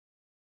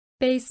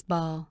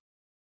baseball,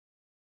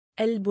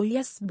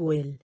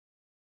 البيسبول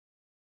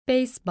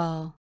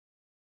baseball,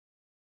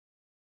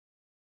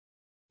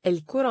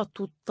 الكرة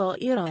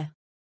الطائرة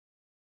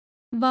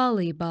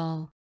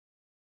volleyball,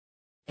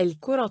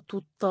 الكرة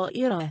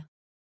الطائرة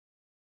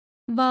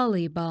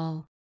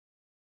volleyball,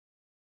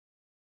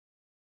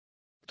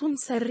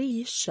 تنس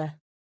الريش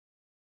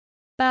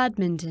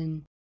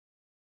badminton,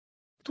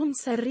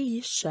 تنس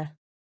الريش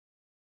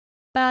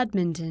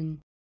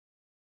badminton,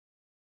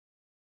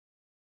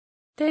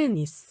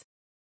 تنس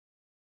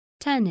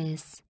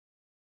tennis,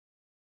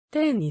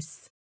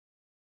 تنس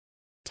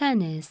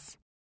tennis,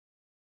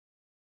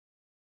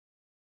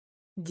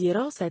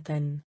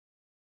 دراسة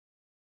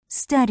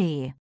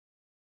study,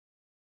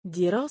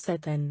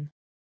 دراسة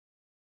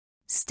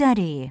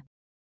study,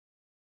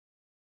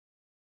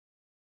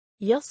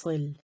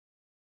 يصل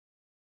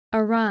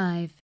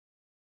arrive,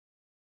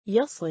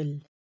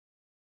 يصل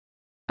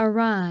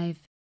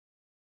arrive,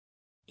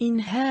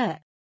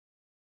 إنهاء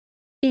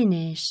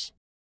finish,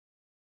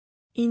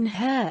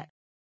 إنهاء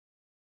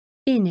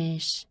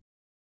finish,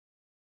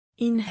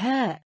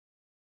 إنهاء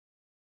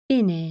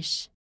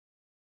finish,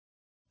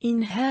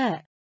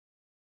 إنهاء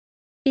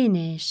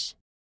finish,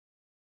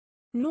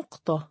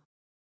 نقطة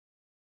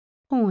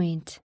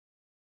point,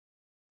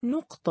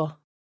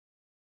 نقطة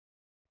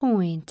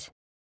point,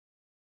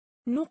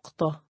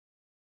 نقطة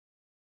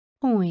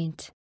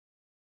point,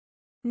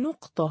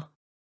 نقطة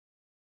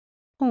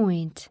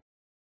point,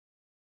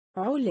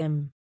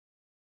 علم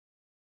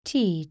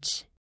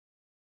teach,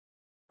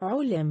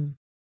 علم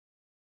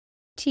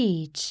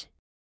teach,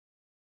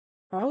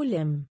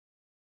 علم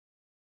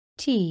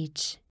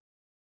teach,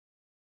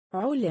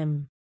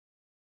 علم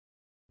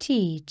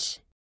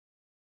teach,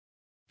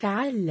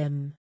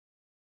 تعلم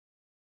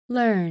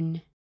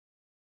learn,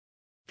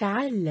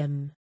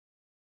 تعلم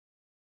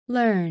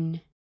learn,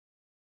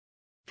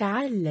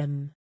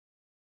 تعلم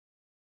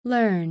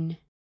learn,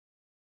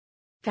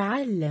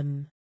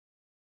 تعلم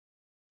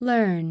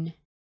learn,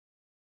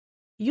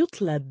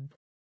 يطلب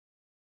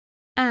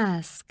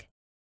ask,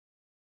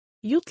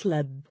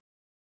 يطلب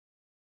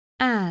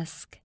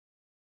ask,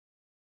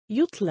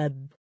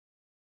 يطلب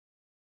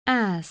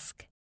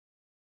ask,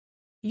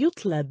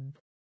 يطلب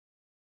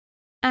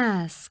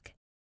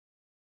ask,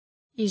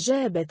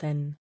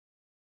 إجابة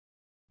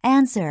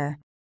answer,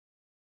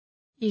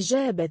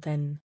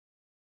 إجابة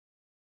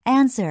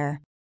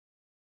answer,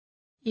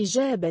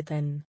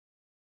 إجابة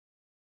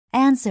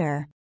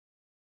answer,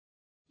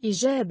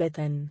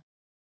 إجابة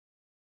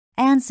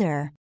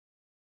answer,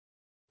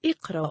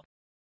 اقرأ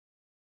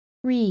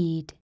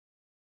read,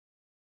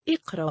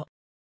 اقرأ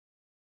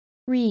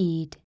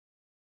read,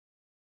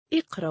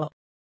 اقرأ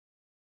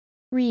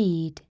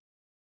read,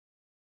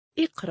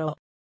 اقرأ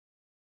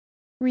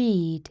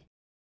read,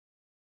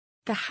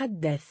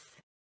 تحدث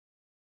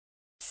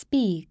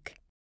speak,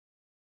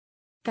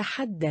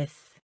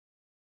 تحدث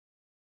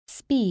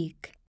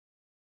speak,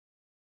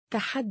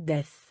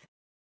 تحدث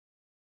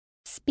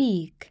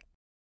speak,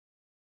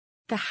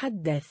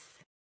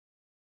 تحدث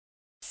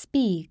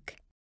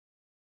speak,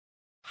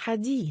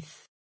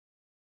 حديث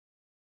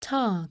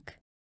talk,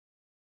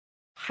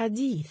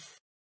 حديث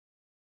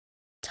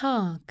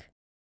talk,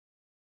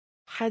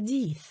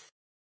 حديث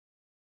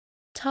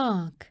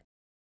talk,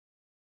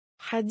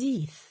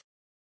 حديث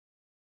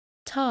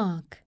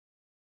talk,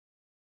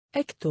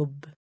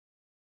 اكتب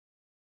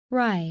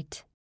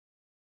write,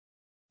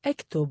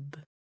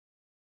 اكتب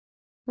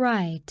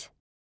write,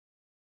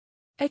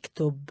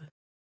 اكتب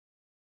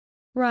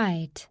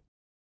write,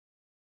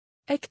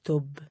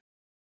 اكتب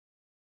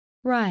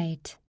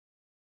write,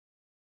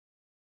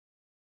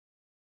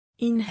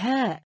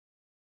 إنهاء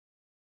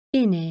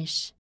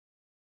finish,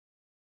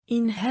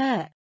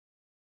 إنهاء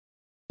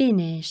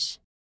finish,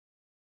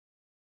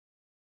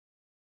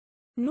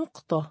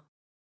 نقطة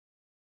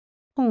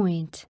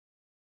point,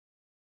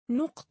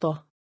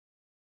 نقطة.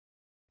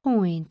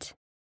 point,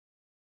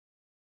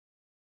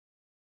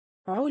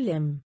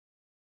 علم.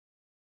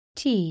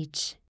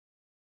 teach,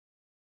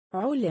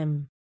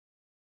 علم.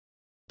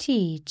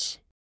 teach,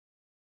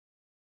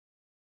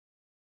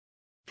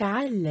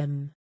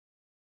 تعلم.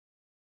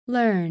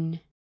 learn,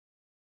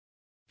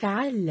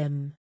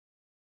 تعلم.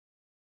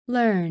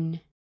 learn,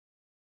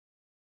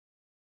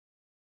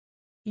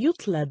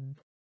 يطلب.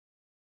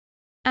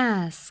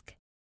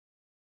 ask,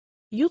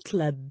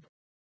 يطلب.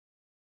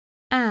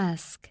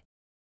 ask,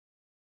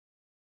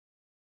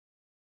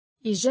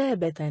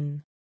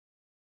 إجابة.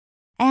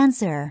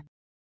 answer,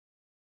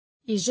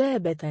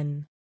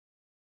 إجابة.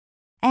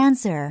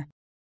 answer,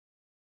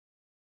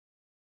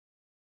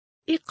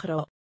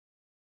 اقرأ.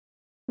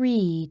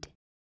 read,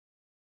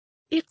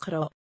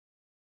 اقرأ.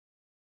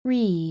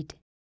 read,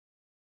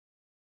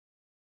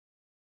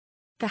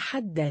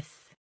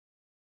 تحدث.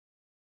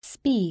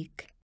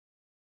 speak,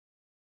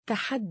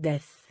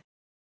 تحدث.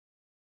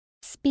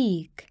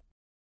 speak,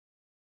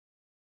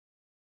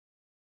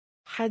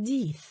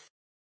 حديث.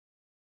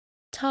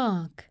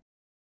 talk,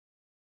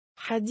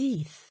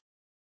 حديث.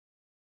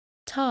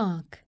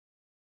 talk,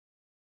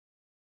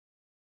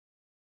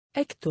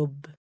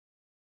 اكتب.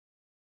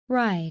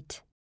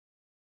 write,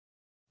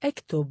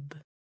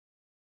 اكتب.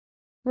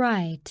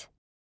 write,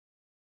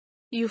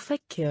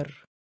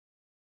 يفكر.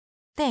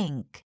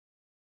 think,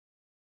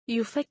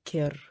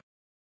 يفكر.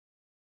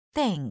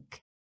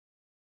 think,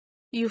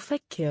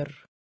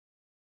 يفكر.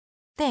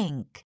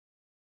 think,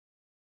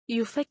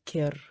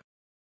 يفكر.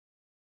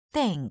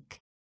 think,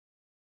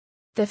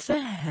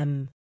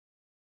 تفهم.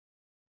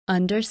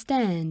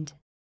 understand,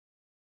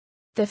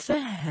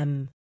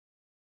 تفهم.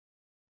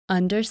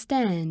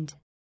 understand,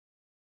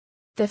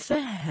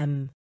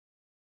 تفهم.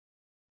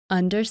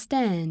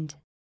 understand,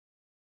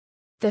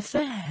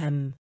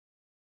 تفهم.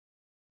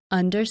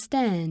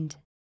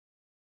 understand,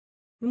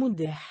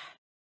 مدح.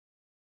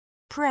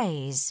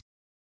 praise,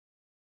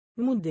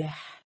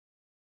 مدح.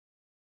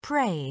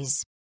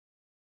 praise,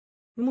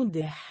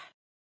 مدح.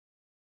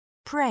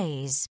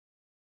 praise,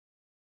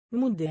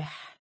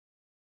 مدح.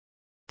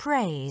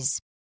 praise,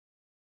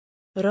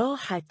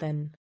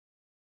 راحة.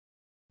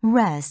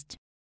 rest,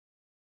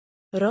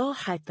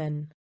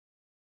 راحة.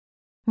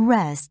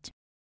 rest,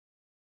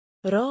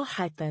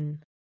 راحة.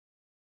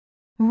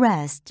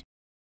 rest,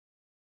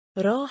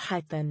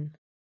 راحة.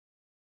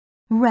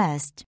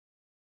 rest,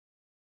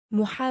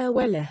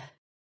 محاولة.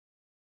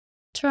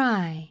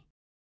 try,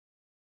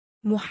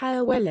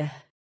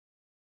 محاولة.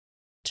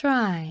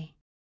 try,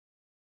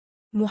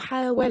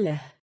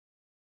 محاولة.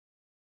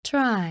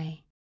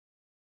 try,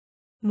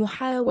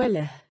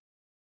 محاولة.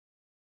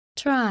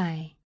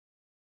 try,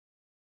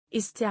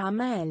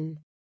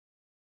 استعمال.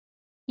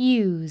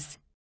 use,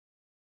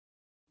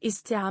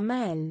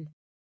 استعمال.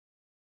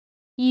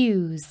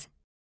 use,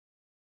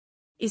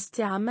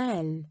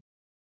 استعمال.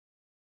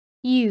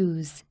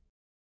 use,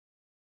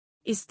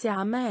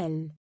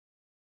 استعمال.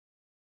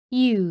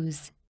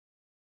 use,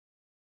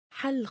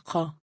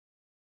 حلقة.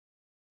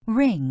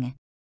 ring,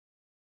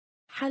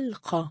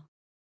 حلقة.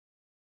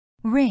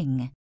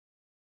 ring,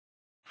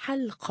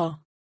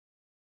 حلقة.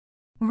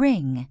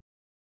 ring,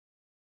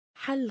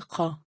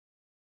 حلقة.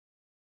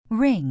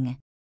 ring,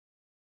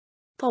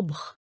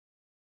 طبخ.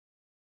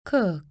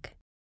 cook,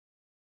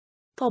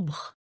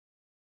 طبخ.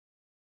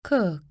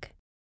 cook,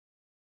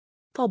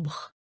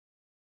 طبخ.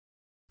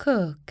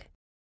 cook,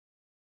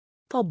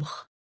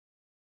 طبخ.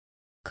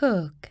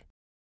 cook,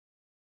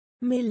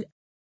 ملء.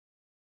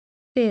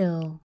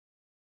 fill,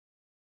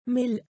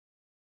 ملء.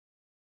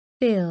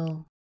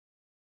 fill,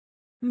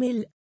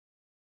 ملء.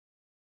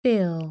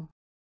 fill,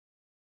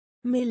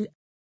 ملء.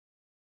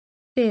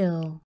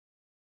 fill,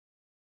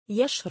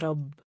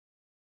 يشرب.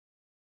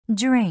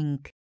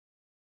 drink,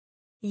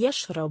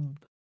 يشرب.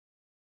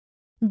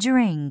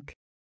 drink,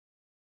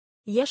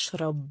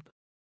 يشرب.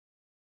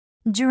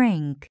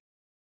 drink,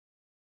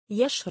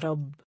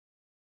 يشرب.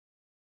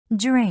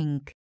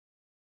 drink,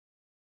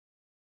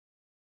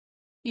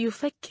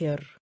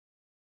 يفكر.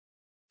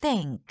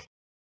 think,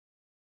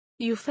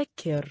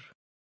 يفكر.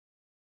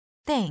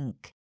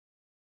 think,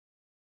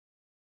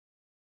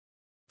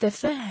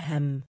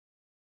 تفهم.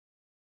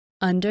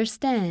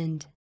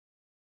 understand,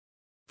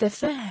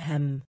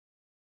 تفهم.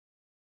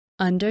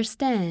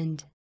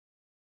 understand,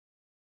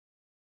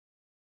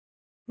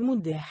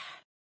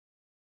 مدح.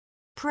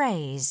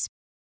 praise,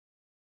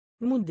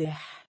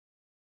 مدح.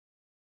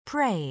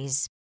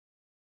 praise,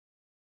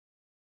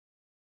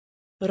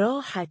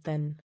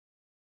 راحة.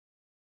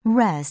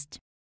 rest,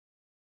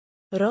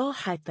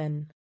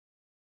 راحة.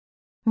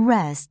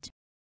 rest,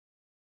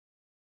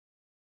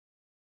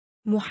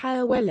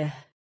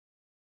 محاولة.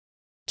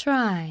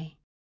 try,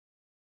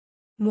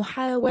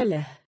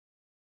 محاولة.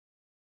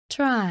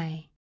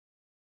 try,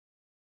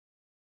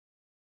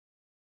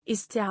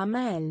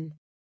 استعمال.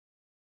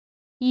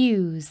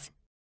 use,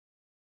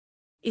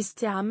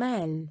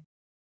 استعمال.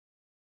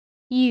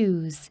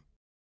 use,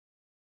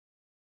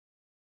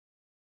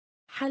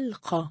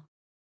 حلقة.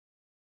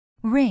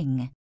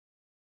 ring,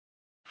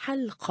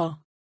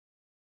 حلقة.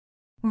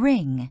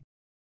 ring,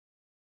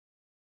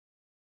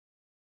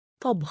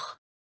 طبخ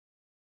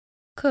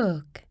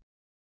cook,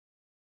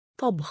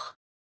 طبخ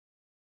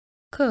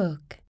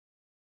cook,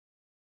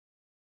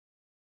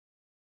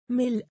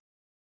 ملء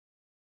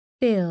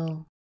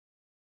fill,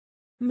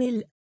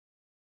 ملء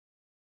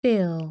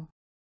fill,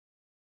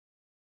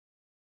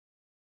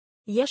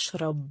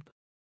 يشرب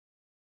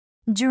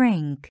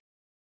drink,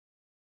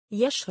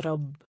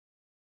 يشرب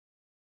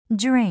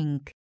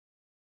drink,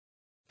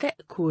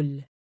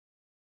 تأكل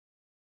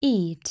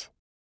eat,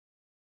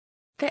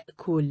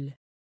 تأكل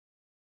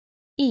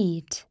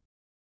eat,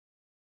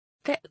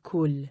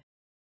 تأكل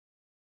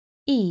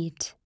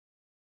eat,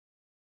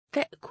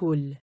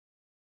 تأكل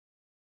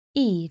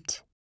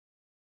eat,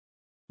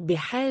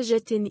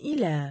 بحاجة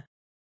إلى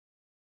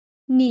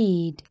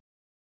need,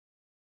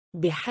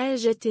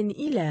 بحاجة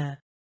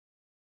إلى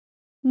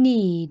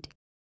need,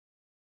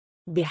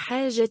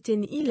 بحاجة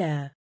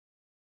إلى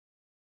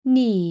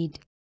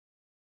need,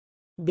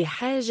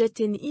 بحاجة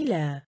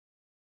إلى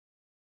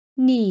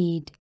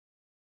need,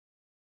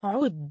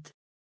 عد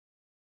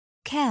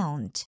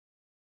count,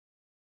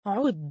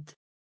 عد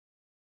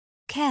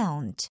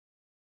count,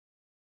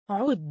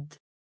 عد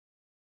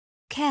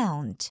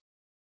count,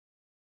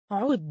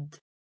 عد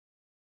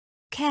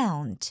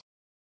count,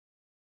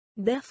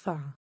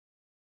 دفع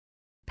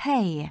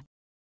pay,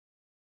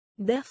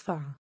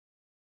 دفع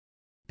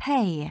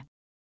pay,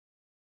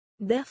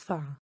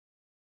 دفع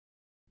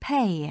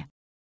pay,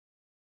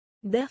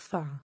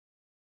 دفع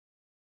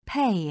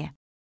pay,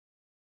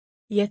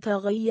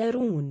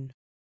 يتغيرون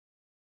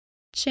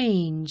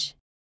change,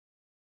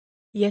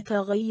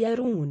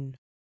 يتغيرون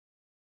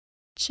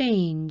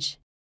change,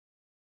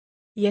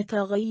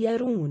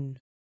 يتغيرون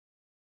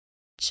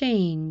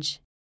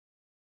change,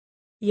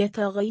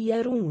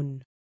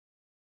 يتغيرون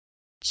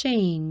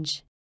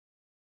change,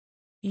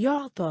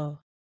 يعطى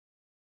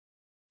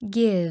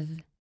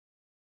give,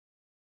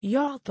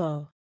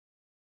 يعطى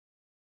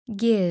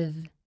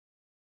give,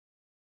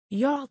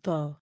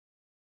 يعطى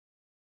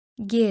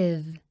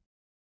give,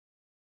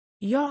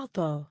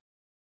 يعطى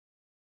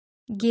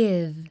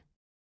give,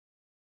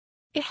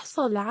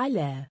 احصل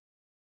على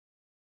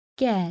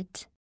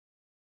get,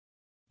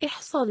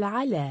 احصل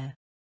على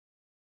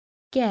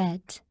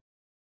get,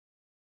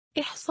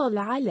 احصل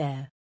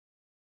على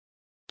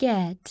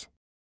get,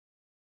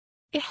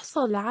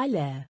 احصل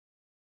على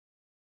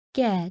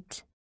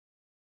get,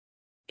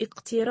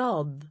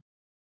 اقتراض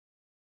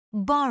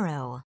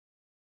borrow,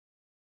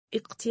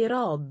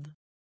 اقتراض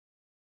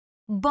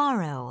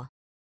borrow,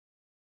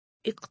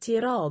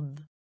 اقتراض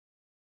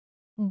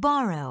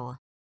borrow,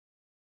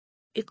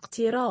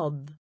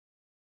 اقتراض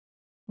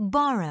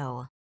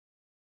borrow,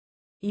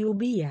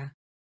 يبيع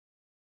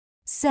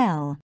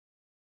sell,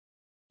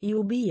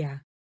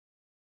 يبيع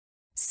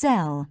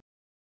sell,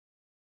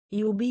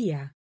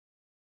 يبيع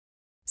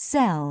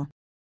sell,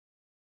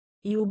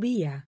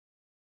 يبيع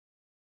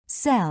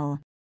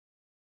sell,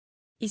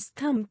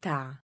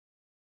 استمتع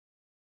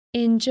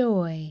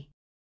enjoy,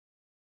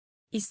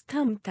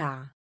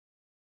 استمتع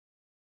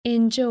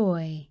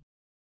enjoy,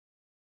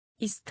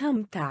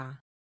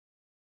 استمتع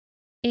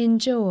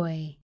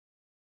enjoy,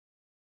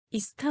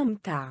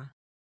 استمتع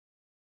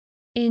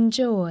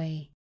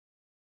enjoy,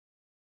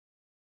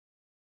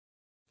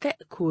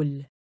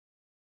 تأكل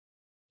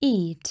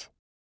eat,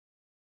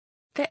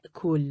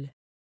 تأكل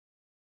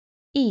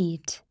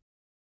eat,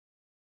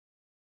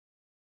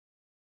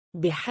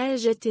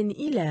 بحاجة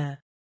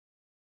إلى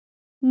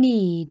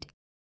need,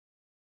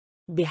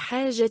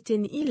 بحاجة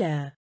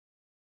إلى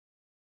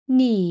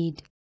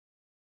need,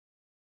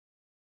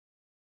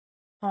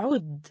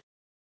 عد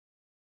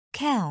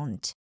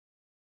count,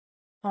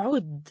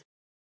 عد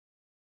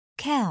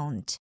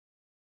count,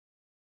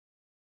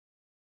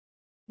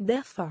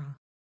 دفع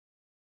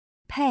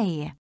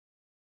pay,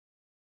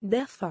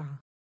 دفع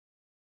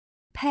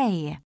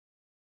pay,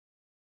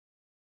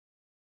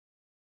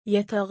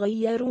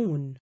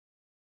 يتغيرون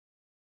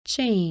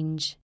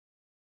change,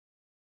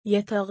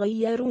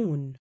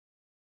 يتغيرون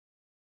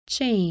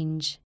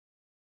change,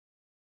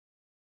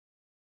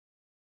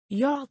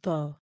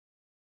 يعطى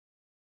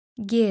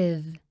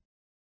give,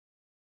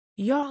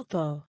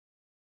 يعطى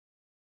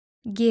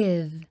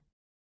give,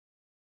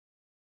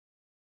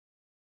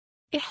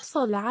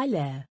 احصل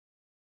على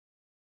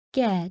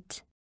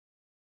get,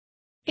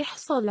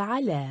 احصل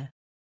على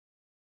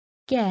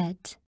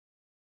get,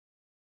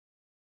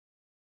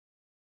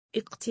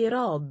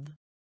 اقتراض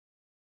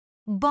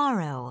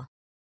borrow,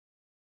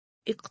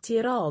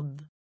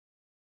 اقتراض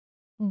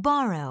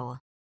borrow,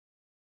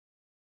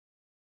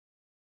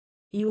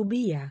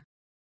 يبيع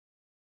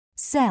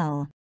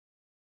sell,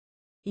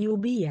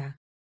 يبيع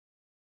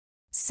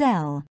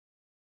sell,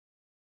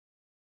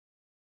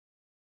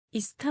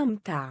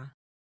 استمتع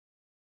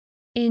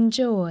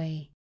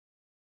enjoy,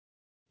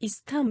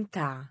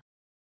 استمتع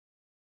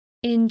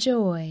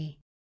enjoy,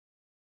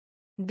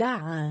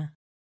 دعا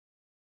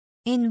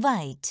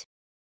invite,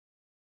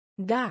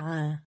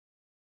 دعا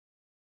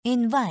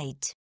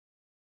invite,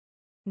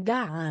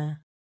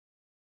 دعا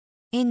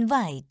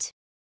invite,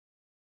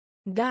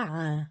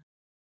 دعا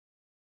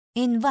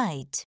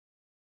invite,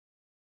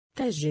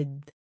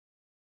 تجد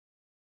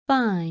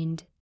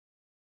find,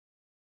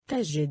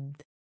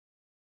 تجد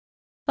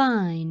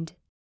find,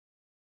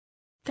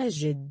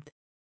 تجد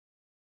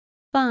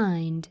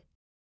find,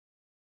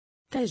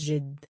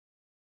 تجد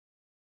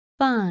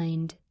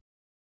find,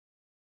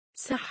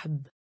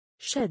 سحب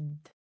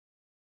شد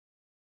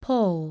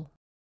pull,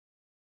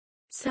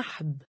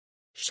 سحب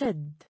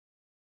شد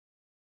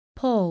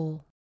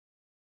pull,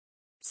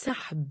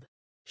 سحب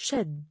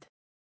شد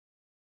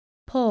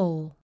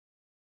pull,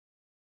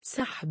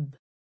 سحب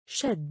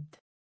شد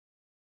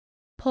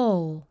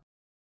pull,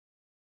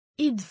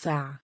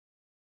 ادفع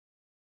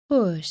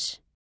push,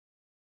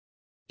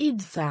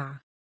 ادفع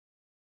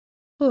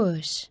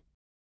push,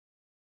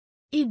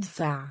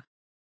 ادفع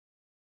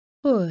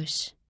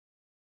push,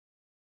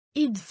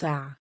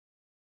 ادفع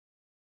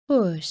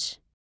push,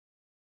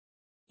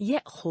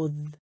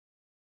 يأخذ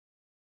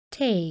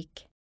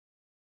take,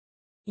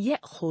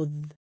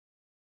 يأخذ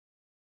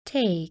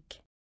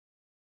take,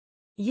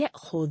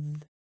 يأخذ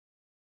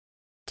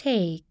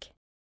take,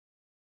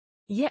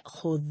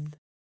 يأخذ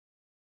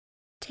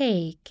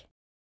take,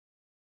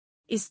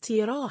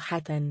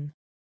 استراحة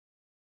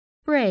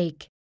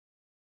break,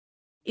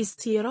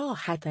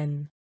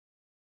 استراحة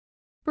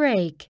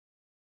break,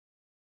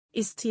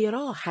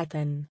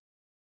 استراحة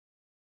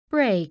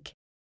break,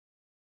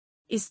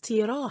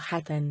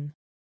 استراحة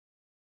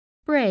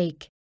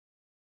break,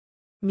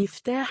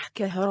 مفتاح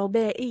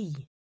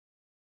كهربائي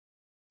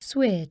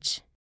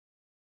switch,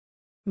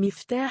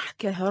 مفتاح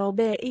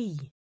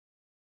كهربائي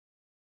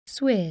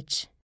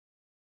switch,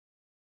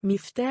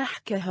 مفتاح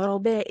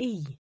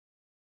كهربائي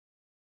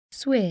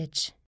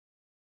switch,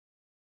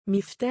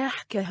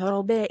 مفتاح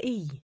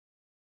كهربائي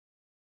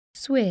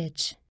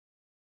switch,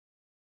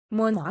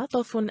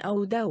 منعطف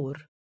أو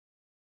دور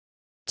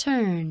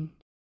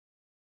turn,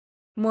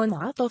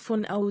 منعطف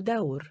أو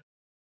دور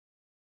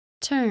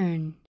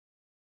turn,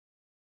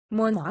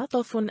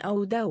 منعطف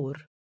أو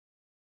دور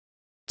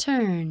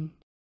turn,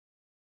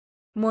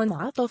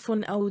 منعطف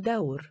أو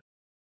دور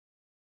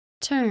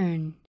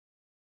turn,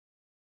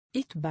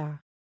 اتبع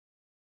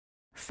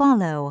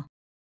follow,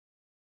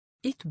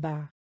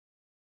 اتبع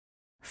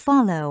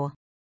follow,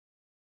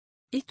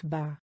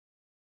 اتبع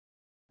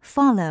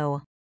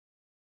follow,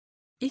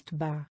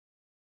 اتبع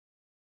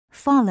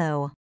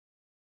follow,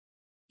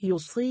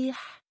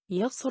 يصيح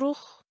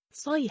يصرخ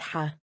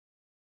صيحة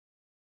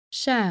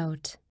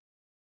shout,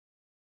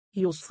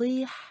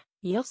 يصيح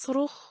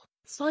يصرخ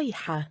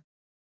صيحة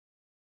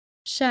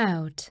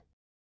shout,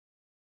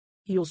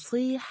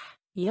 يصيح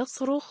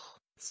يصرخ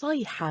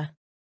صيحة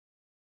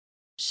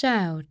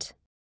shout,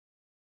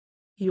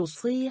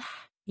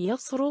 يصيح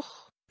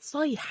يصرخ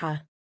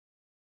صيحة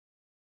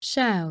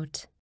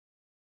shout,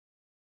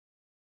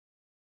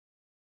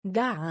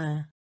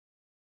 دعا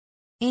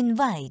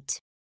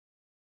invite,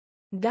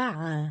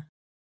 دعا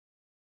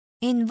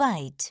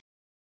invite,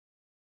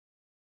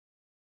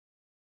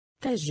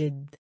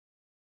 تجد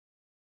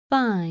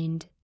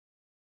find,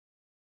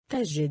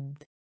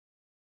 تجد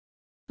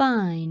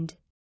find,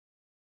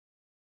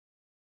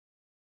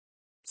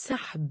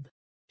 سحب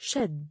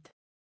شد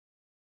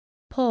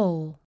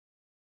pull,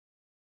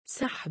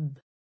 سحب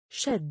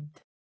شد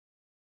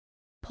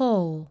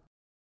pull,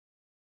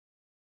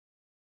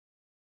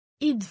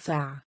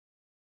 ادفع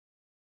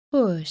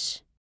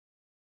push,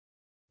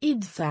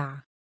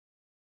 ادفع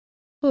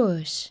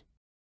push,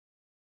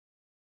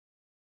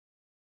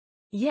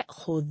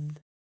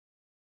 يأخذ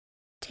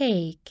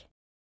take,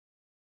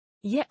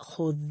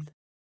 يأخذ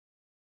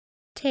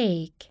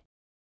take,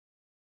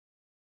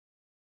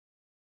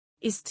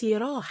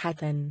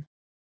 استراحة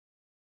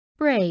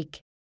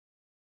break,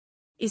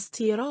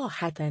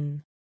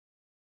 استراحة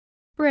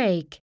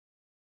break,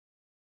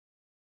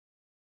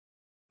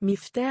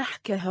 مفتاح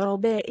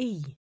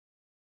كهربائي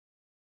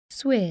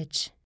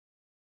switch,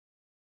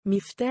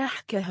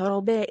 مفتاح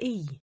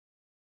كهربائي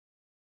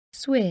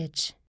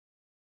switch,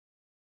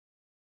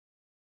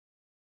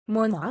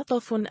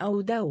 منعطف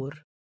أو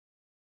دور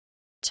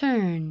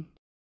turn,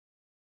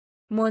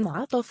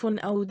 منعطف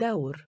أو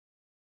دور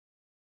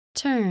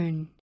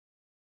turn,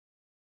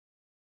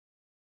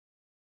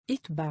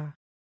 اتبع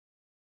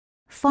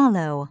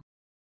follow,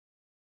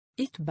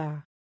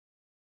 اتبع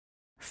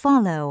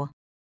follow,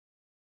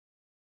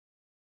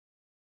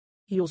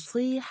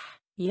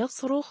 يصيح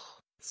يصرخ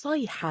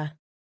صيحة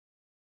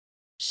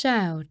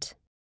shout,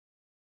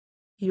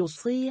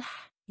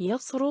 يصيح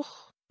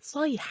يصرخ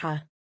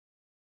صيحة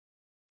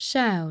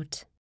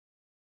shout,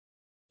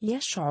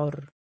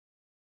 يشعر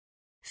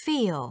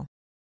feel,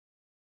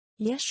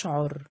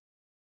 يشعر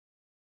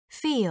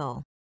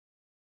feel,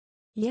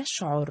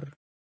 يشعر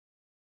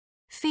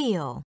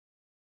feel,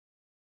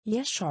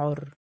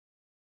 يشعر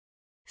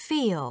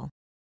feel,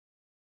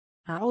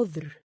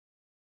 عذر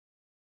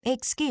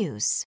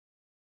excuse,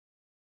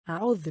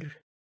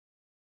 عذر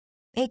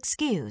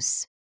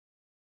excuse,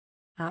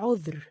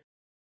 عذر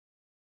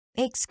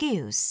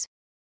excuse,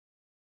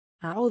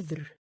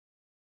 عذر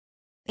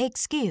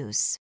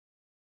excuse,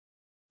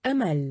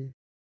 أمل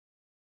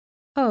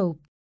hope,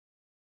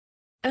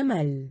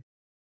 أمل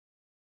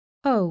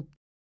hope,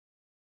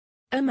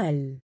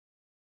 أمل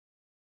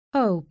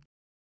hope,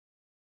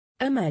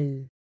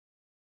 أمل.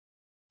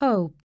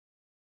 hope,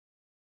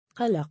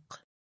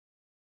 قلق.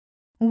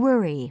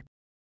 worry,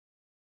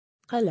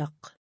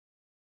 قلق.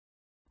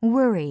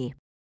 worry,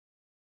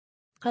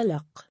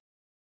 قلق.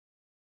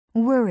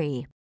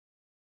 worry,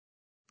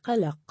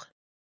 قلق.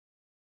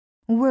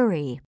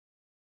 worry,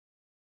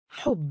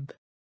 حب.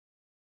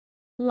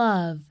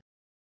 love,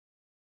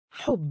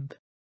 حب.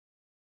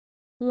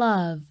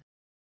 love,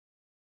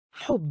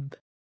 حب.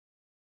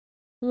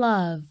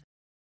 love,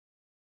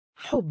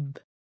 حب.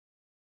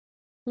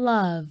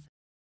 love,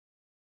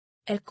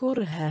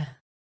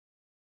 أكره.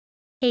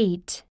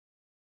 hate,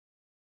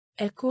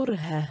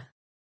 أكره.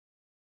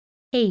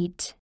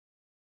 hate,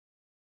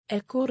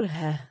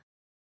 أكره.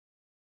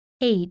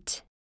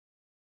 hate,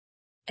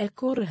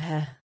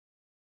 أكره.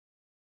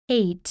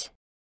 hate,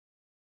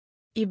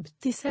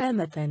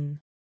 ابتسامة.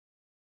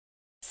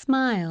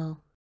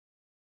 smile,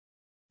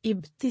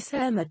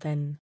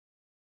 ابتسامة.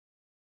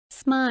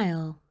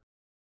 smile,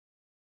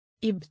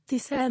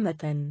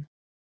 ابتسامة.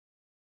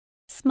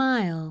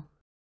 smile,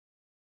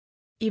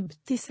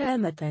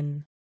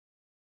 ابتسامة.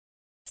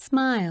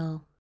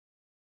 smile,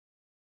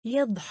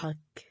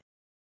 يضحك.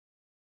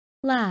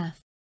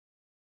 laugh,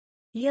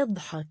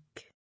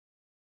 يضحك.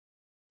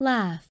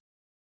 laugh,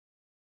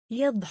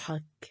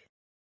 يضحك.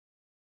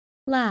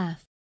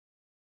 laugh,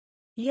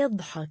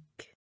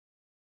 يضحك.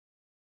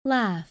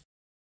 laugh,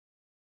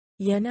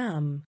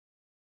 ينام.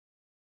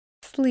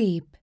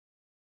 sleep,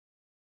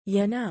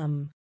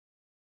 ينام.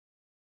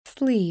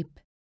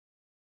 sleep,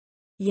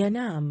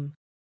 ينام.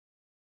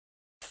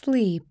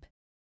 sleep,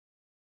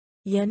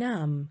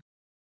 ينام.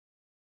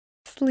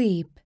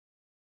 sleep,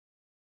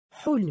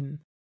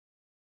 حلم.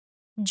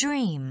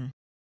 dream,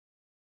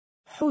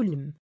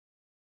 حلم.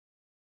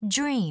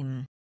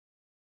 dream,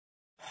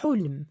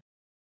 حلم.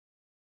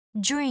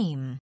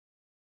 dream,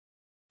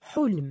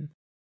 حلم.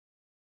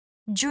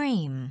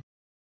 dream,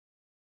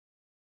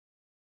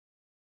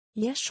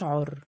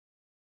 يشعر.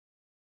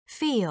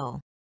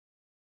 feel,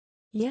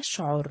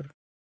 يشعر.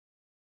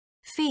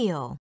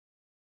 feel,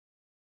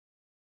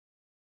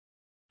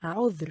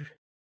 عذر.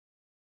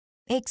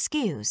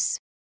 excuse,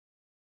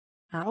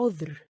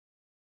 عذر.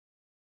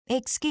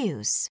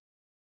 excuse,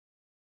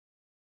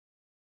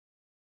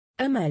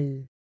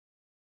 أمل.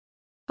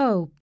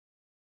 hope,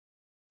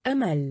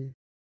 أمل.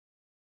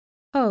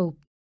 hope,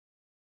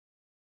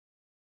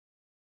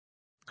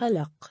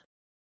 قلق.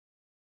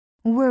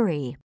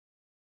 worry,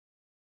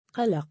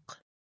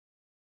 قلق.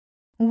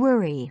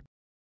 worry,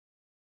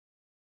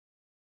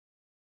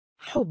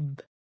 حب.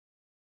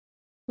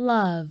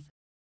 love,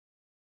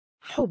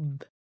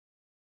 حب.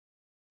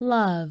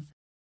 love,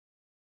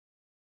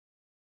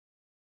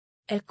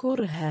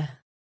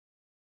 أكره.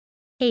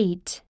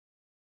 hate,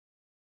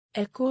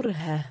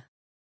 أكره.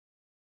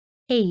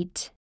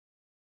 hate,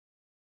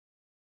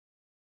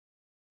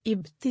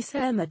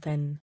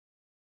 ابتسامة.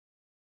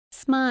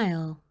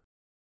 smile,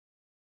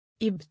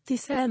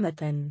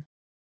 ابتسامة.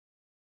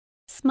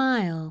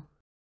 smile,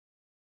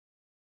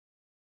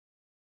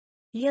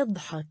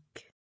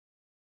 يضحك.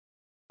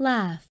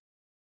 laugh,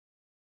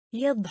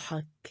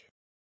 يضحك.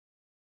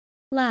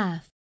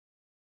 laugh,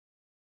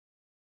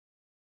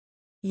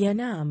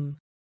 ينام.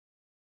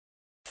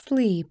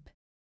 sleep,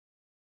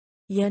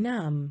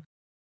 ينام.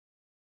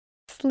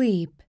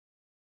 sleep,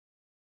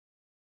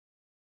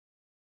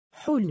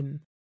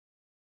 حلم.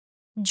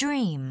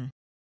 dream,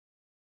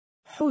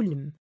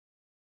 حلم.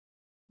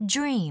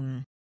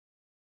 dream,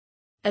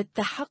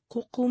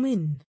 التحقق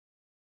من.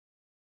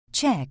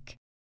 check,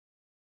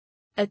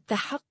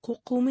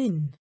 التحقق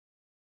من.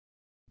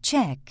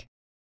 check,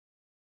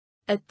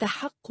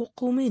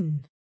 التحقق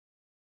من.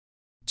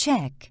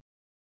 check,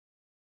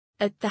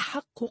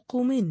 التحقق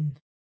من.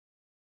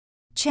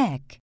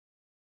 check,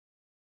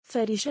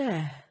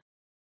 فرشاه.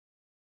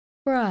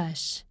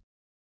 brush,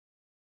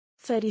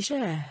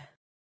 فرشاه.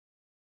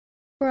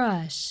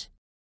 brush,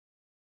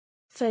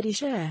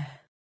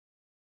 فرشاه.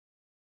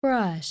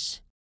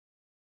 brush,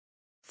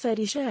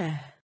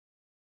 فرشاه.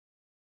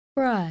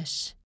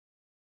 brush,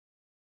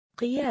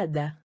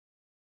 قيادة.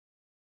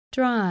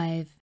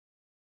 drive,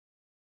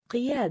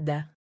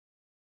 قيادة.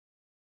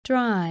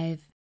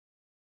 drive,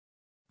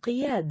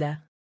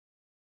 قيادة.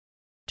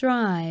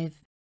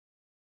 drive,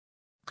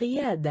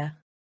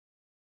 قيادة.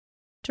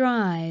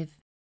 drive,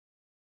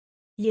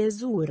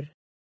 يزور.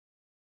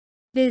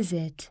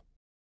 visit,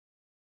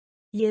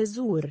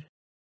 يزور.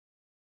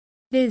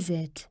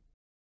 visit,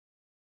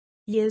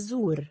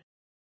 يزور.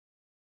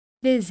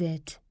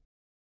 visit,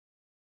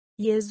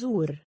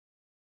 يزور.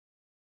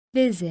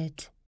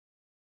 visit,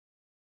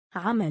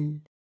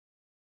 عمل.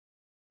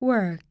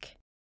 work,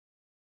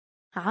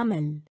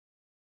 عمل.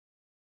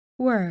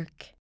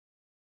 work,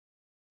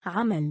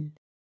 عمل.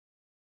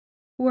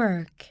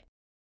 work,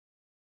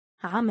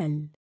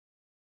 عمل.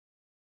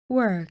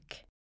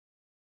 work,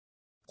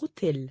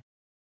 قتل.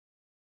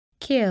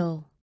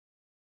 kill,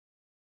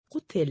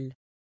 قتل.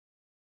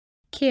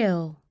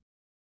 kill,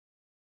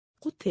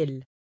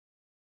 قتل.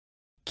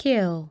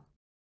 kill,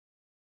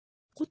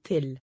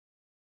 قتل.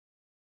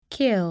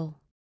 kill,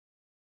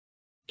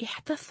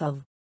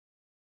 احتفظ.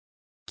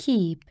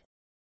 keep,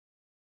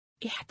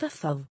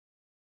 احتفظ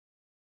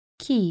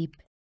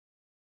keep,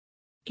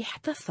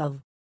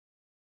 احتفظ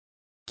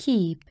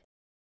keep,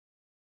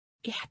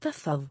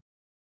 احتفظ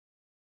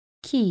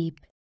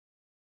keep,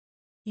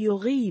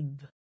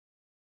 يغيب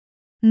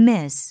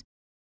miss,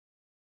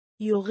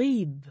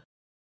 يغيب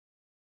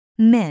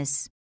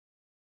miss,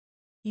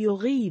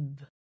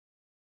 يغيب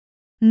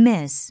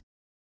miss,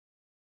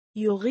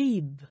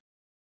 يغيب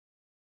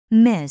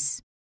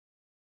miss,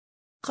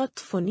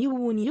 قطف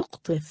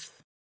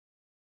يقطف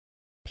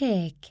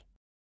pick,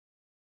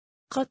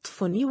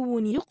 قطف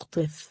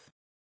يقطف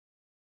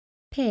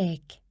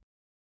pick,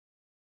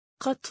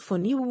 قطف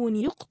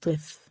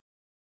يقطف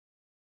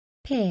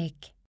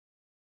pick,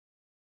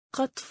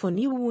 قطف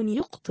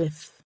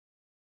يقطف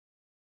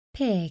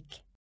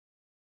pick,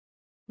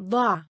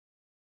 ضع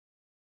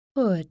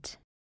put,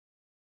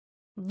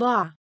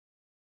 ضع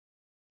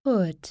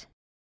put,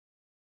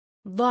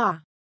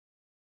 ضع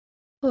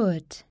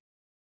put,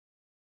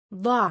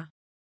 ضع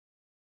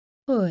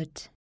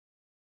put,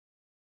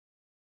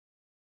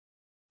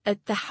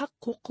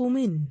 التحقق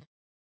من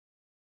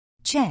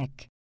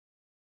check,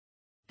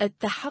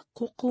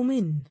 التحقق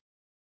من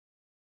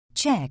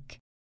check,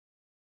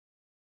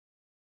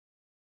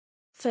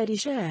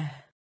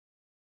 فرشاه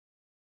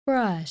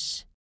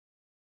brush,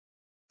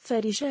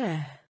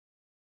 فرشاه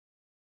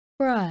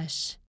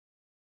brush,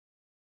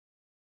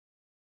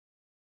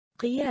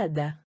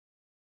 قيادة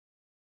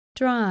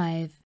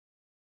drive,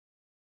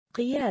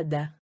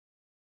 قيادة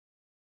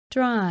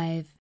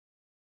drive,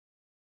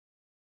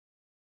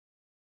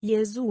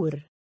 يزور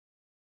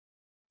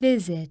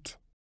visit,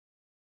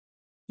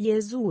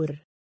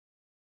 يزور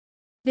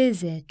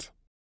visit,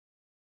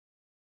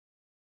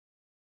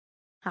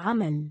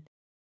 عمل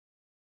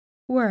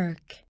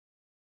work,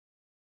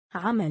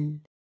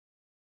 عمل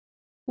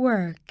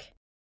work,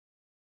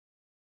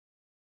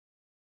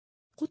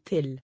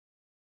 قتل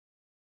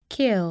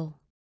kill,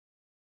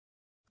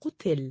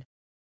 قتل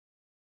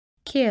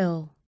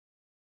kill,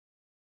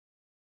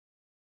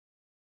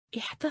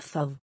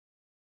 احتفظ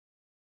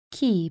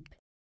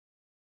keep,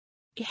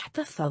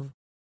 احتفظ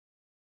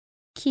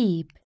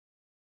keep,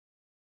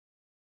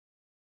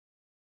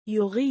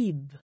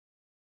 يغيب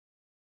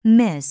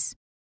miss,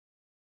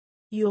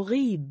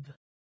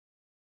 يغيب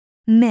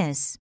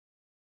miss,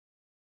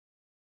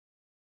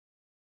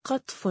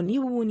 قطف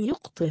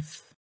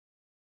يقطف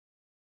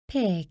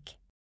pick,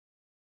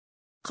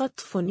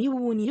 قطف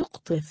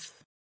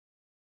يقطف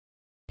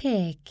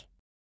pick,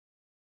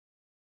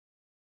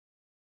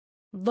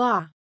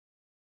 ضع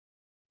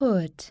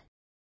put,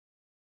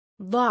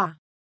 ضع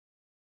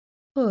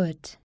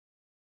put,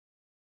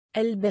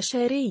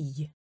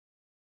 البشري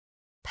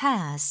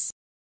pass,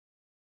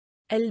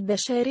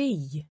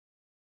 البشري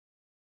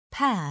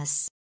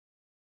pass,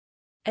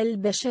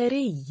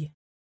 البشري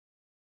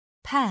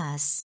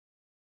pass,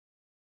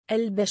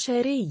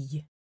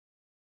 البشري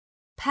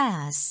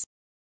pass,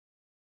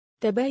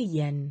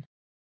 تبين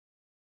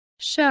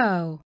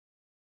show,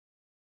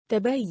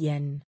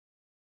 تبين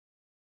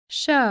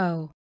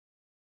show,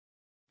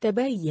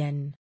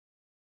 تبين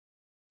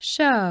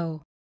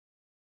show,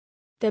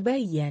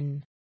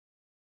 تبين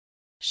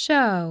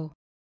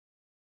show,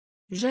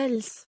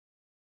 جلس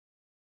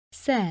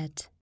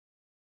set,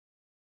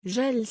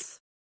 جلس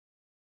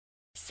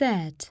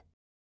set,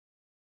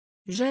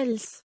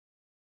 جلس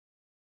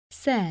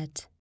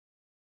set,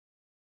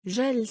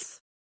 جلس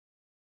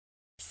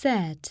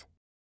set,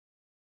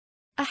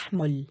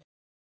 أحمل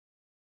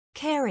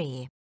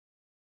carry,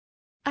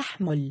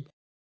 أحمل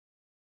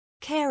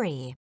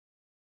carry,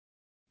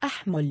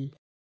 أحمل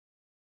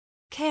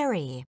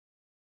carry,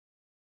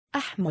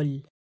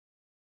 أحمل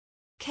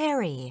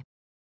carry,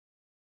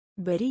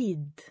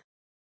 بريد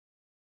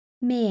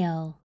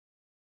mail,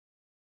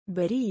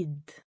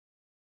 بريد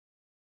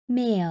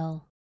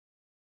mail,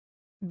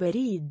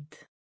 بريد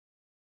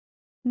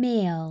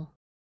mail,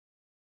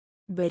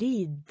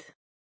 بريد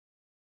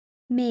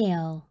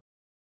mail,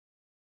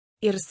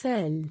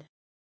 إرسال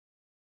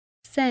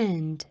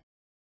send,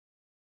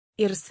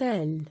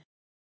 إرسال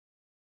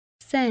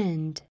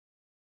send,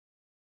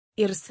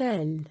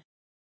 إرسال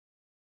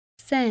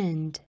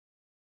send,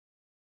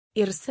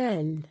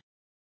 إرسال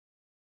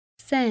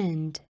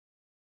send,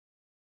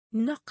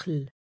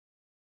 نقل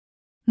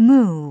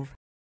move,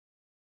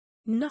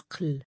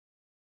 نقل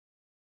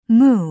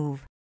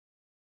move,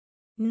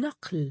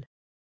 نقل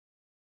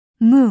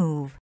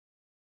move,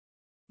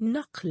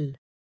 نقل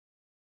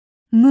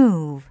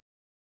move,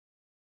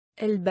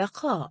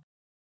 البقاء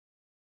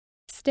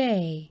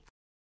stay,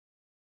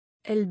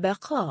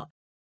 البقاء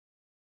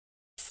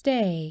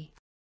stay,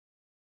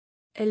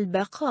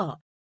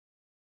 البقاء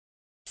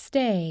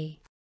stay,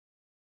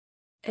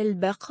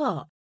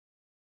 البقاء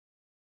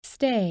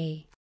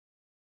stay,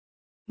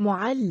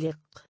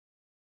 معلق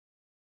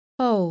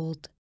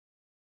hold,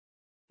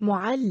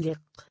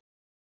 معلق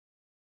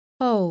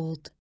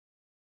hold,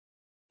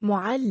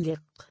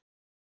 معلق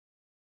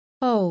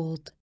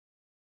hold,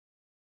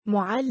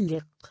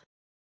 معلق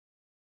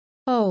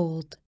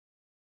hold,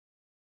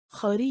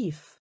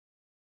 خريف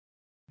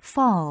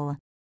fall,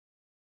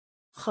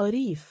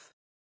 خريف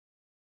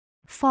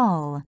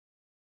fall,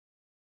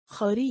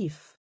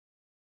 خريف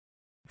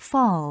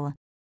fall,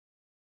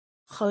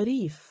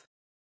 خريف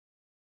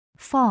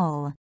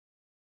fall,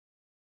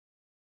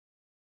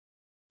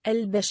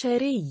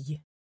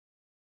 البشري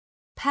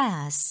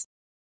pass,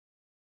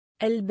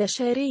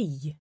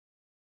 البشري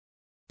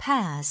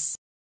pass,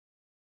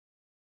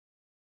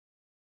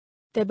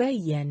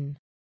 تبين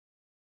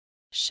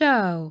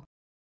show,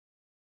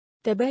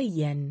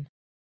 تبين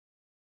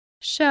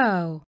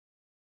show,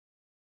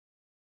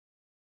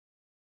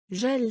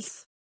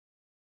 جلس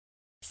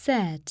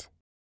set,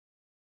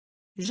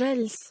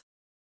 جلس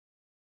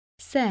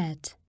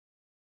set,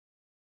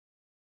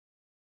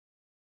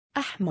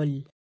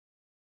 أحمل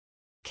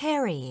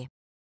carry,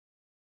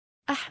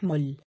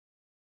 أحمل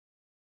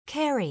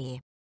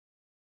carry,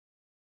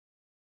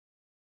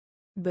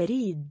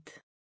 بريد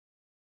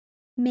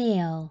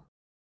mail,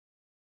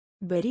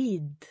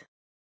 بريد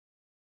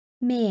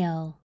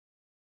mail,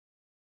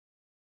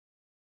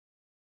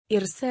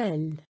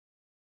 إرسال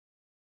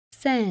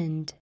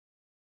send,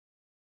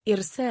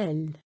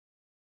 إرسال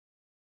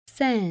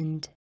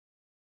send,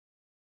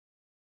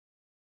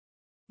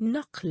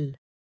 نقل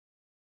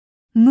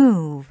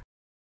move,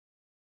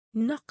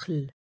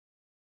 نقل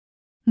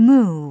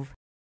move,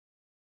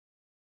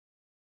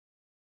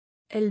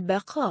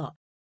 البقاء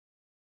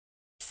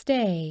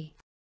stay,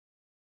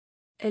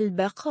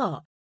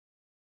 البقاء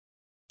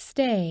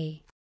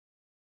stay,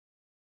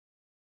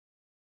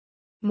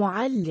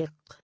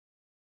 معلق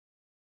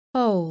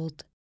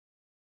hold,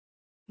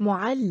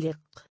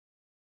 معلق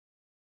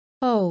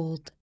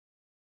hold,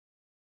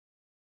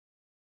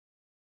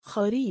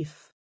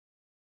 خريف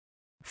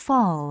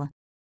fall,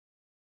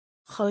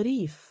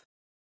 خريف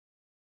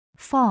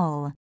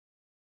fall,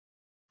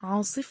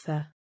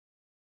 عاصفة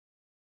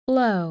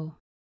blow,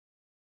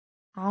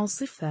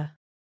 عاصفة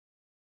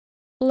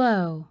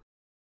blow,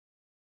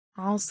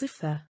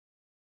 عاصفة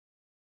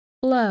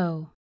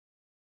blow,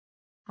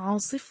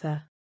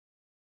 عاصفة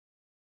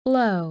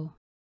blow,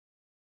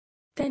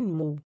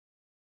 تنمو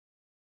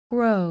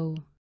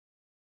grow,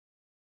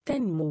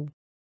 تنمو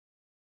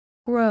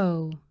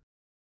grow,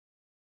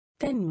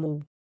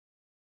 تنمو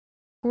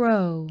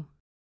grow,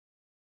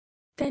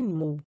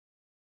 تنمو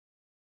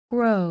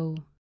grow,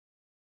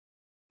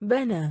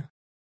 بنى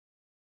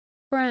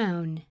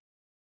frown,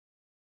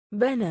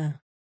 بنى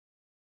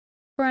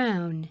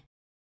frown,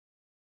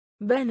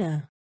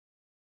 بنى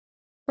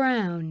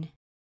frown,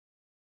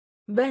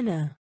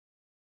 بنى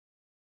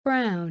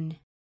frown,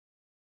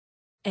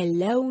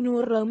 اللون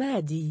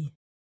الرمادي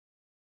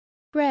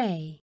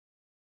gray,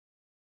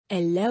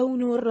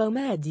 اللون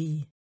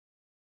الرمادي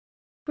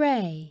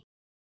gray,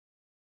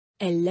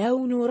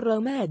 اللون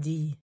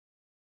الرمادي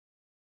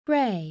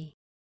gray,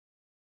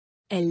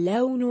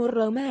 اللون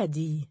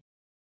الرمادي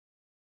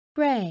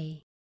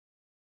gray,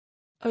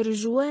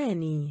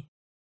 أرجواني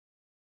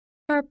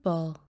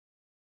purple,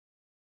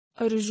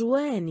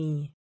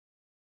 أرجواني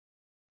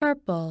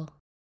purple,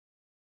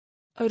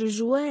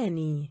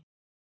 أرجواني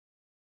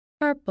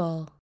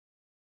purple,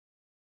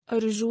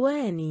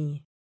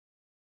 أرجواني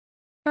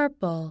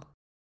purple,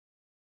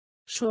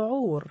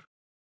 شعور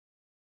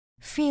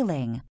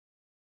feeling,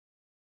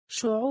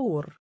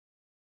 شعور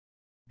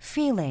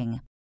feeling,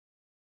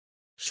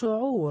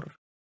 شعور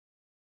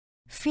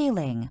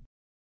feeling,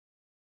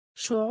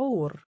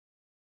 شعور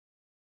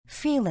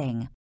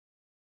feeling,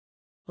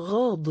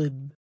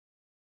 غاضب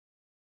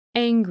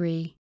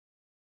angry,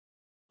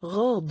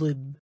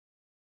 غاضب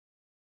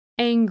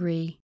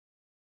angry,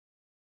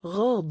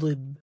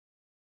 غاضب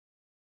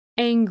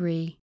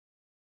angry,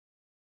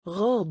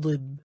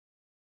 غاضب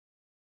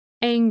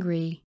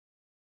angry,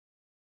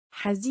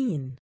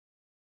 حزين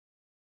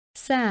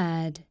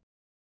sad,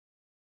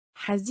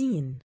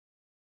 حزين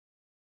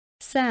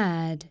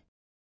sad,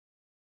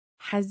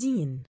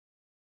 حزين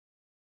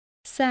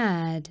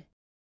sad,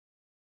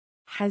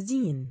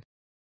 حزين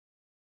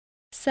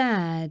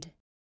sad,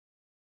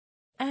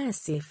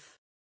 آسف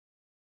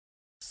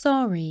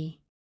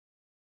sorry,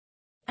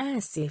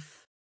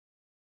 آسف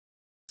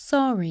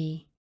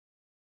sorry,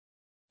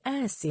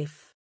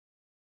 آسف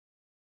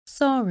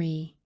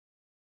sorry,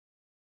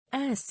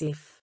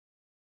 آسف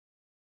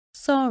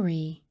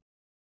sorry,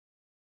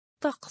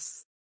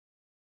 طقس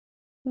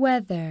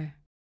weather,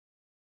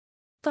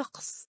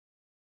 طقس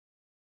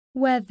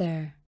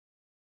weather,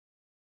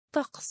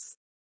 طقس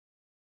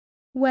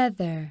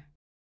weather,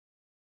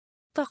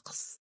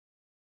 طقس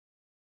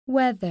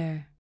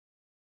weather,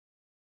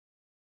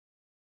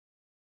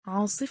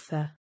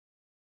 عاصفة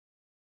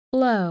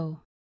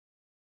blow,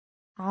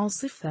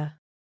 عاصفة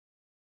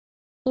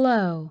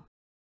blow,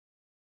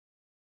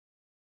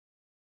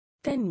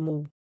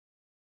 تنمو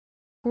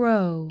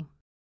grow,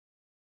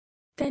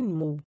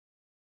 تنمو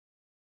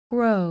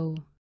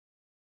grow,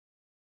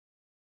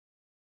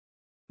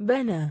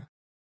 بنى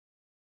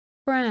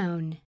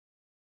frown,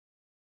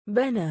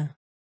 بنى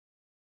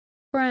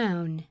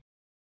frown,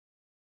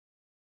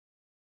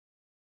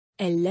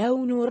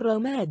 اللون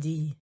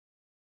الرمادي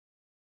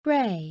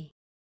gray,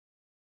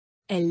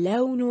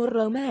 اللون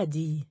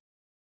الرمادي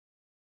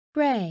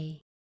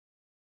gray,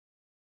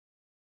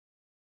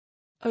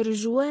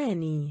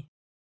 أرجواني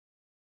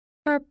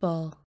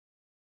purple,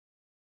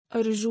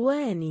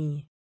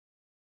 أرجواني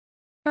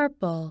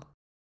purple,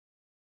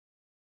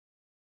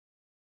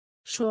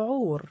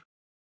 شعور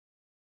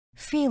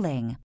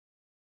feeling,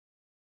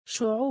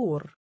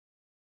 شعور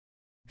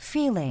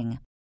feeling,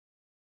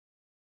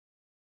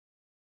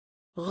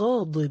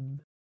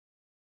 غاضب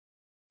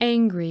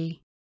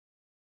angry,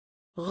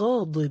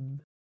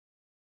 غاضب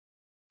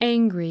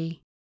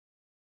angry,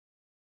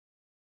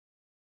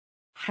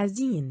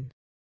 حزين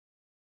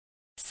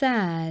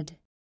sad,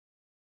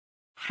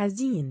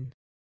 حزين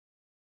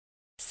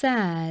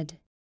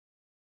sad,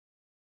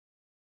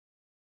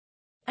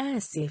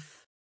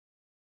 آسف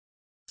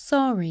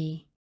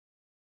sorry,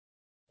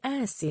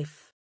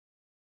 آسف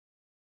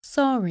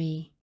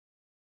sorry,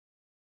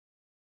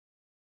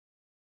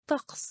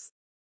 طقس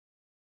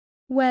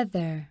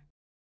weather,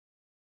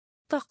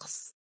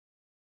 طقس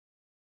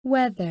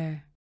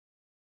weather,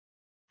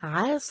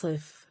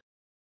 عاصف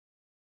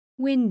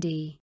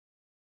windy,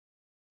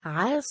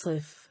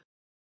 عاصف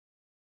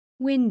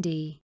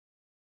windy,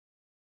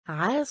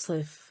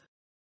 عاصف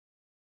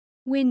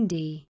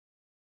windy,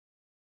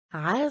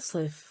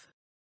 عاصف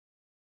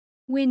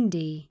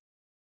windy,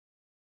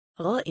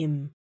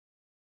 غائم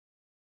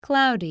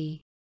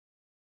cloudy,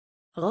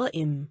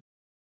 غائم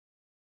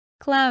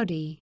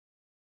cloudy,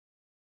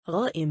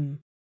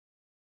 غائم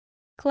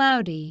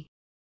cloudy,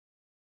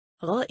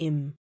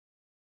 غائم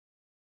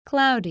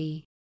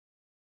cloudy,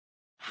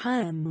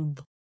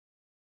 حامض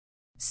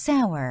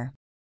sour,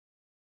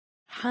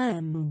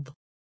 حامض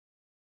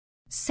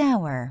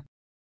sour,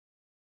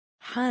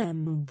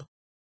 حامض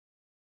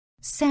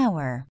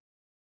sour,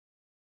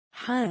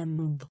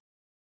 حامض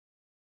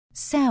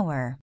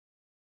sour,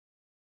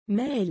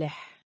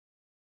 مالح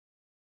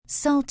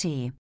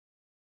salty,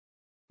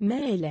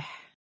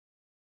 مالح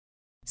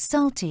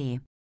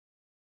salty,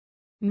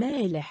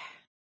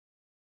 مالح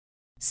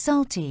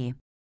salty,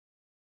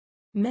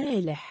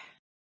 مالح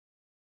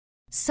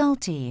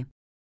salty,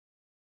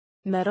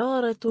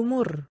 مرارة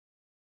مر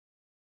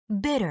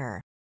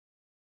bitter,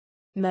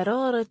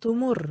 مرارة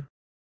مر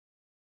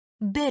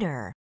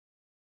bitter,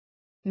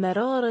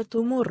 مرارة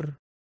مر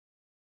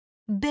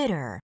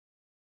bitter,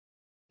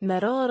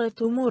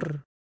 مرارة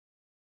مر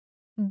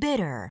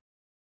bitter,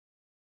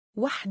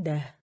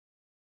 وحده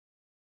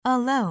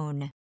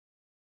alone,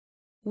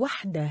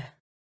 وحده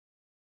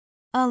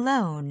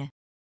alone,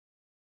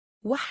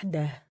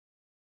 وحده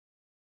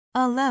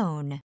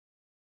alone,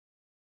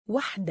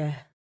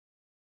 وحده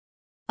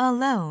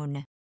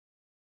alone,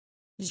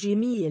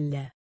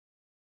 جميل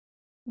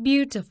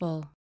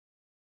beautiful,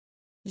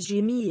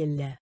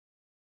 جميل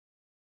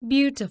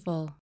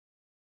beautiful,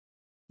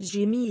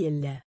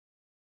 جميل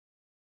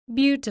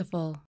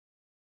beautiful,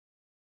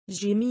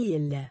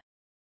 جميل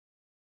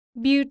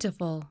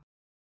beautiful,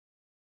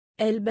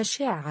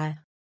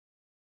 البشاعة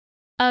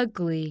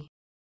ugly,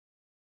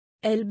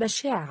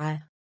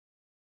 البشاعة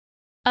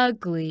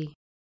ugly,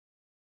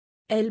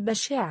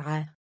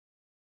 البشاعة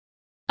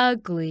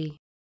ugly,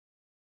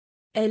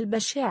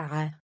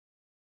 البشاعة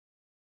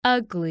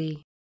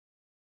ugly,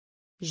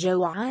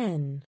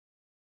 جوعان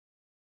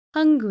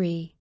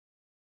hungry,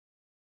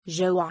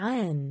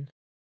 جوعان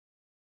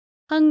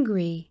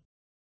hungry,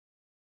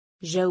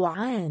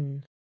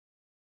 جوعان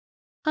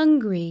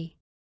hungry,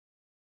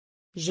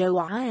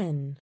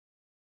 جوعان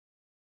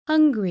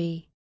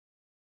hungry,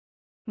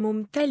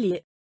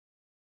 ممتلئ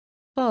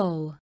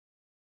full,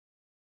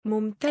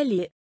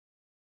 ممتلئ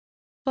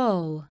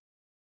full,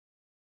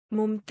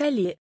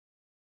 ممتلئ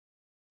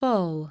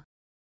full,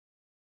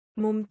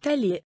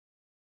 ممتلئ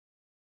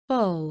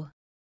full,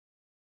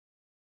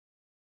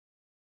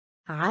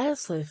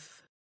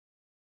 عاصف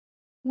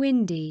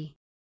windy,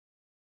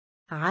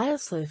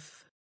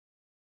 عاصف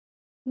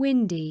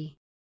windy,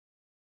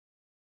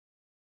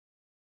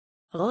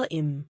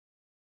 غائم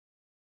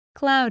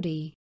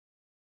cloudy,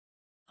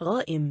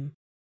 غائم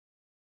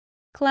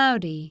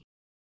cloudy,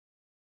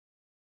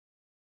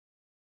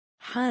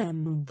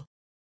 حامض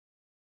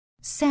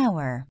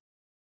sour,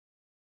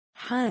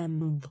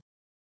 حامض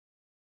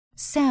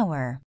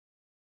sour,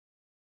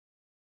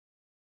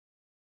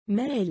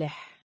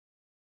 مالح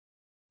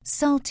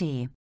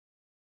salty,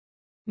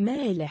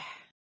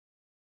 مالح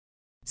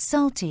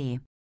salty,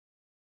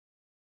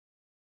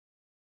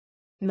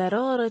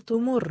 مرارة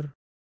مر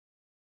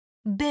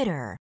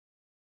bitter,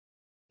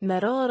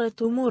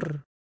 مرارة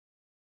مر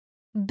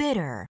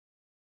bitter,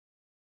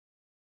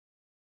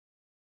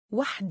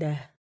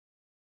 وحده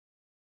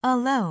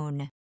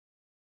alone,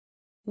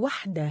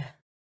 وحده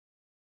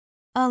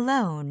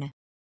alone,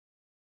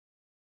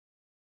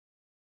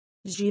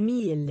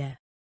 جميل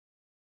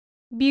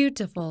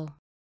beautiful,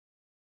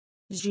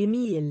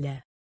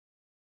 جميل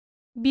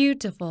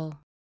beautiful,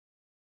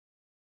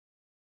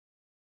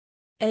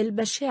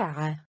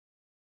 البشاعة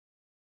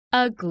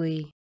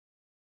ugly,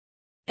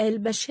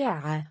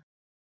 البشاعة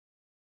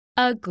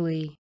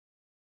ugly,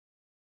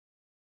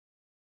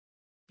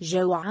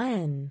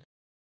 جوعان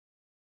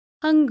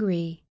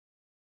hungry,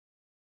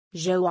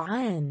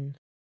 جوعان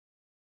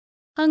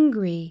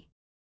hungry,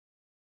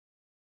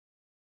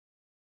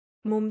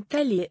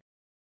 ممتلئ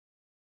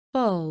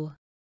full,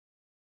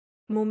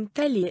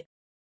 ممتلئ.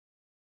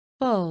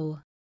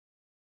 full,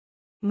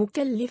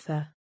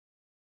 مكلفة.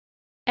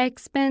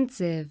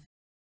 expensive,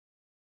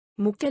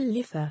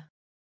 مكلفة.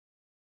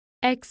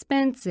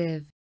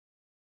 expensive,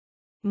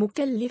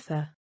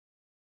 مكلفة.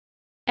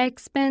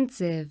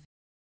 expensive,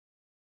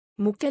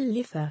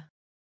 مكلفة.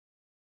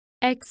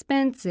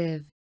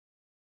 expensive,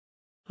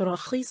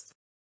 رخيص.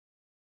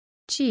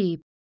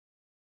 cheap,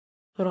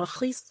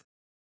 رخيص.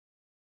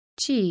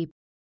 cheap,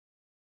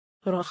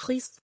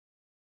 رخيص.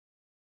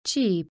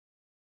 cheap,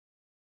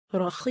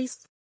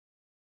 رخيص.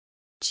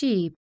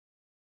 cheap,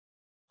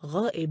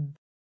 غائب.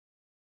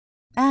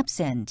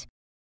 absent,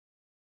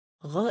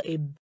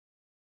 غائب.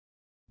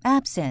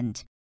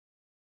 absent,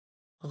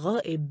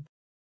 غائب.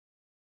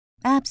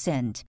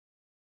 absent,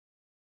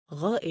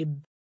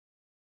 غائب.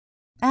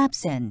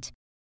 absent,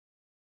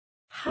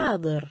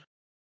 حاضر.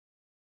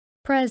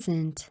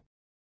 present,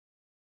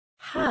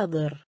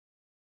 حاضر.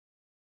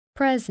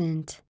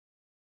 present,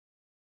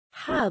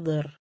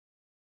 حاضر.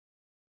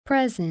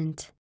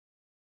 present,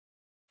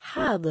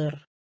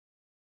 حاضر.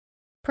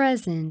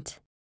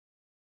 present,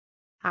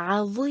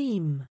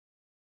 عظيم.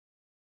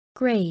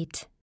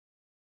 great,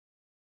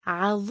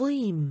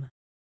 عظيم.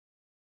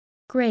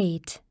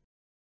 great,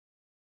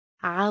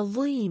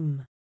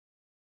 عظيم.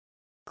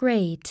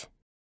 great,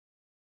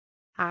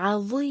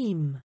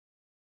 عظيم.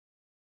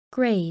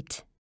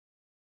 great,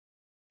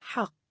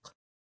 حق.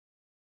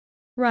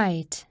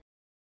 right,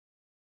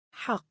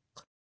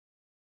 حق.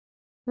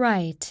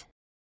 right,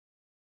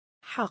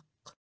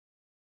 حق.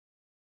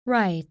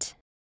 right,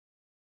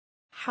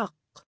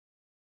 حق.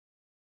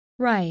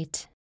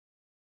 right,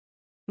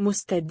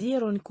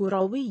 مستدير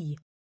كروي.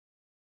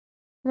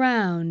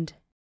 round,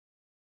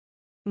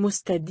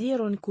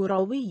 مستدير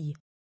كروي.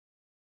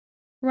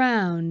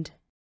 round,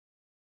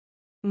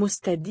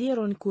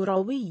 مستدير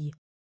كروي.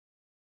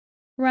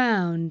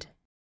 round,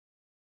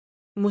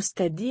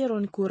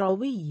 مستدير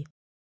كروي.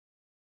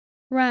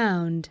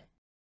 round,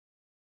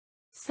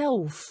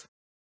 سوف.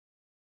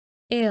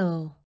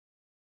 ill,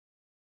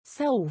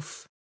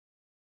 سوف.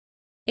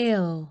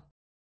 ill,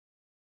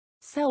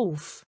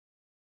 سوف.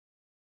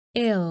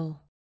 ill,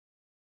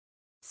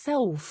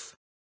 سوف.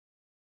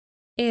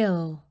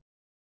 ill,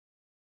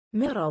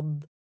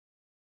 مرض.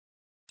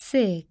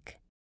 sick,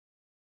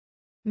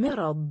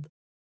 مرض.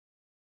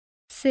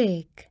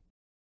 sick,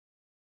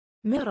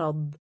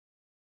 مرض.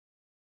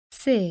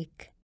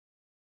 sick,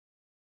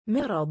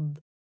 مرض.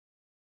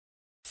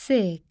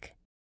 sick,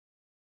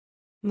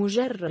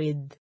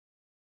 مجرد.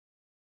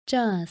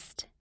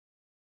 just,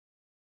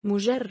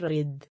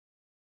 مجرد.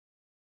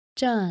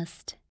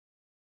 just,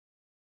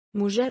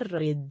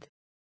 مجرد.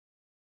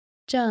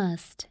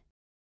 just,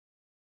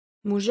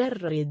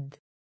 مجرد.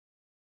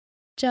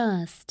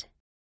 just,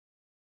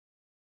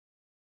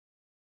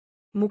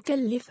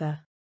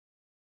 مكلفة.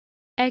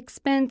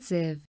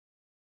 expensive,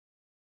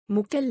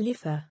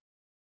 مكلفة.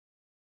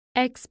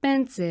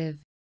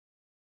 expensive,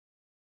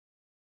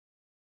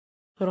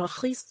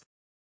 رخيص.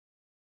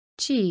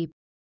 cheap,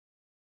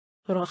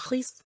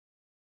 رخيص.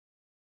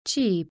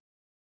 cheap,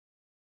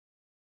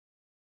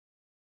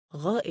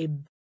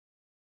 غائب.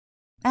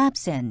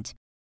 absent,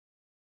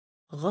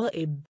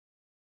 غائب.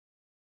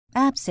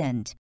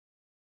 absent,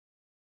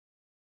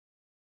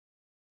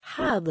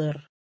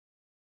 حاضر.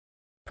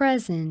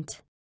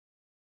 present,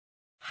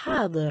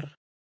 حاضر.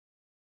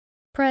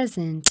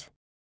 present,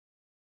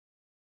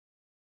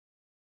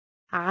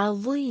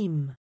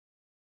 عظيم.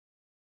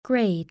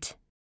 great,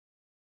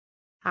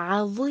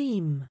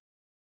 عظيم.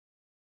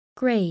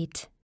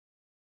 great,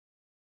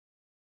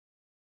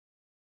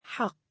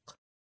 حق.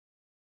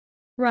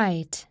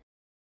 right,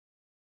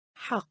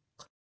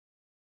 حق.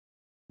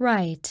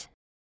 right,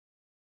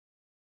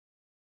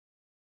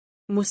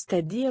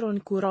 مستدير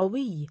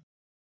كروي.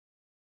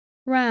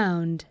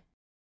 round,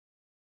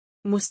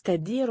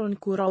 مستدير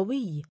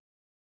كروي.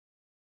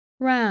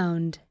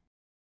 round,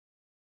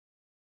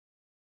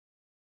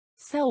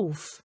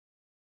 سوف.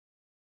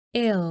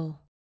 ill,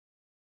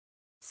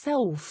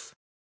 سوف.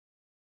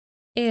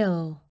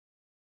 ill,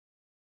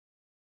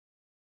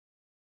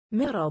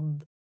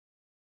 مرض.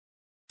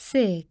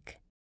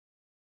 sick,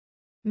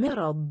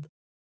 مرض.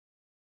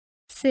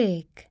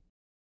 sick,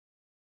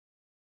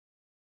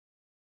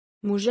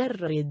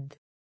 مجرد.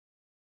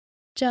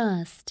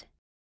 just,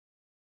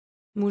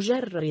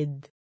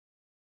 مجرد.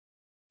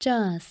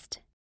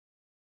 just,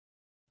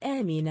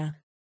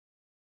 آمنة.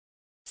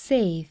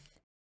 safe,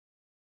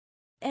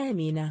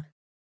 آمنة.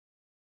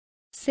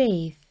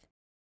 safe,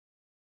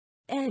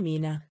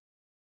 آمنة.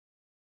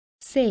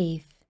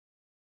 safe,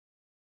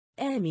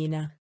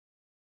 آمنة.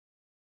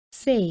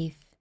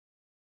 safe,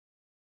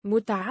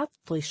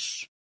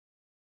 متعطش.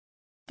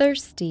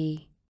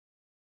 thirsty,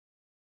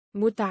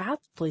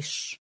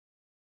 متعطش.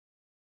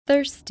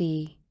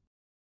 thirsty,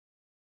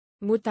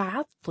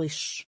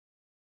 متعطش.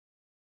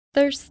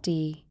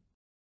 thirsty,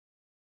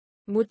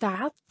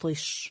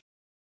 متعطش.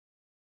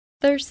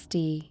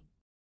 thirsty,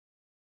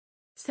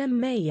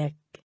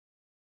 سمايك.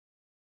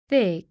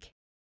 thick,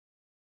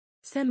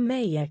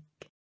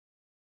 سمايك.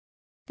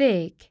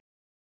 thick,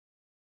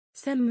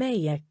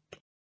 سمايك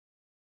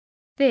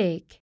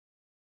thick,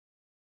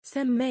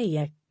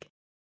 سمايك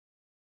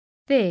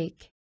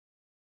thick,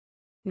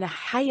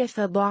 نحيف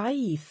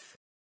ضعيف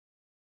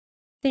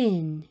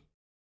thin,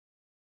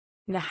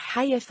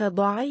 نحيف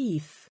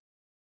ضعيف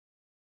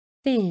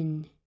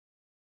thin,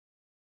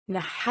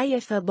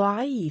 نحيف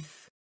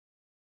ضعيف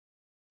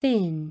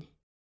thin,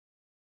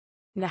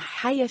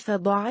 نحيف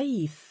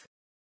ضعيف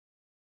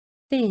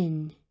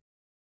thin,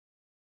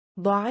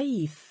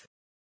 ضعيف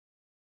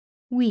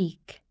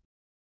weak,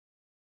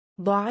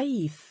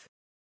 ضعيف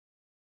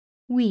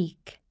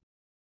weak,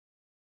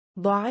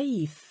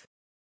 ضعيف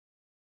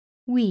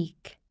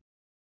weak,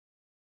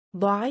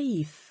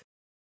 ضعيف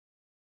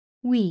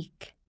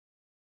weak,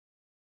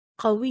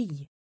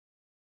 قوي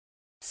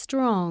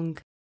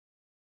strong,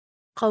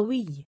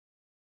 قوي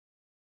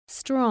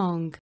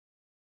strong,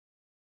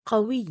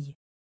 قوي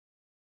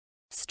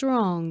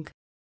strong,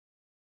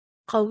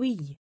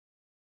 قوي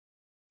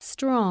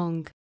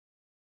strong,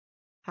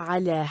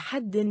 على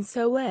حد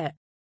سواء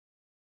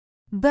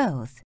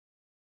both,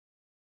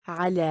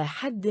 على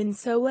حد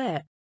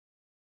سواء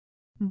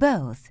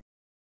both,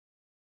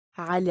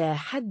 على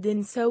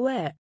حد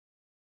سواء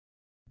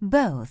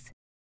both,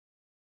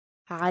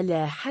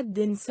 على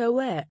حد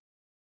سواء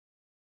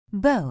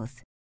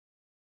both,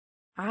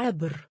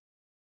 عبر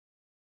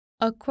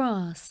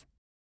across,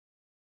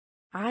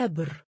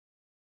 عبر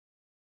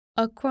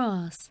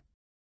across,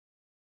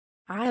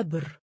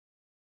 عبر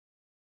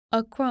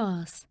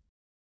across,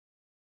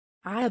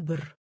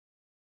 عبر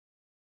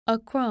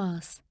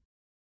across,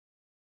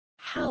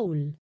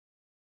 حول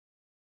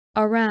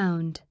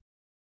around,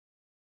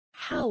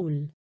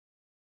 حول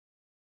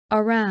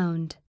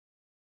around,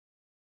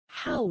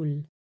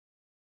 حول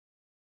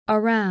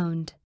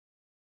around,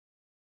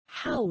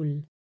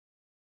 حول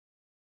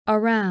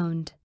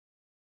around,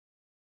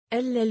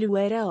 إلا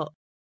الوراء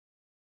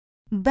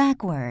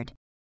backward,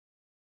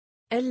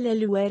 إلا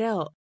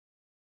الوراء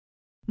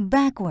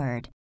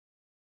backward,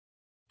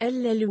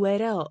 إلا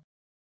الوراء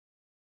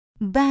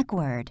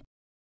backward,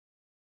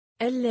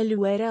 إلا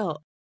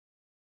الوراء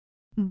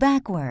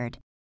backward,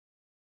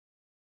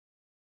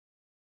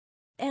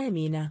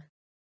 آمنة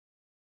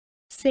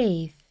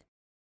safe,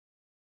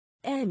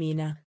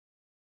 آمنة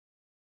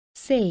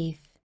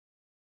safe,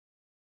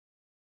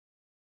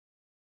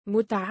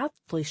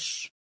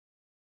 متعطش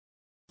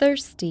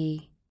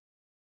thirsty,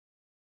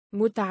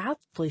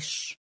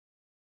 متعطش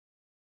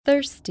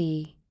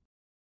thirsty,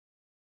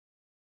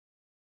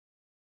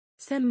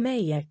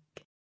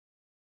 سمايك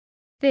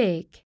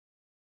thick,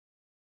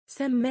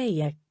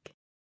 سمايك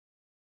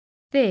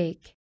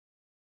thick,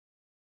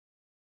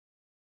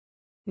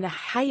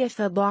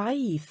 نحيف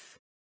ضعيف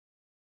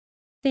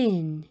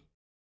thin,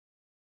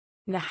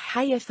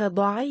 نحيف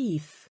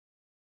ضعيف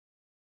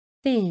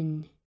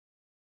thin,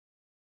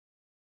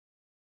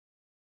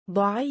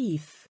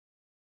 ضعيف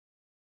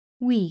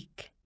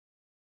weak,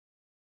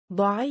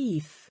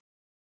 ضعيف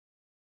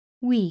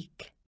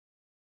weak,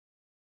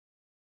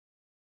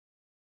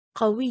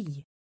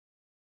 قوي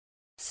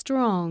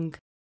strong,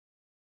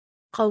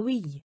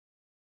 قوي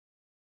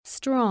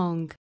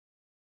strong,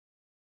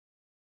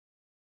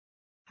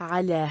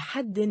 على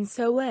حد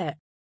سواء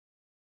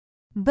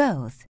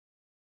both,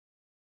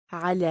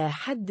 على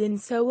حد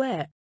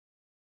سواء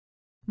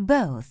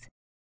both,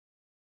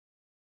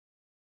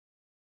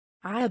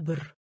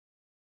 عبر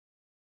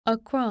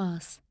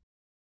across,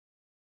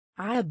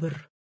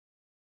 عبر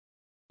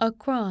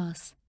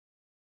across,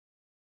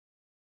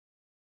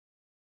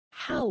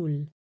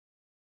 حول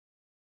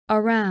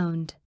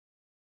around,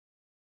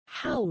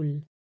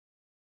 حول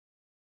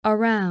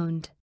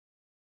around,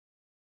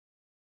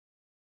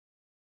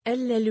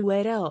 إلا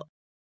الوراء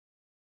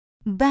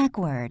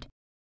backward,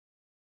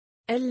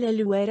 إلا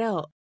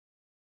الوراء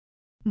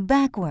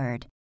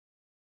backward,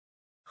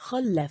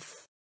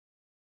 خلف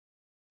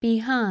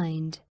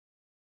behind,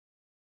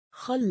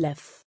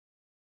 خلف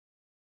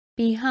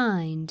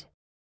behind,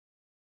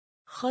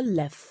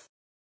 خلف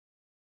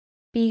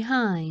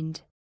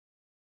behind,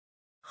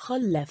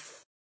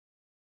 خلف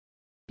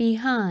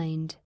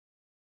behind,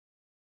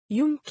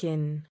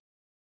 يمكن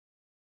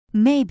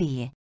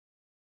maybe,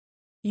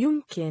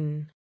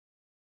 يمكن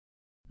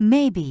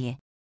maybe,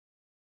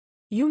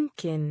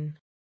 يمكن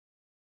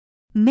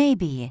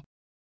maybe,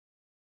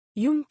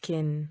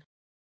 يمكن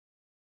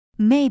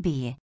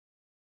maybe,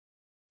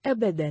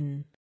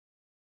 أبدا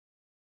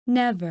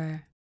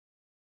never,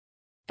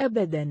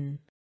 أبدا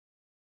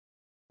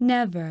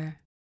never,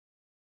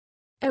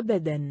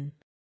 أبدا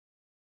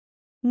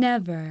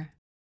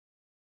never,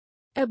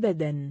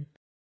 أبدا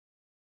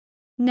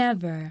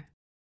never,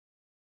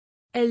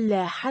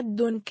 إلا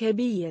حد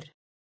كبير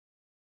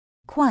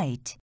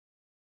quite,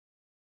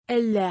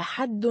 إلا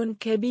حد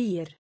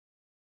كبير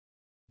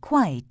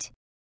quite,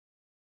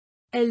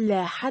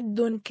 إلا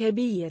حد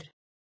كبير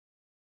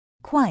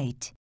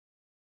quite,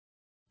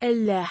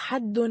 إلا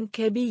حد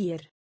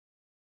كبير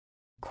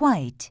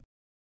quite,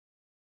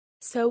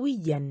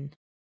 سويا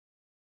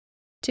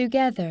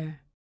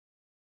together,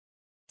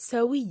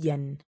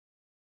 سويا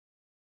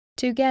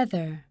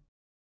together,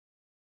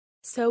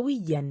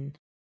 سويا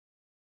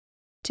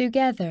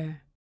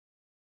together,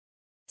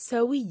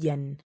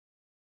 سويا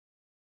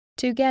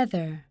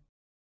together,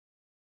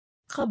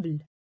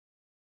 قبل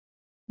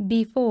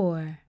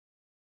before,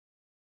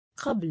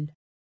 قبل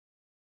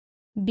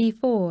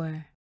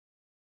before,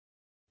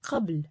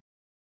 قبل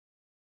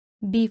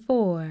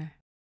before,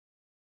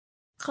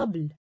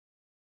 قبل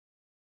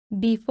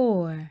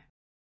before,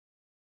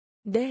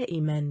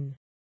 دائما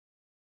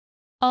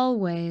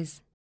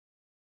always,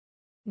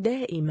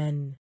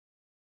 دائما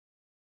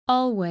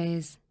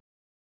always,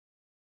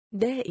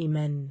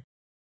 دائما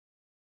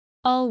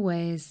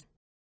always,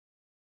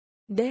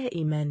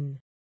 دائما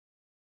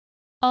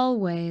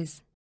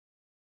always,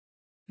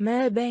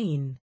 ما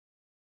بين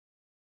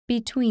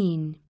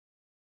between,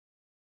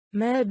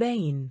 ما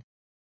بين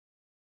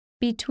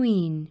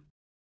between,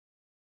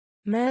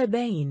 ما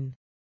بين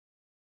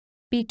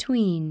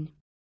between,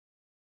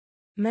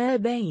 ما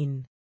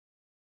بين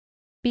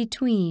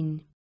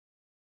between,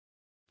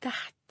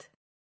 تحت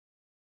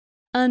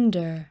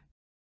under,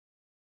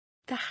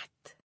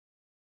 تحت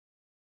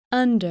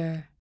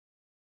under,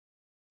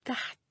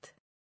 تحت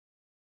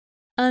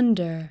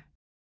under,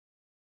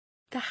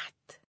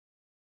 تحت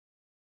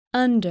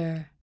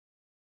under,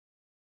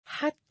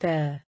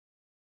 حتى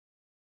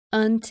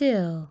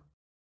until,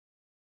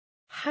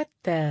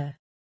 حتى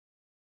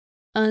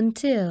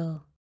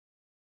until,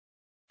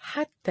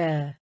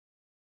 حتى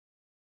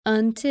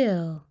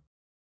until,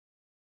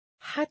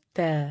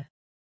 حتى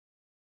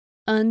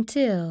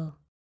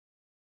until,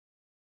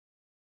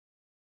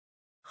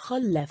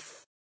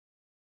 خلف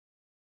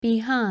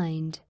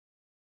behind,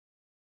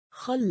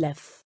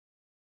 خلف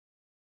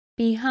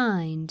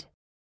behind,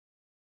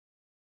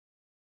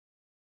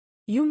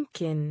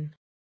 يمكن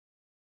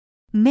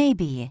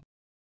maybe,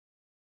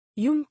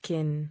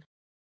 يمكن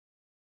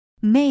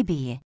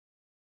maybe,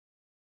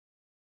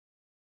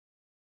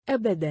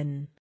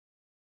 أبدا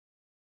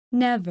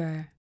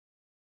never,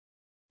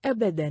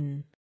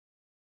 أبدا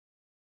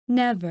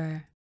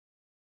never,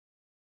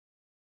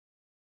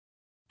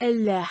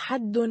 إلا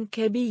حد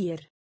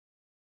كبير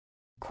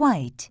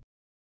quite,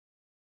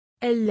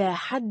 إلا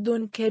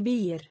حد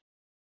كبير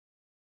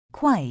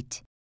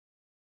quite,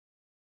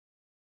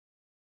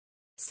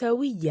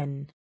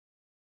 سويا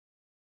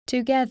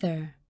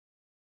together,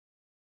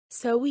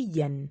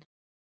 سويا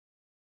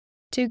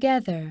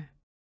together,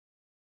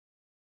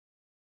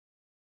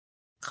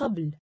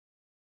 قبل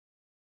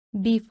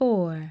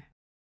before,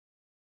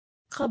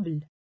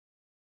 قبل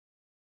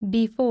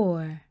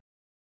before,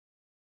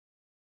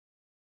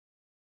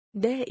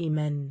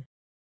 دائما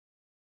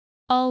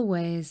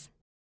always,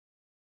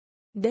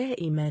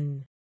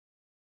 دائما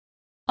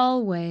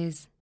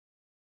always,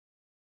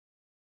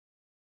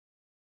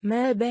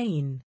 ما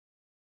بين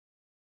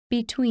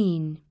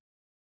between,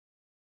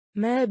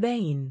 ما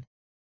بين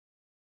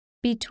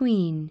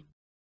between,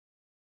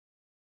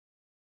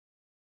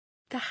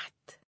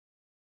 تحت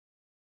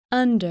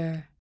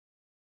under,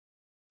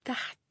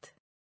 تحت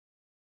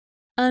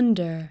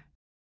under,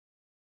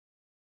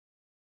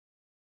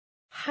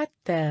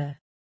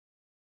 حتى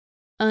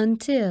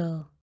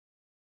until,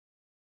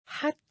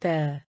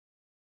 حتى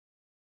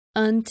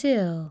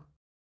until,